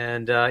videos.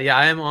 And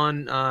I am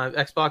on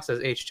Xbox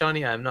as H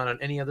Chani. I am not on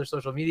any other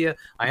social media.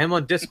 I am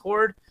on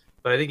Discord,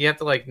 but I think you have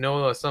to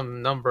know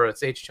some number.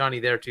 It's H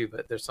Chani there too,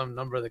 but there's some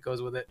number that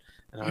goes with it.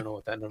 And I don't know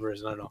what that number is.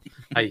 And I don't know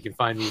how you can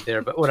find me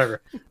there, but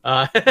whatever.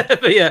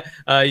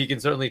 But you can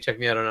certainly check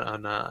me out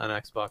on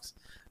Xbox.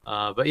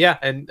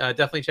 And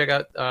definitely check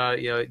out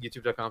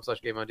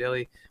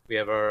youtube.com/GameOnDaily. We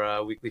have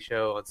our weekly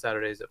show on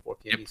Saturdays at 4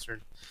 p.m.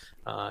 Eastern.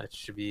 It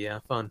should be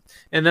fun.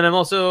 And then I'm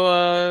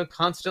also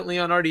constantly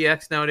on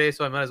RDX nowadays,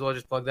 so I might as well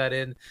just plug that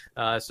in.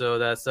 So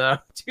that's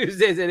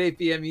Tuesdays at 8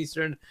 p.m.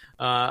 Eastern,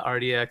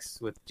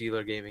 RDX with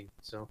Dealer Gaming.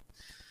 So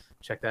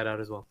check that out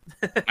as well.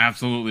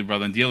 Absolutely,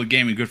 brother. And Dealer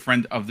Gaming, good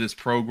friend of this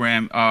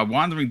program.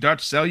 Wandering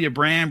Dutch, sell your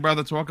brand,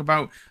 brother. Talk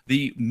about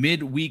the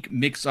midweek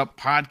mix-up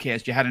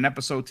podcast. You had an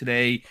episode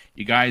today.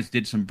 You guys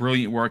did some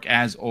brilliant work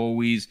as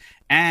always.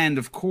 And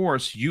of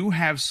course, you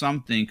have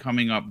something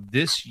coming up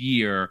this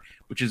year,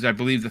 which is, I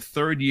believe, the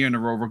third year in a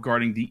row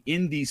regarding the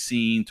indie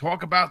scene.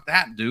 Talk about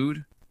that,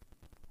 dude.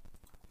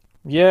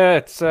 Yeah,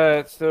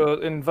 so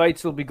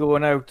invites will be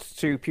going out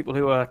to people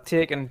who are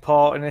taking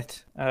part in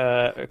it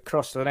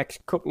across the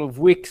next couple of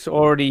weeks.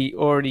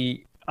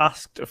 Already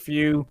asked a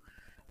few,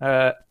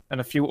 and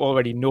a few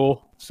already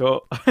know.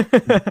 So,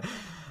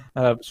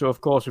 so of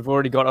course we've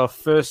already got our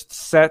first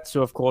set.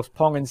 So of course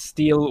Pong and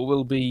Steel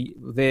will be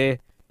there.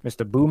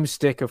 Mr.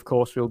 Boomstick, of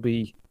course, will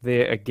be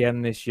there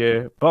again this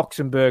year.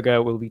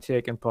 Boxenberger will be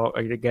taking part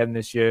again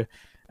this year,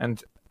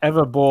 and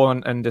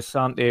Everborn and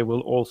Desante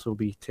will also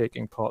be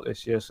taking part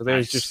this year. So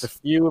there's just a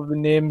few of the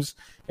names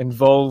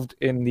involved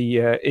in the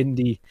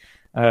Indie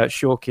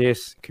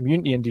Showcase,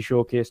 Community Indie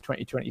Showcase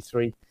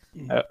 2023.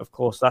 Of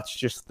course, that's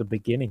just the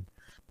beginning.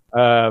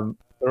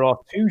 There are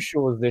 2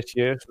 shows this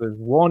year. So there's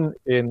one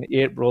in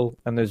April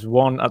and there's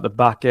one at the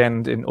back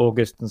end in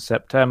August and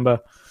September.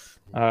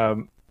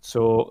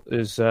 So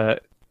there's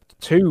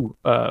 2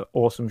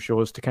 awesome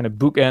shows to kind of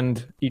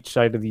bookend each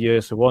side of the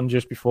year. So one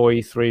just before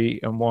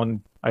E3 and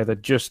one either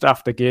just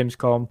after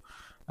Gamescom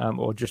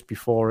or just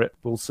before it.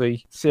 We'll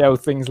see how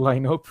things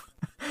line up,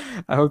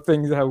 how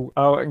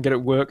I can get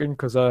it working,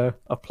 because I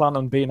plan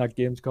on being at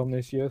Gamescom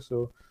this year.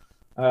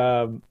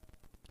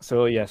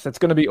 So yes, it's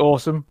going to be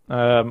awesome.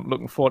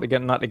 Looking forward to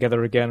getting that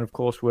together again. Of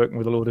course, working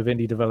with a load of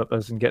indie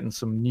developers and getting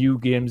some new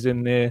games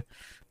in there,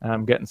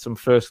 getting some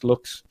first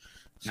looks,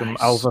 some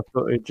alpha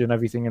footage and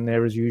everything in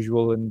there as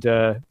usual, and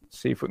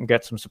see if we can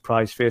get some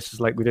surprise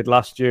faces like we did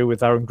last year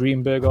with Aaron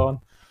Greenberg on,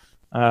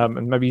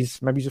 and maybe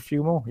a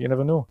few more. You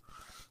never know.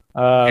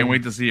 Can't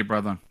wait to see it,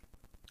 brother.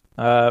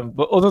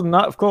 But other than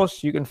that, of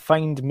course, you can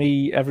find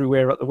me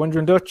everywhere at The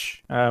Wondering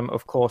Dutch.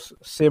 Of course,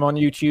 same on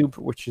YouTube,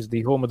 which is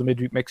the home of the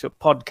Midweek Mix-Up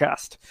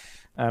podcast.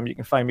 You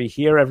can find me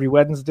here every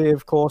Wednesday,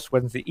 of course,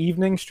 Wednesday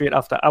evening, straight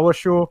after our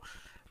show.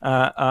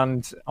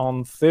 And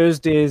on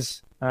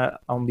Thursdays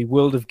on the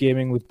World of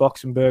Gaming with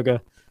Boxenberger,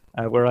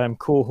 where I am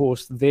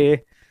co-host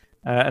there.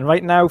 And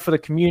right now for the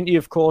community,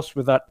 of course,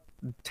 with that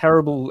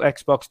terrible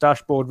Xbox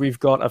dashboard we've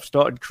got, I've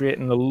started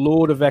creating a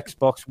load of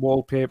Xbox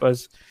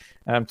wallpapers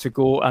to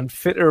go and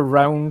fit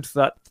around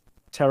that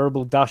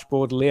terrible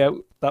dashboard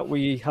layout that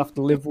we have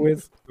to live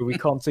with, where we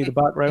can't see the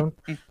background.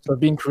 So I've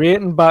been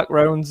creating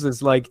backgrounds.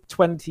 There's like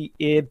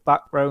 28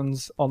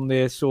 backgrounds on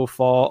there so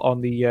far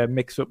on the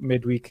Mix-Up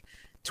Midweek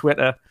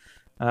Twitter.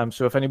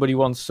 So if anybody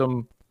wants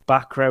some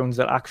backgrounds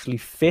that actually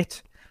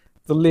fit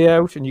the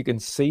layout and you can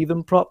see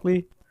them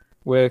properly,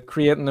 we're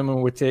creating them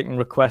and we're taking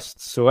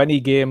requests. So any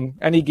game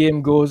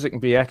goes. It can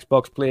be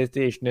Xbox,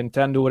 PlayStation,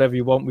 Nintendo, whatever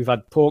you want. We've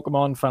had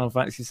Pokemon, Final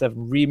Fantasy VII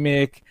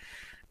Remake.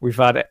 We've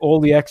had all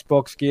the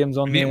Xbox games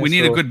on there. We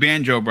need a good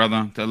banjo,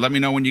 brother. So let me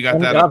know when you got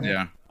that up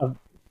there.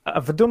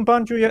 Have I done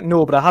banjo yet?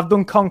 No, but I have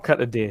done Conker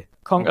today.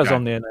 Conker's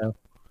on there now.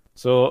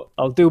 So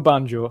I'll do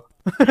banjo.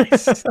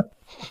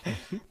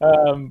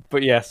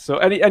 But yeah, so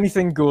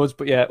anything goes.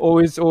 But yeah,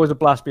 always a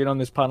blast being on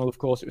this panel. Of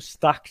course, it was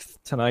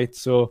stacked tonight,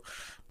 so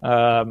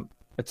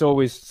it's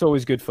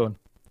always good fun.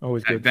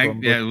 Always good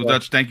fun. Yeah, well,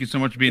 Dutch, thank you so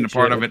much for being a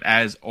part of it,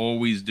 as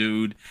always,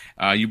 dude.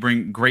 You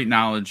bring great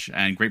knowledge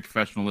and great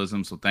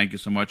professionalism, so thank you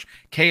so much.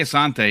 Kay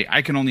Asante,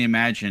 I can only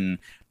imagine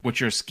what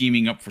you're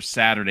scheming up for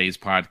Saturday's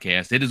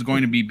podcast. It is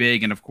going to be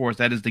big, and of course,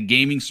 that is the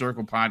Gaming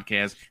Circle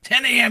podcast,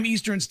 10 a.m.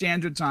 Eastern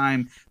Standard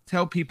Time.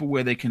 Tell people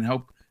where they can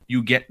help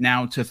you get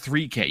now to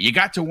 3K. You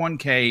got to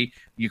 1K,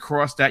 you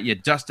crossed that, you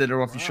dusted it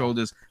off your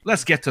shoulders.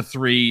 Let's get to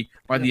 3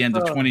 by the end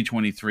of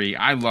 2023.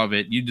 I love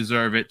it. You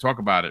deserve it. Talk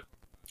about it.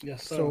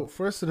 Yes, so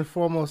first and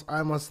foremost,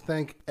 I must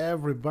thank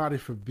everybody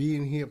for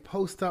being here.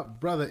 Post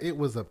up, brother. It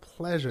was a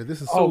pleasure.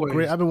 This is so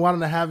great. I've been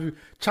wanting to have you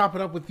chop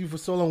it up with you for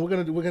so long.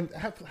 We're gonna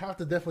have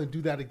to definitely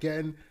do that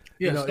again.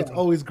 Yes, it's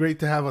always great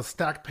to have a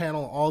stacked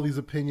panel, all these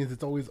opinions.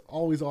 It's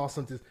always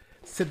awesome to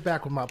sit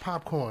back with my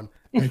popcorn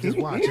and just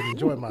watch and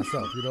enjoy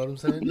myself. You know what I'm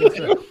saying? Yes,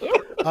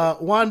 sir.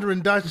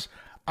 Wandering Dutch,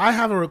 I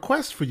have a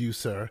request for you,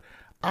 sir.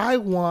 I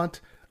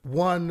want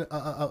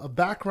a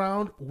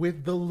background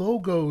with the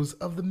logos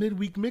of the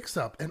Midweek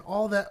Mix-Up and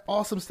all that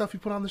awesome stuff you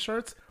put on the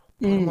shirts.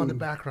 Put them on the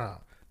background.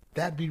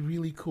 That'd be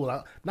really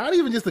cool. Not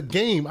even just a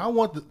game. I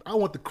want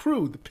the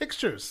crew, the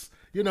pictures,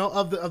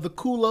 of the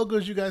cool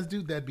logos you guys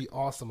do. That'd be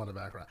awesome on the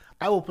background.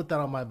 I will put that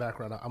on my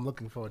background. I'm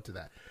looking forward to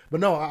that.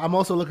 But no, I'm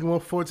also looking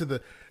forward to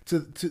the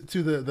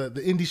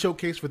indie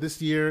showcase for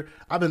this year.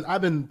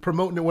 I've been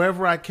promoting it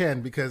wherever I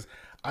can, because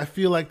I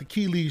feel like the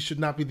Keeleys should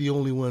not be the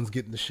only ones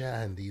getting the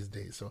shine these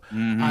days. So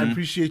I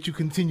appreciate you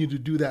continue to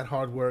do that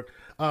hard work.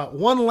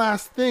 One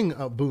last thing,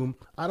 Boom.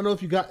 I don't know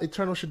if you got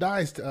Eternal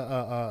Shaddai's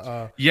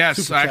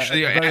yes,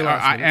 actually,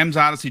 M's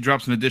Odyssey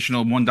drops an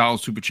additional $1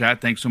 super chat.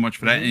 Thanks so much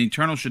for that. And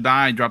Eternal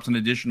Shaddai drops an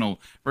additional,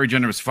 very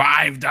generous,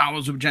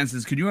 $5 super chat.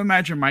 Says, could you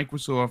imagine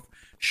Microsoft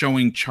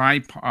showing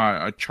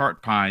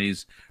chart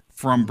pies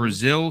from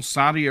Brazil,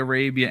 Saudi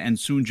Arabia, and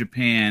soon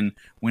Japan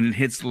when it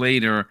hits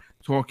later,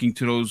 talking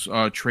to those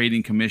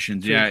trading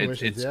commissions?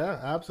 It's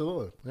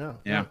absolutely.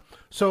 Yeah.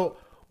 So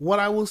what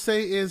I will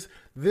say is,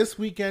 this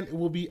weekend it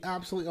will be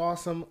absolutely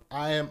awesome.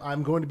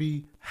 I'm going to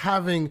be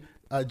having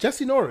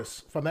Jesse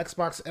Norris from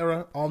Xbox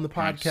Era on the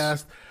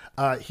podcast.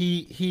 Nice.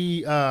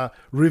 He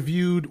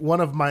reviewed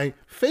one of my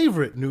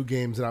favorite new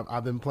games that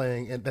I've been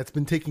playing, and that's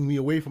been taking me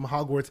away from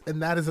Hogwarts,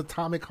 and that is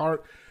Atomic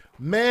Heart.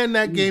 Man,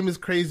 that game is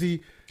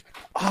crazy.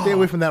 Stay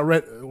away from that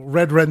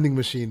red vending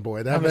machine,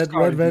 boy. That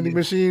red vending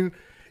machine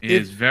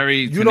is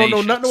very You don't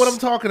know tenacious. nothing what I'm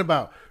talking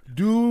about.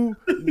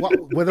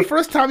 When the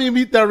first time you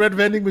meet that red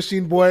vending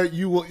machine, boy,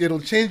 it'll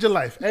change your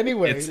life.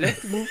 Anyway,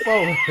 let's move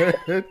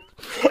forward.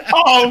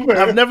 Oh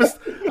man,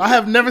 I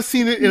have never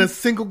seen it in a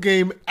single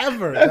game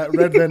ever, that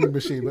red vending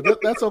machine, but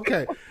that's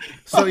okay.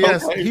 So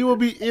yes, he'll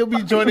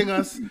be joining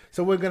us.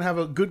 So we're gonna have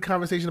a good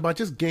conversation about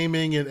just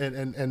gaming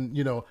and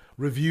you know,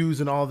 reviews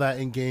and all that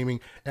in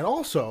gaming. And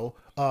also,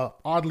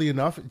 oddly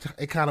enough,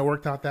 it kind of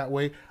worked out that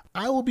way.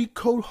 I will be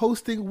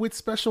co-hosting with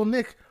Special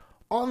Nick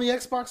on the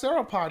Xbox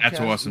Era podcast. That's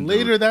awesome,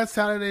 later dude. that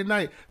Saturday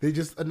night. They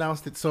just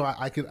announced it, so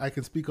I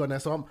can speak on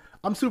that. So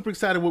I'm super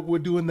excited. We're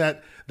doing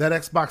that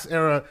Xbox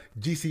Era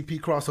GCP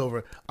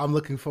crossover. I'm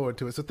looking forward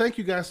to it. So thank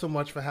you guys so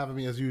much for having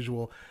me as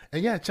usual.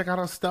 And yeah, check out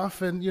our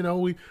stuff. And you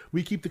know,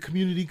 we keep the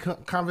community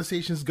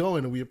conversations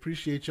going, and we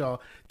appreciate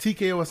y'all.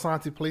 TKO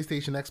Asante,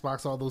 PlayStation,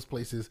 Xbox, all those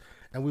places.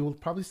 And we will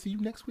probably see you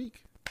next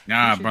week.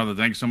 Yeah, brother,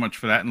 thanks so much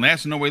for that. And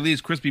last and no way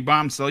least, Crispy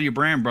Bomb, sell your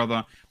brand,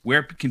 brother.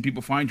 Where can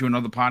people find you on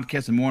other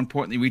podcasts, and more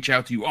importantly, reach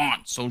out to you on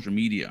social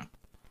media?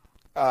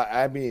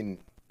 I mean,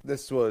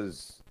 this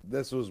was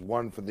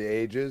one for the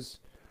ages.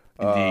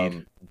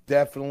 Indeed.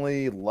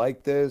 Definitely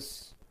like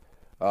this.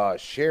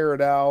 Share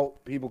it out.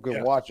 People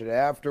can watch it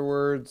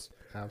afterwards.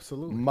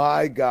 Absolutely.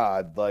 My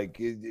God,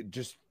 like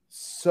just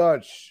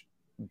such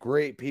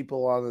great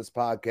people on this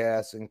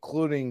podcast,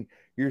 including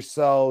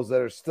yourselves that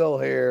are still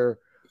here.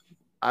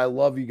 I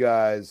love you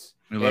guys.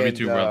 We love you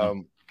too,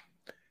 brother.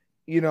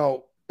 You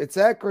know, it's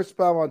at Chris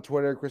Baum on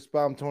Twitter, Chris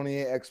Baum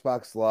 28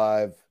 Xbox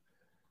Live.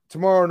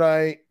 Tomorrow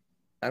night,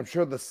 I'm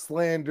sure the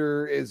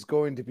slander is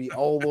going to be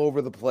all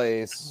over the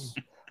place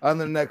on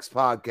the next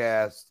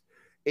podcast,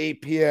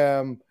 8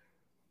 p.m.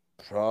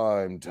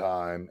 prime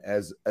time,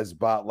 as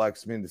Bot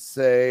likes me to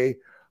say.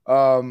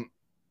 I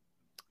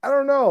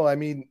don't know. I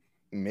mean,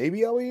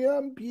 maybe I'll be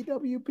on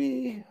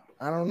PWP.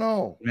 I don't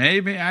know.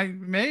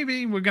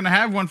 Maybe we're gonna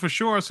have one for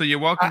sure. So you're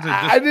welcome to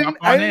just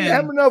I didn't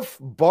have enough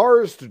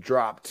bars to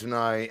drop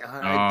tonight.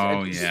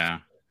 I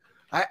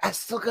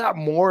still got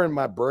more in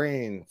my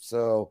brain.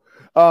 So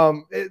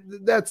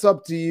that's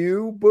up to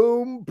you,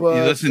 Boom.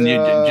 But listen,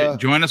 you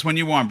join us when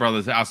you want,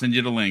 brothers. I'll send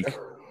you the link.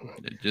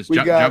 Just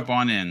jump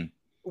on in.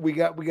 We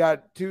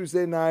got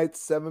Tuesday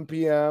nights, 7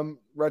 p.m.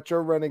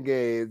 Retro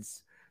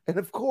Renegades, and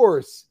of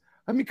course,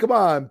 I mean, come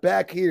on,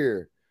 back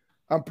here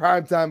on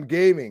Primetime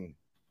Gaming.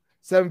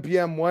 7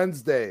 p.m.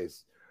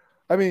 Wednesdays.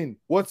 I mean,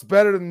 what's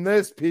better than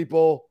this,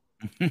 people?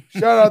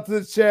 Shout out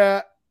to the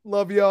chat.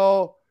 Love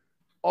y'all.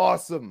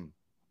 Awesome.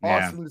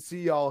 Awesome to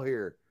see y'all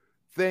here.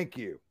 Thank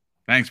you.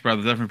 Thanks,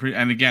 brother. Definitely.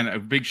 And again, a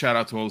big shout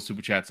out to all the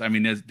super chats. I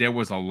mean, there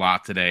was a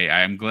lot today.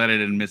 I'm glad I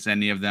didn't miss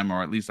any of them,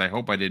 or at least I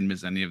hope I didn't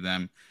miss any of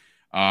them.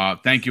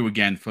 Thank you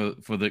again for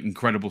the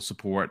incredible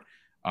support.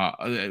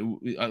 Like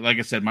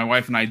I said, my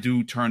wife and I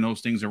do turn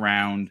those things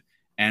around,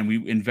 and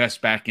we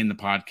invest back in the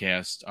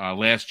podcast.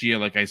 Last year,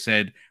 like I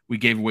said, we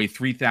gave away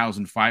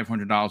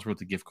 $3,500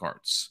 worth of gift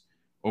cards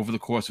over the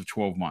course of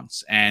 12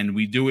 months. And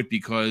we do it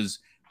because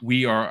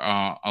we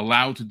are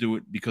allowed to do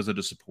it because of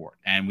the support.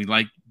 And we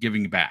like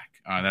giving back.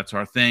 That's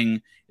our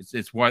thing.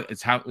 It's what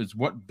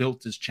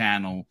built this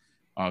channel.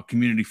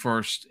 Community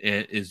first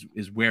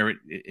is where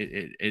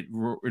it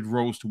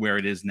rose to where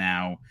it is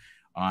now.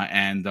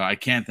 And I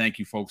can't thank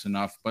you folks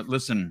enough. But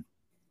listen,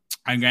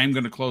 I am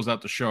going to close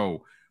out the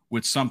show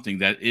with something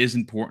that is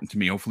important to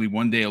me. Hopefully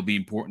one day it'll be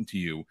important to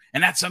you.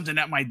 And that's something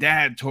that my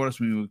dad taught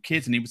us when we were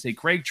kids. And he would say,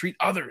 Craig, treat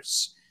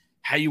others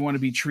how you want to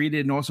be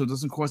treated. And also it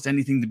doesn't cost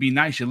anything to be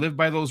nice. You live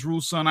by those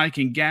rules, son. I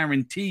can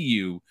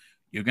guarantee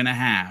you're going to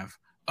have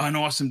an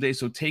awesome day.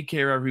 So take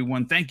care,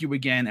 everyone. Thank you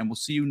again. And we'll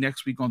see you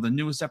next week on the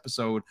newest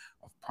episode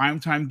of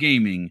Primetime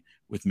Gaming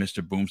with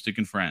Mr. Boomstick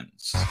and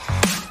Friends.